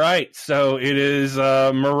 All right. So it is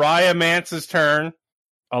Mariah Mance's turn,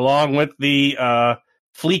 along with the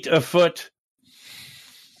fleet of foot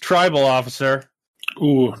tribal officer.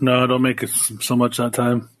 Ooh, no, don't make it so much that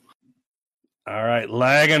time. All right,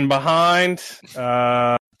 lagging behind.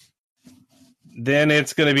 Then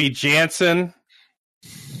it's going to be Jansen.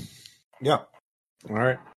 Yeah. All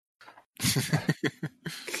right.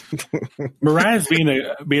 Mariah's being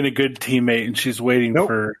a good teammate, and she's waiting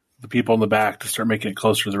for the people in the back to start making it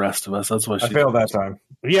closer to the rest of us. That's why I failed that time.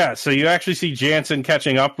 Yeah, so you actually see Jansen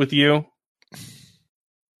catching up with you.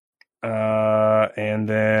 And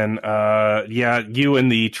then, you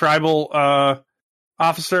and the tribal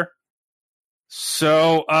officer.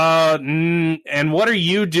 So, and what are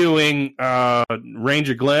you doing,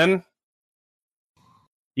 Ranger Glenn?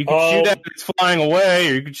 You can shoot at it, it's flying away,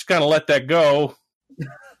 or you can just kind of let that go.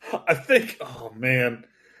 I think,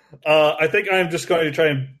 I think I'm just going to try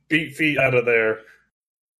and beat feet out of there.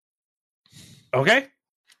 Okay.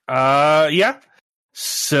 Yeah.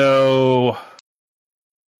 So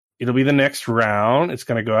it'll be the next round. It's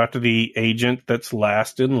going to go after the agent that's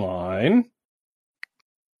last in line.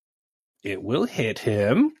 It will hit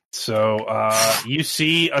him. So you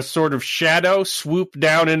see a sort of shadow swoop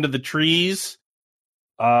down into the trees.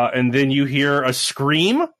 And then you hear a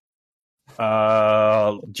scream.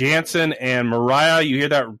 Jansen and Mariah, you hear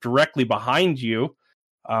that directly behind you.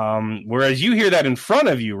 Whereas you hear that in front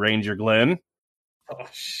of you, Ranger Glenn. Oh,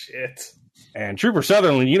 shit. And Trooper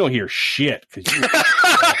Sutherland, you don't hear shit.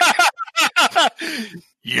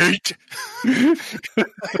 Yeet.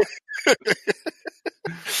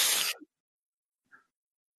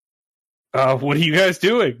 What are you guys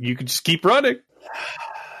doing? You can just keep running.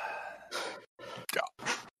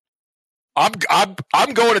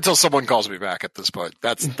 I'm going until someone calls me back at this point.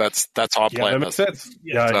 That's how I'm Yeah, playing that makes this. sense.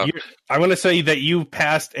 So- I'm going to say that you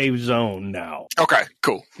passed a zone now. Okay,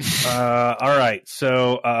 cool. All right.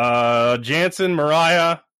 So Jansen,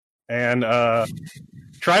 Mariah, and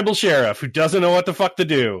Tribal Sheriff, who doesn't know what the fuck to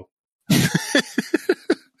do.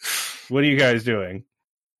 What are you guys doing?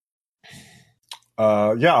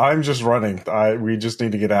 Yeah, I'm just running. We just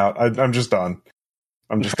need to get out. I'm just done.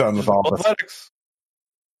 I'm just done with all this. Athletics.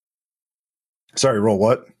 Sorry, roll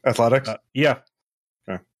what? Athletics? Yeah.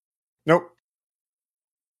 Nope.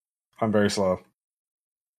 I'm very slow.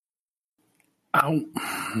 I'm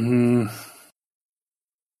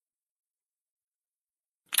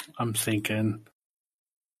thinking.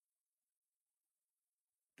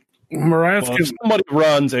 Mariah's Well, if somebody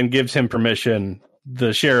runs and gives him permission,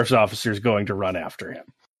 the sheriff's officer is going to run after him.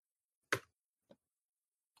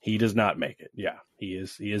 He does not make it. Yeah, he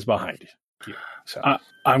is behind you. So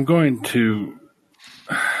I'm going to.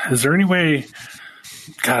 Is there any way?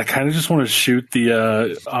 God, I kind of just want to shoot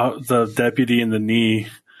the deputy in the knee.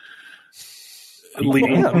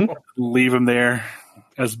 Leave him there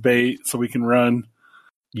as bait so we can run.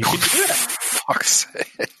 you can do that. Fuck's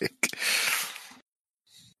sake.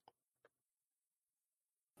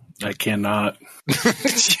 I cannot.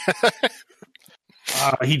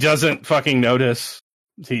 He doesn't fucking notice.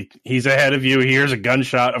 He's ahead of you. He hears a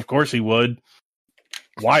gunshot. Of course he would.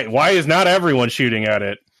 Why is not everyone shooting at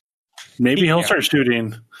it? Maybe he'll start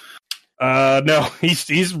shooting. No,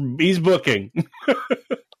 he's booking.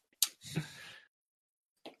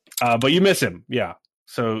 But you miss him. Yeah.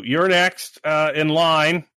 So you're next in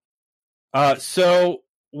line. So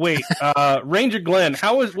wait, Ranger Glenn,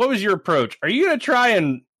 what was your approach? Are you going to try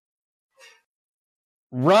and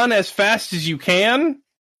run as fast as you can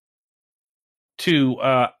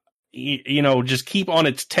to just keep on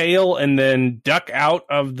its tail and then duck out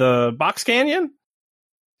of the box canyon?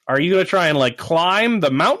 Are you going to try and like climb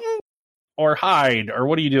the mountain or hide, or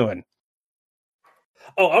what are you doing?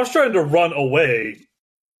 Oh, I was trying to run away.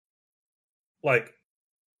 Like,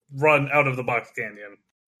 run out of the box canyon.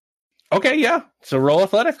 Okay, yeah. So roll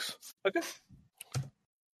athletics. Okay.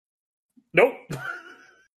 Nope.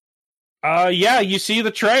 Yeah, you see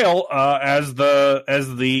the trail as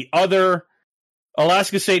the other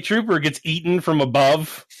Alaska State Trooper gets eaten from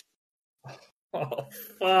above. Oh,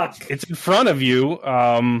 fuck. It's in front of you.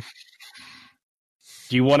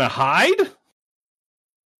 Do you want to hide?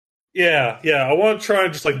 Yeah. I want to try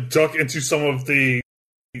and just, like, duck into some of the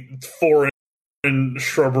foreign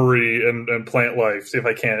shrubbery and plant life. See if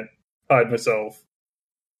I can't hide myself.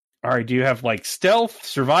 All right, do you have, like, stealth,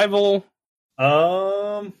 survival?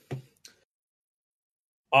 I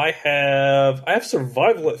have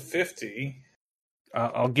survival at 50.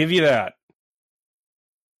 I'll give you that.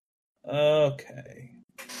 Okay.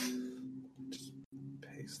 Just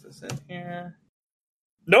paste this in here.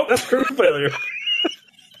 Nope, that's critical failure.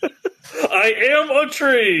 I am a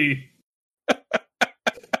tree.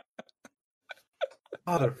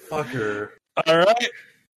 Motherfucker. All right.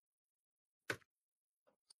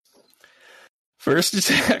 First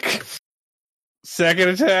attack. Second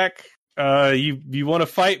attack. You want to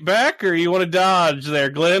fight back or you want to dodge there,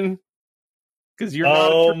 Glenn? Because you're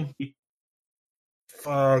not a tree.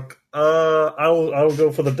 Fuck. I'll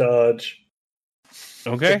go for the dodge.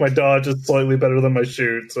 Okay. My dodge is slightly better than my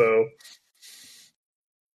shoot, so.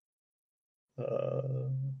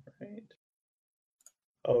 Right.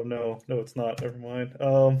 Oh no, it's not. Never mind.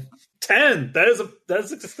 10. That's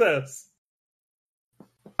a success.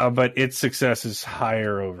 But its success is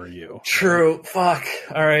higher over you. True. Fuck.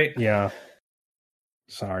 All right. Yeah.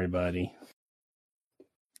 Sorry, buddy.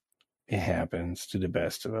 It happens to the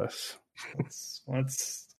best of us.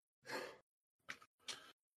 Let's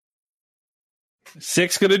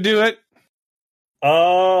 6 gonna do it?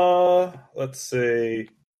 let's see.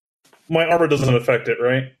 My armor doesn't affect it,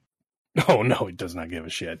 right? Oh no, it does not give a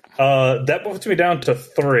shit. That puts me down to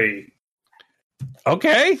 3.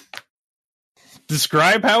 Okay.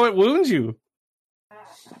 Describe how it wounds you.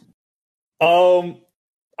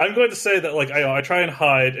 I'm going to say that like I try and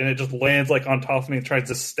hide, and it just lands like on top of me and tries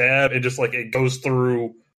to stab, and just like it goes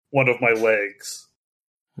through one of my legs.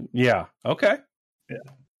 Yeah. Okay. Yeah.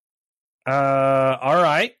 All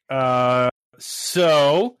right.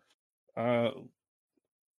 So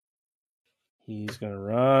he's gonna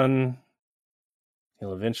run.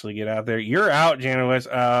 He'll eventually get out there. You're out, Janowitz.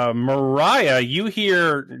 Mariah, you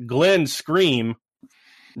hear Glenn scream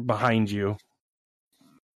behind you.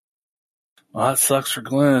 Well, that sucks for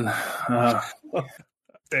Glenn.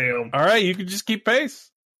 Damn. All right, you can just keep pace.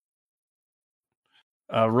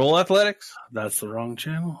 Roll athletics. That's the wrong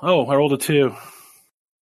channel. Oh, I rolled a 2.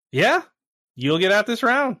 Yeah. you'll get out this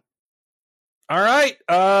round. All right.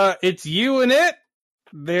 It's you and it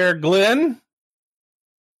there, Glenn.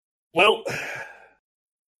 Well,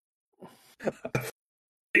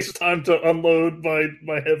 it's time to unload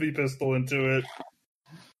my heavy pistol into it.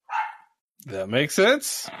 That makes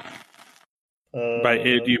sense. By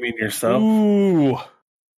it, you mean yourself?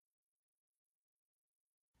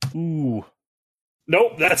 Ooh.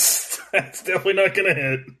 Nope, that's definitely not gonna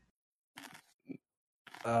hit.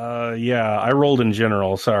 Yeah, I rolled in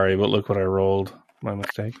general. Sorry, but look what I rolled. My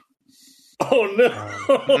mistake. Oh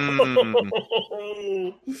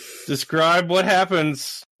no! Describe what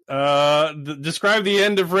happens. Describe the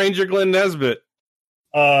end of Ranger Glenn Nesbitt.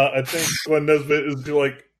 I think Glenn Nesbitt is to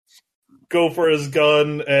like go for his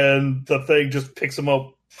gun, and the thing just picks him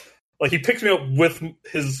up. Like he picks me up with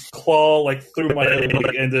his claw, like through my leg,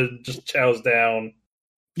 and then just chows down.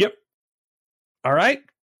 Yep. All right.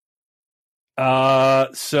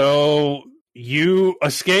 So you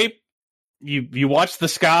escape. You watch the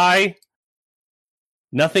sky.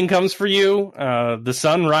 Nothing comes for you. The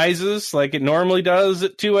sun rises like it normally does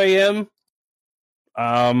at 2 a.m.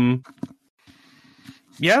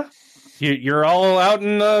 Yeah. You're all out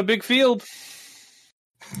in a big field.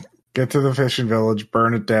 Get to the fishing village,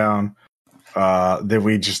 burn it down. Then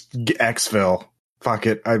we just exfil. Fuck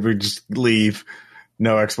it. We just leave.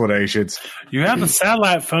 No explanations. You have a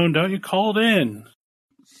satellite phone, don't you? Call it in.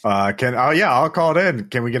 I'll call it in.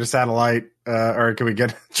 Can we get a satellite or can we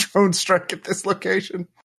get a drone strike at this location?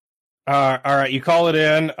 All right, you call it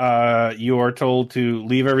in. You are told to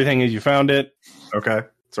leave everything as you found it. Okay.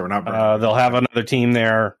 So we're not burning. They'll have another team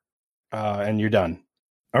there, and you're done.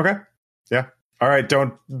 Okay. Yeah. All right.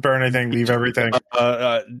 Don't burn anything. Leave everything.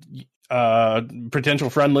 Potential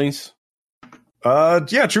friendlies.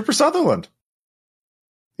 Yeah, Trooper Sutherland.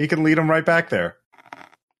 He can lead them right back there.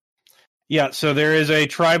 Yeah, so there is a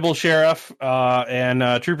tribal sheriff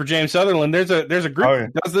and Trooper James Sutherland. There's a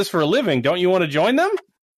group that does this for a living. Don't you want to join them?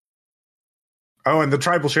 Oh, and the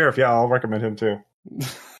tribal sheriff. Yeah, I'll recommend him too.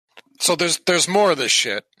 So there's more of this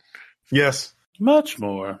shit. Yes. Much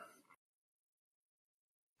more.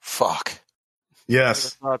 Fuck.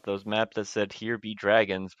 Yes. I thought those maps that said "Here be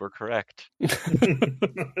dragons" were correct.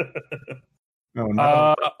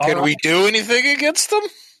 No. Can we do anything against them?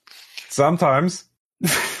 Sometimes.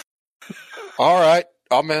 All right,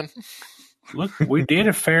 I'm in. Look, we did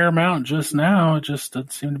a fair amount just now. It just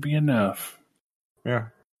doesn't seem to be enough. Yeah.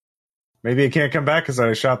 Maybe it can't come back because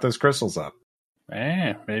I shot those crystals up.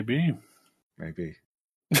 Maybe. Maybe.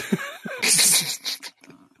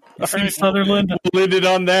 Sutherland. Landed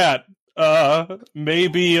on that.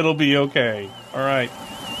 Maybe it'll be okay. All right.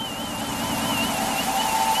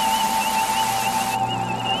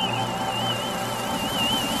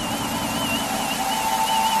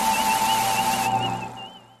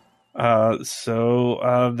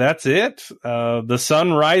 So that's it. The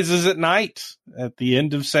sun rises at night at the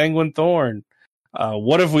end of Sanguine Thorn.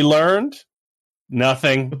 What have we learned?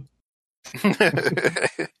 Nothing.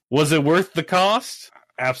 Was it worth the cost?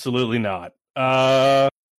 Absolutely not.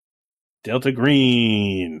 Delta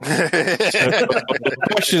Green.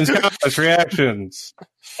 Questions, comments, reactions.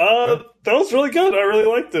 That was really good. I really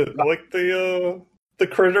liked it. I liked the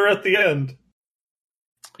critter at the end.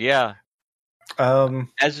 Yeah.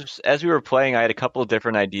 As we were playing, I had a couple of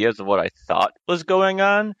different ideas of what I thought was going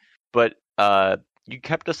on, but you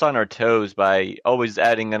kept us on our toes by always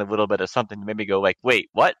adding in a little bit of something to maybe go like, wait,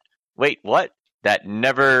 what? That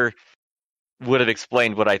never would have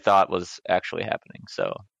explained what I thought was actually happening.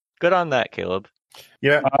 So good on that, Caleb.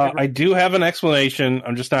 Yeah. I do have an explanation.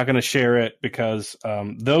 I'm just not going to share it because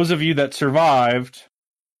those of you that survived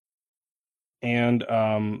and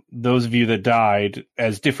those of you that died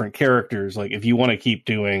as different characters, like if you want to keep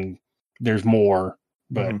doing, there's more.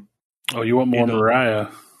 But Oh, you want more Mariah?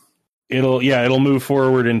 It'll move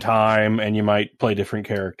forward in time, and you might play different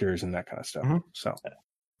characters and that kind of stuff. Mhm. So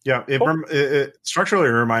Yeah, it structurally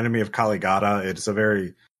reminded me of Kaligata. It's a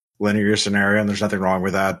very linear scenario, and there's nothing wrong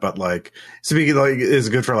with that. But like, speaking like, is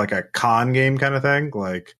good for like a con game kind of thing.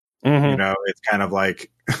 Like, you know, it's kind of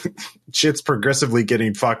like shit's progressively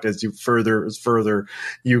getting fucked as further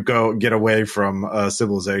you get away from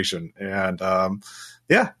civilization, and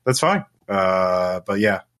yeah, that's fine. But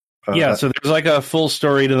yeah. So there's like a full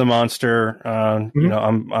story to the monster. You know,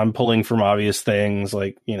 I'm pulling from obvious things,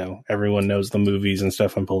 like, you know, everyone knows the movies and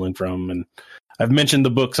stuff I'm pulling from, and I've mentioned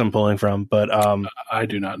the books I'm pulling from, but I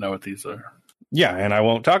do not know what these are. Yeah, and I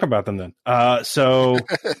won't talk about them then. So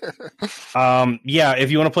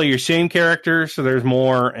if you want to play your same character, so there's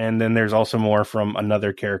more, and then there's also more from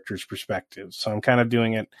another character's perspective. So I'm kind of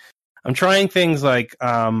doing it. I'm trying things like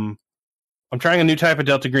I'm trying a new type of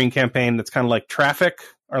Delta Green campaign that's kind of like Traffic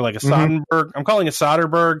or like a Soderbergh. I'm calling it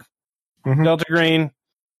Soderbergh Delta Green.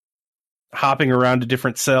 Hopping around to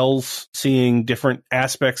different cells, seeing different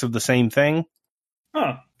aspects of the same thing.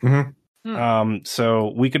 Huh.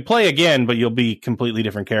 So we could play again, but you'll be completely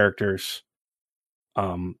different characters.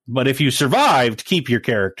 But if you survived, keep your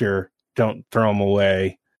character. Don't throw them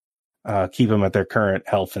away. Keep them at their current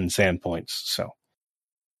health and sand points. So,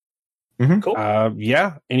 Cool.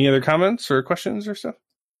 yeah. Any other comments or questions or stuff?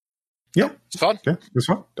 Yep. It's fun. Yeah, it's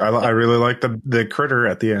fun. I really like the critter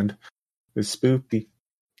at the end. It's spooky.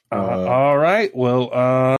 All right.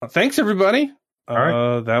 Well, thanks everybody. All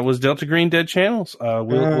right. That was Delta Green Dead Channels.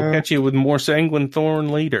 We'll catch you with more Sanguine Thorn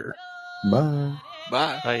later. Bye.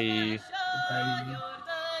 Bye. Bye. Bye.